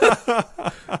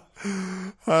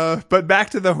 But back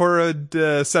to the horrid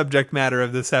subject matter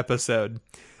of this episode.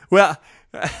 Well,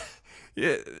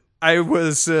 I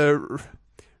was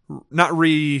not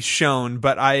re-shown,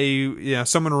 but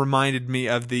someone reminded me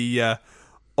of the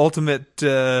ultimate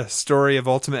story of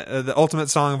the ultimate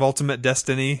song of Ultimate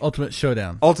Destiny. Ultimate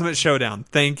Showdown. Ultimate Showdown.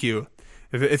 Thank you.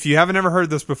 If you haven't ever heard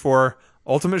this before,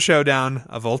 Ultimate Showdown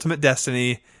of Ultimate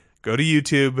Destiny, go to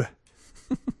YouTube,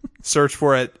 search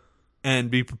for it,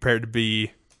 and be prepared to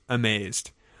be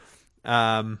amazed.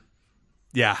 That's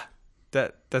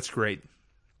great.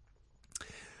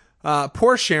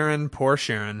 Poor Sharon.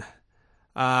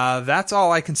 That's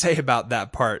all I can say about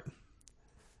that part.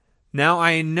 Now,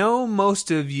 I know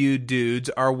most of you dudes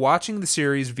are watching the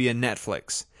series via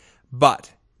Netflix,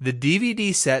 but the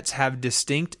DVD sets have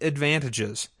distinct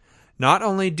advantages. Not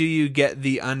only do you get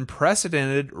the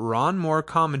unprecedented Ron Moore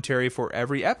commentary for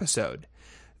every episode,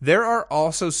 there are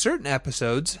also certain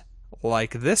episodes,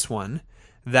 like this one,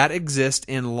 that exist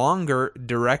in longer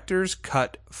director's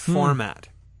cut format.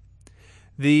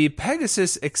 The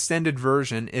Pegasus extended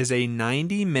version is a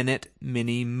 90-minute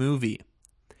mini-movie.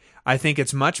 I think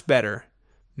it's much better.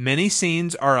 Many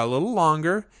scenes are a little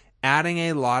longer, adding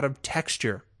a lot of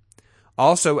texture.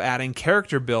 Also adding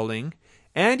character building,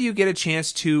 and you get a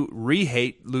chance to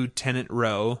re-hate Lieutenant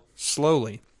Rowe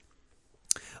slowly,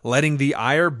 letting the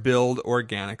ire build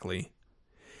organically.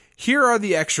 Here are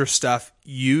the extra stuff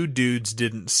you dudes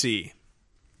didn't see.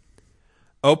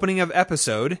 Opening of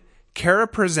episode, Kara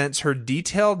presents her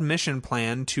detailed mission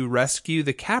plan to rescue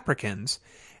the Capricans,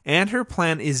 and her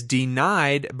plan is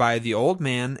denied by the old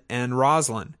man and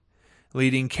Rosalind,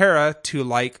 leading Kara to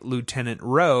like Lieutenant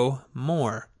Rowe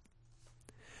more.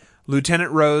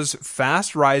 Lieutenant Rowe's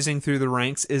fast rising through the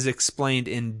ranks is explained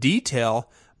in detail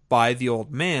by the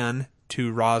old man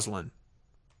to Rosalind.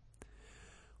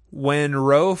 When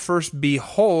Rowe first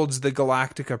beholds the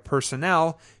Galactica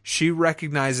personnel, she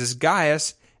recognizes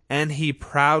Gaius, and he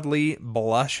proudly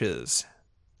blushes.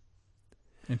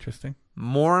 Interesting.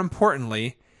 More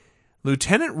importantly,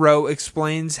 Lieutenant Rowe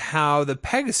explains how the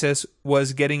Pegasus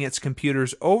was getting its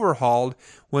computers overhauled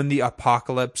when the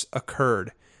apocalypse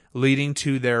occurred, leading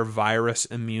to their virus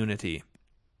immunity.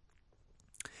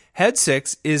 Head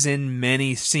 6 is in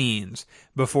many scenes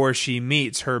before she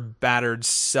meets her battered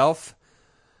self,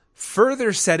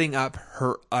 further setting up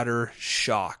her utter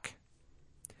shock.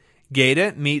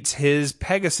 Gaeta meets his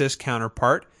Pegasus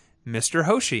counterpart, Mr.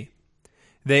 Hoshi.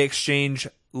 They exchange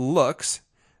looks.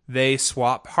 They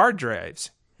swap hard drives.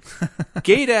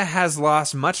 Gaeta has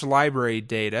lost much library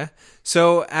data,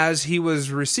 so as he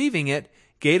was receiving it,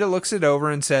 Gaeta looks it over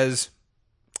and says,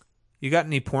 "You got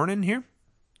any porn in here?"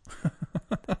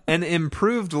 An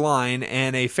improved line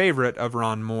and a favorite of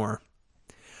Ron Moore.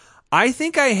 I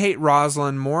think I hate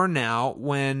Rosalind more now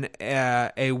when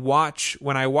I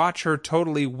watch her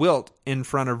totally wilt in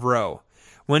front of Roe.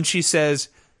 When she says,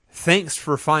 "Thanks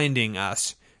for finding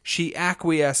us," she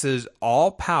acquiesces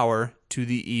all power to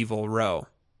the evil Roe.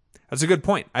 That's a good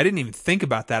point. I didn't even think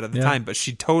about that at the time, but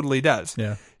she totally does.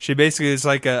 Yeah. She basically is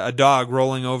like a dog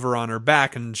rolling over on her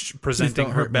back and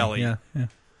presenting her belly.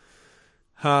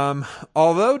 Yeah.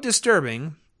 Although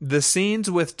disturbing, the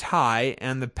scenes with Ty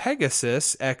and the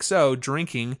Pegasus XO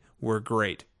drinking were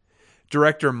great.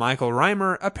 Director Michael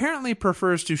Reimer apparently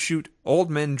prefers to shoot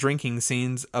old men drinking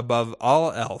scenes above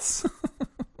all else.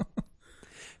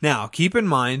 Now, keep in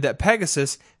mind that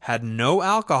Pegasus had no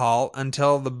alcohol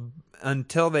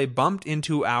until they bumped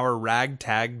into our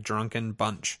ragtag drunken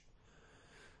bunch.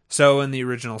 So in the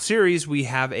original series, we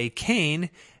have a Kane,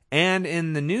 and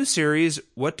in the new series,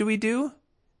 what do?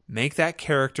 Make that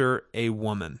character a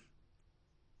woman.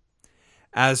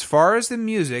 As far as the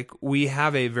music, we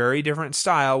have a very different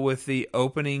style with the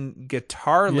opening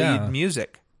guitar lead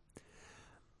music.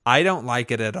 I don't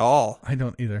like it at all. I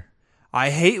don't either. I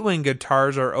hate when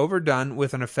guitars are overdone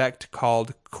with an effect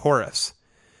called chorus.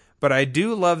 But I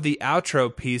do love the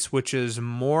outro piece, which is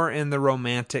more in the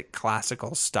romantic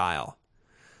classical style.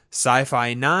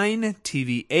 Sci-Fi 9,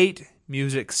 TV 8,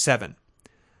 Music 7.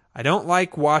 I don't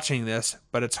like watching this,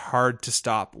 but it's hard to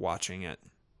stop watching it.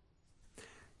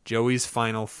 Joey's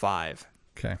final 5.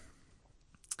 Okay.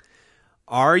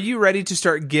 Are you ready to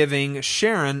start giving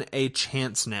Sharon a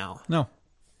chance now? No.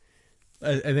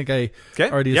 I think I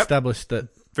already established that.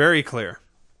 Very clear.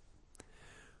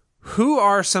 Who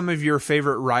are some of your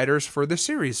favorite writers for the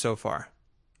series so far?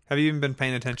 Have you even been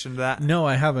paying attention to that? No,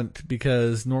 I haven't,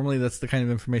 because normally that's the kind of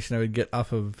information I would get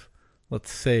off of,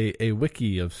 let's say, a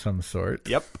wiki of some sort.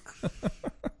 Yep.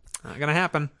 Not going to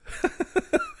happen.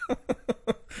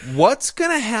 What's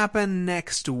going to happen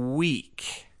next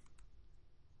week?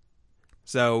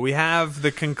 So we have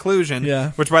the conclusion,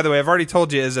 which, by the way, I've already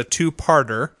told you is a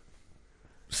 2-parter.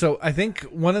 So I think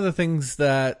one of the things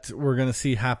that we're going to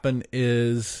see happen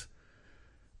is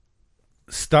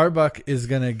Starbuck is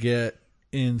going to get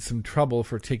in some trouble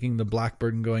for taking the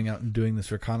Blackbird and going out and doing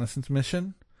this reconnaissance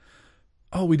mission.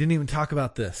 Oh, we didn't even talk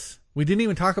about this.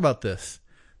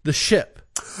 The ship.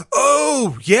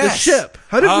 Oh, yes. The ship.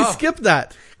 How did we skip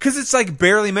that? Because it's like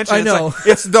barely mentioned. I know.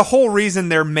 It's the whole reason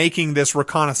they're making this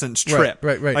reconnaissance trip.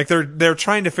 Right. Like they're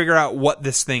trying to figure out what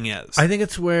this thing is. I think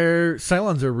it's where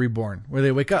Cylons are reborn, where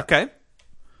they wake up. Okay.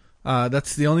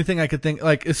 That's the only thing I could think.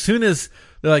 Like, as soon as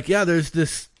they're like, yeah, there's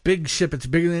this big ship. It's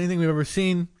bigger than anything we've ever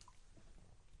seen.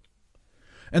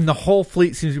 And the whole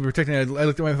fleet seems to be protecting it. I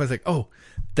looked at my wife, I was like, oh,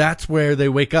 that's where they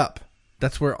wake up.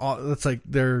 That's where that's like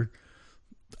their,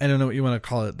 I don't know what you want to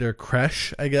call it, their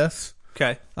creche, I guess.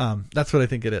 Okay. That's what I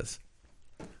think it is.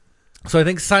 So I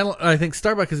think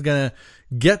Starbuck is going to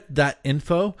get that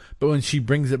info, but when she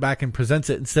brings it back and presents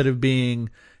it, instead of being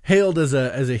hailed as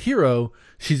a hero,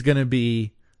 she's going to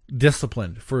be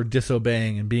disciplined for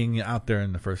disobeying and being out there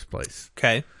in the first place.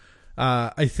 Okay.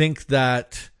 I think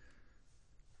that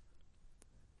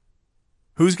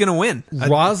who's going to win?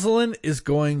 Rosalind is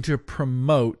going to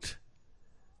promote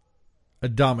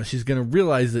Adama. She's going to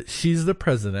realize that she's the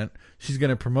president. She's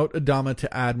going to promote Adama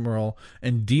to Admiral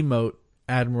and demote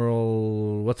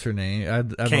Admiral, what's her name?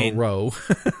 Admiral Kane. Rowe.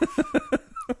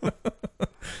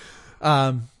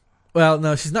 Well,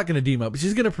 no, she's not going to demote, but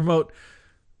she's going to promote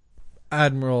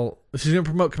she's going to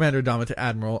promote Commander Adama to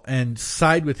Admiral and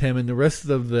side with him, and the rest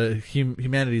of the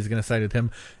humanity is going to side with him,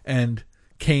 and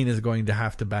Kane is going to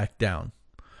have to back down.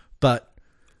 But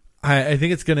I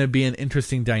think it's going to be an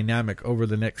interesting dynamic over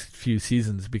the next few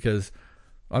seasons, because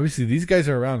obviously these guys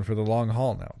are around for the long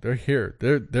haul now. They're here.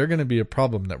 They're going to be a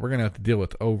problem that we're going to have to deal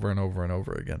with over and over and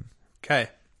over again. Okay.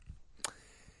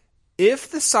 If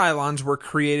the Cylons were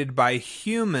created by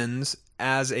humans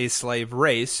as a slave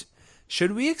race,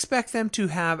 should we expect them to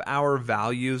have our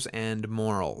values and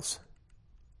morals?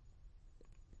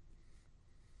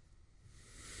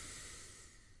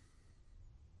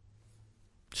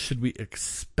 should we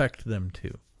expect them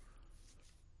to?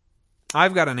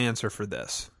 I've got an answer for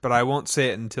this, but I won't say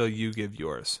it until you give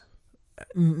yours.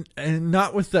 And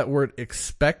not with that word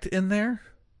expect in there,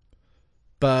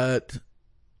 but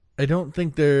I don't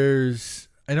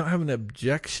have an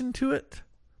objection to it.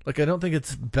 Like, I don't think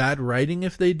it's bad writing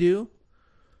if they do,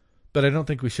 but I don't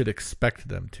think we should expect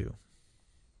them to.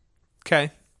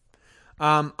 Okay.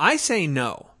 I say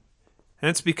no. And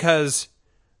it's because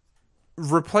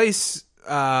replace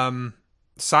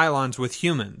Cylons with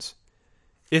humans.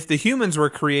 If the humans were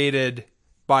created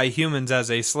by humans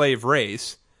as a slave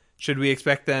race, should we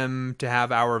expect them to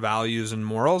have our values and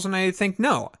morals? And I think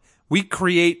no. We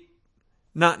create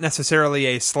not necessarily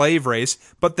a slave race,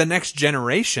 but the next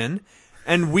generation,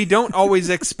 and we don't always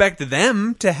expect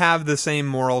them to have the same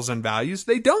morals and values.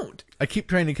 They don't. I keep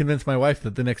trying to convince my wife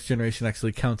that the next generation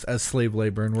actually counts as slave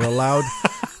labor, and we're allowed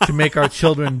to make our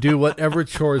children do whatever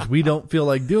chores we don't feel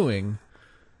like doing.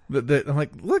 I'm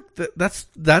like, look, that's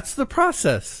the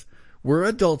process. We're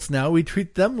adults now. We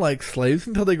treat them like slaves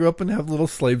until they grow up and have little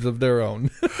slaves of their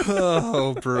own.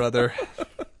 Oh, brother.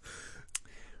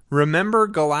 Remember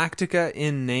Galactica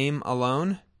in name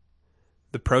alone?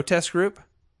 The protest group?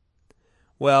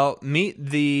 Well, meet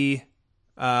the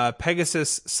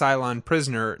Pegasus Cylon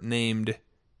prisoner named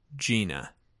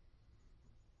Gina.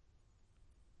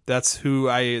 That's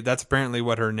apparently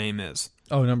what her name is.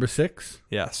 Oh, number 6?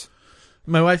 Yes.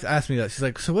 My wife asked me that. She's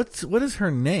like, so what is her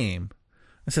name?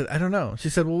 I said, I don't know. She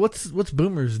said, well, what's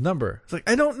Boomer's number? It's like,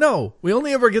 I don't know. We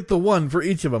only ever get the one for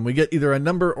each of them. We get either a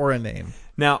number or a name.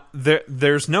 Now,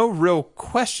 there's no real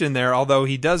question there, although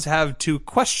he does have 2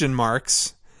 question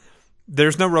marks.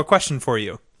 There's no real question for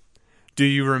you. Do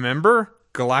you remember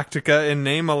Galactica in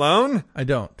name alone? I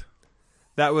don't.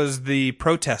 That was the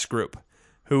protest group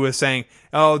who was saying,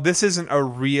 oh, this isn't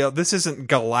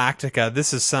Galactica.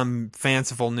 This is some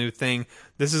fanciful new thing.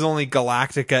 This is only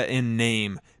Galactica in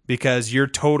name because you're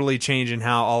totally changing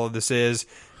how all of this is.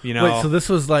 You know, wait, so this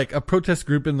was like a protest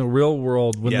group in the real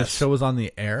world when Yes. the show was on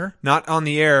the air? Not on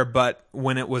the air, but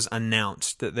when it was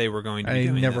announced that they were going to be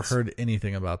doing I never this. heard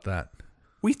anything about that.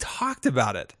 We talked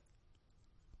about it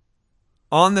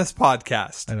on this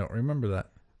podcast. I don't remember that.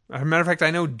 As a matter of fact,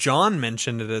 I know John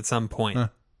mentioned it at some point. Huh.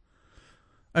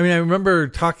 I mean, I remember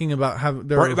talking about how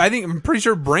I'm pretty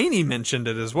sure Brainy mentioned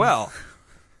it as well.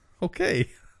 Okay.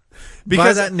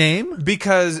 Because by that name?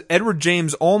 Because Edward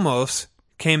James Olmos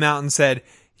came out and said,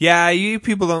 yeah, you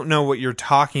people don't know what you're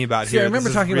talking about See, here. I remember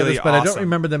This is talking really about this, but I don't awesome."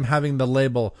 remember them having the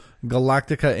label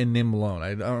Galactica in name alone.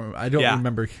 I don't Yeah.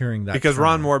 remember hearing that. Because from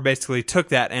Ron them. Moore basically took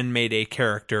that and made a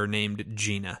character named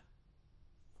Gina.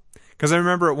 Because I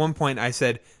remember at one point I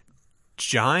said,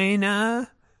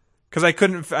 Gina? Because I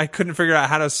couldn't figure out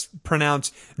how to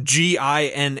pronounce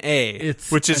Gina,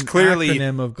 which is an clearly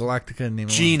acronym of Galactica in name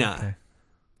Gina. alone. Okay.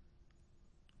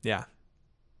 Yeah.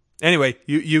 Anyway,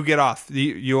 you get off.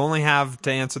 You only have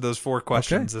to answer those 4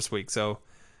 questions this week. So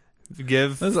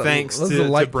give thanks That was to a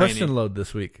light Brainy. question load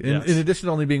this week. Yes. In addition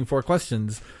to only being 4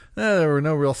 questions, there were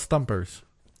no real stumpers.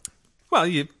 Well,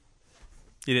 you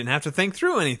didn't have to think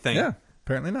through anything. Yeah,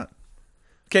 apparently not.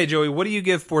 Okay, Joey, what do you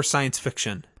give for science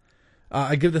fiction?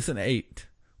 I give this an 8.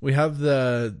 We have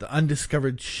the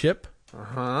undiscovered ship.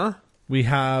 Uh-huh. We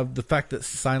have the fact that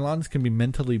Cylons can be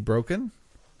mentally broken.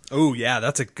 Oh, yeah,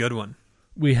 that's a good one.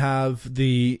 We have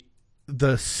the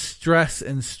stress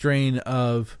and strain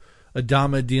of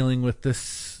Adama dealing with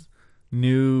this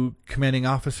new commanding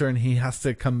officer, and he has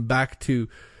to come back to,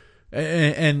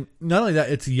 and not only that,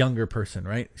 it's a younger person,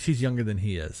 right? She's younger than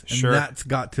he is, and Sure. that's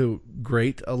got to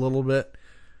grate a little bit.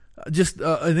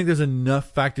 I think there's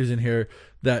enough factors in here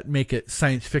that make it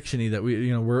science fiction-y that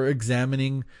we're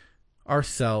examining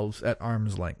ourselves at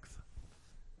arm's length.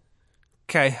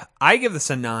 Okay, I give this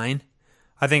a 9.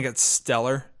 I think it's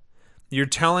stellar. You're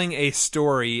telling a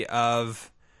story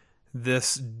of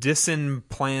this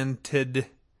planeted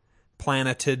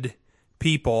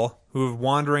people who are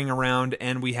wandering around,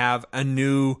 and we have a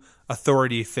new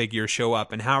authority figure show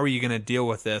up. And how are you going to deal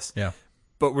with this? Yeah.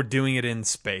 But we're doing it in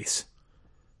space.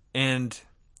 And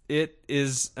it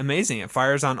is amazing. It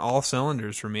fires on all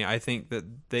cylinders for me. I think that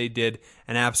they did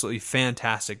an absolutely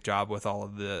fantastic job with all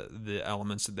of the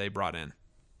elements that they brought in.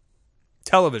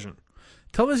 Television,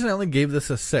 I only gave this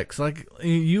a 6. Like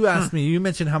you asked me, you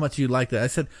mentioned how much you liked it. I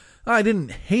said, I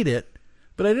didn't hate it,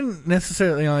 but I didn't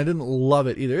necessarily, I didn't love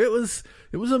it either. It was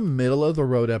a middle of the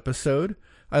road episode.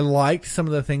 I liked some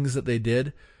of the things that they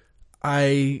did.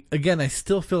 I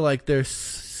still feel like there's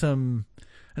some,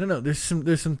 I don't know,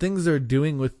 there's some things they're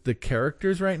doing with the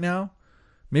characters right now.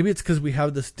 Maybe it's because we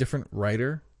have this different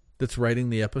writer that's writing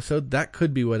the episode, that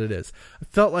could be what it is. I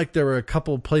felt like there were a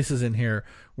couple of places in here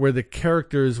where the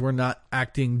characters were not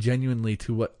acting genuinely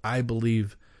to what I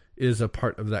believe is a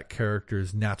part of that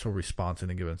character's natural response in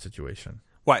a given situation.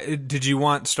 Why did you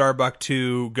want Starbuck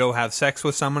to go have sex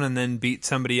with someone and then beat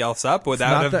somebody else up? Would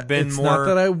that have been more? It's not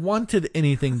that I wanted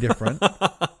anything different.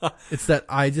 It's that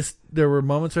there were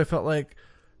moments where I felt like,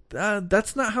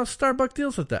 that's not how Starbuck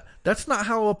deals with that. That's not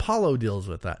how Apollo deals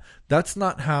with that. That's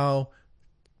not how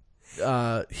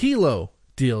Hilo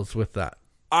deals with that.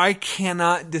 I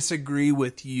cannot disagree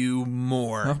with you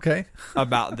more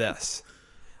about this.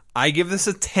 I give this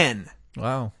a 10.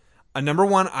 Wow. Number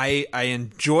one, I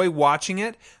enjoy watching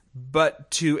it,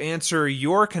 but to answer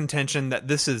your contention that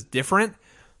this is different,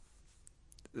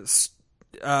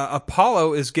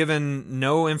 Apollo is given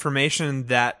no information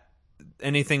that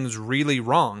anything's really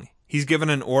wrong. He's given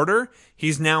an order.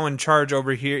 He's now in charge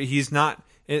over here. He's not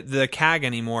the CAG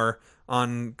anymore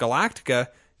on Galactica.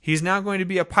 He's now going to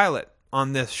be a pilot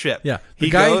on this ship. Yeah, he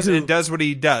goes and does what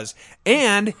he does.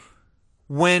 And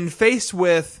when faced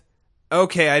with,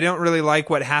 okay, I don't really like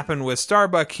what happened with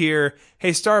Starbuck here.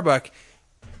 Hey, Starbuck,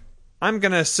 I'm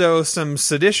going to sow some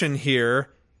sedition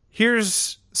here.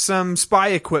 Here's some spy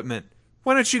equipment.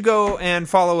 Why don't you go and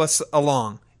follow us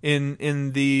along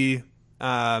in the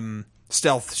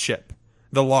stealth ship,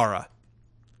 the Lara.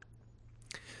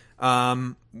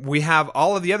 We have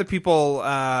all of the other people,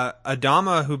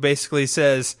 Adama, who basically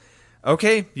says,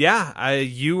 okay, yeah,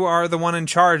 you are the one in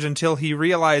charge, until he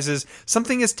realizes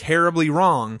something is terribly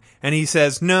wrong. And he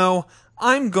says, no,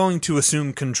 I'm going to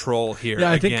assume control here.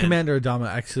 Yeah, I think Commander Adama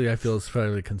actually, I feel, is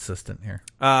fairly consistent here.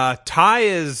 Ty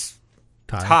is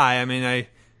Ty. I mean,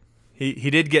 He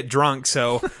did get drunk,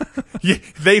 so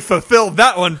they fulfilled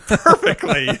that one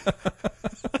perfectly.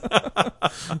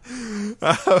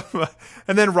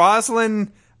 And then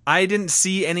Rosalind, I didn't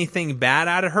see anything bad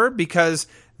out of her because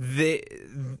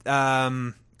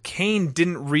Kane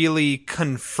didn't really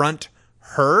confront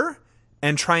her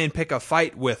and try and pick a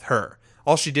fight with her.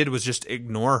 All she did was just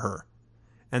ignore her.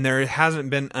 And there hasn't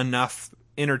been enough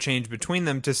interchange between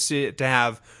them to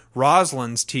have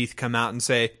Rosalind's teeth come out and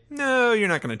say, no, you're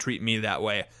not going to treat me that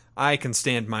way. I can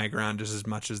stand my ground just as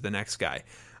much as the next guy.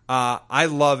 I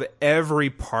love every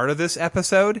part of this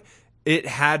episode. It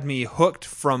had me hooked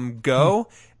from go.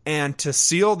 And to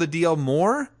seal the deal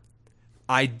more,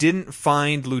 I didn't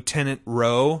find Lieutenant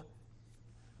Rowe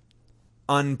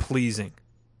unpleasing.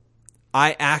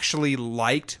 I actually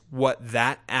liked what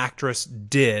that actress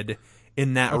did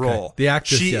in that role. The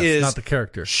actress, yes, not the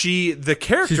character. The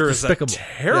character is a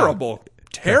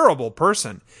terrible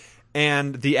person.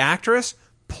 And the actress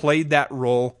played that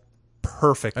role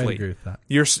perfectly. I agree with that.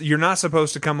 You're not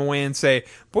supposed to come away and say,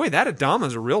 boy, that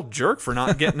Adama's a real jerk for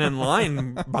not getting in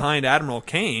line behind Admiral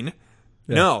Kane.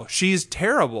 Yeah. No, she's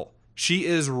terrible. She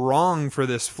is wrong for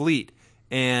this fleet.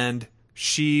 And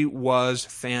she was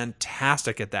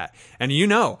fantastic at that. And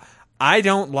I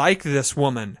don't like this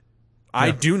woman.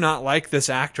 I do not like this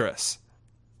actress.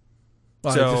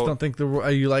 Well, I just don't think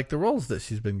you like the roles that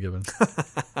she's been given.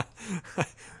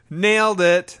 Nailed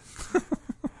it.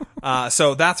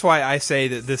 So that's why I say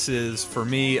that this is, for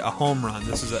me, a home run.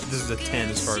 This is a 10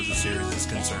 as far as the series is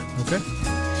concerned. Okay.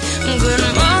 Good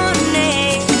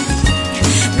morning.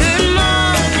 Good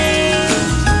morning.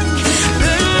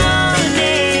 Good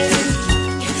morning.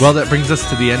 Well, that brings us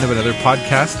to the end of another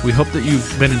podcast. We hope that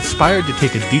you've been inspired to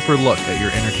take a deeper look at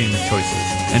your entertainment choices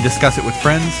and discuss it with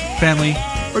friends, family,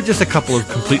 or just a couple of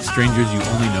complete strangers you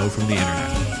only know from the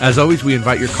internet. As always, we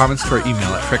invite your comments to our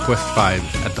email at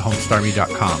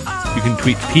trekwest5@thehomestarmy.com. You can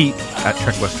tweet Pete at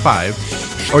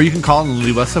trekwest5, or you can call and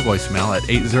leave us a voicemail at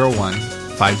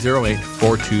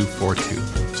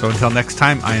 801-508-4242. So until next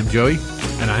time, I am Joey.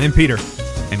 And I am Peter.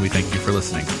 And we thank you for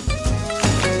listening.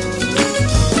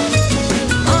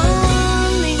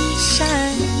 Morning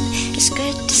sun, it's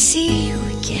good to see you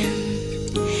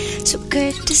again. So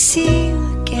good to see you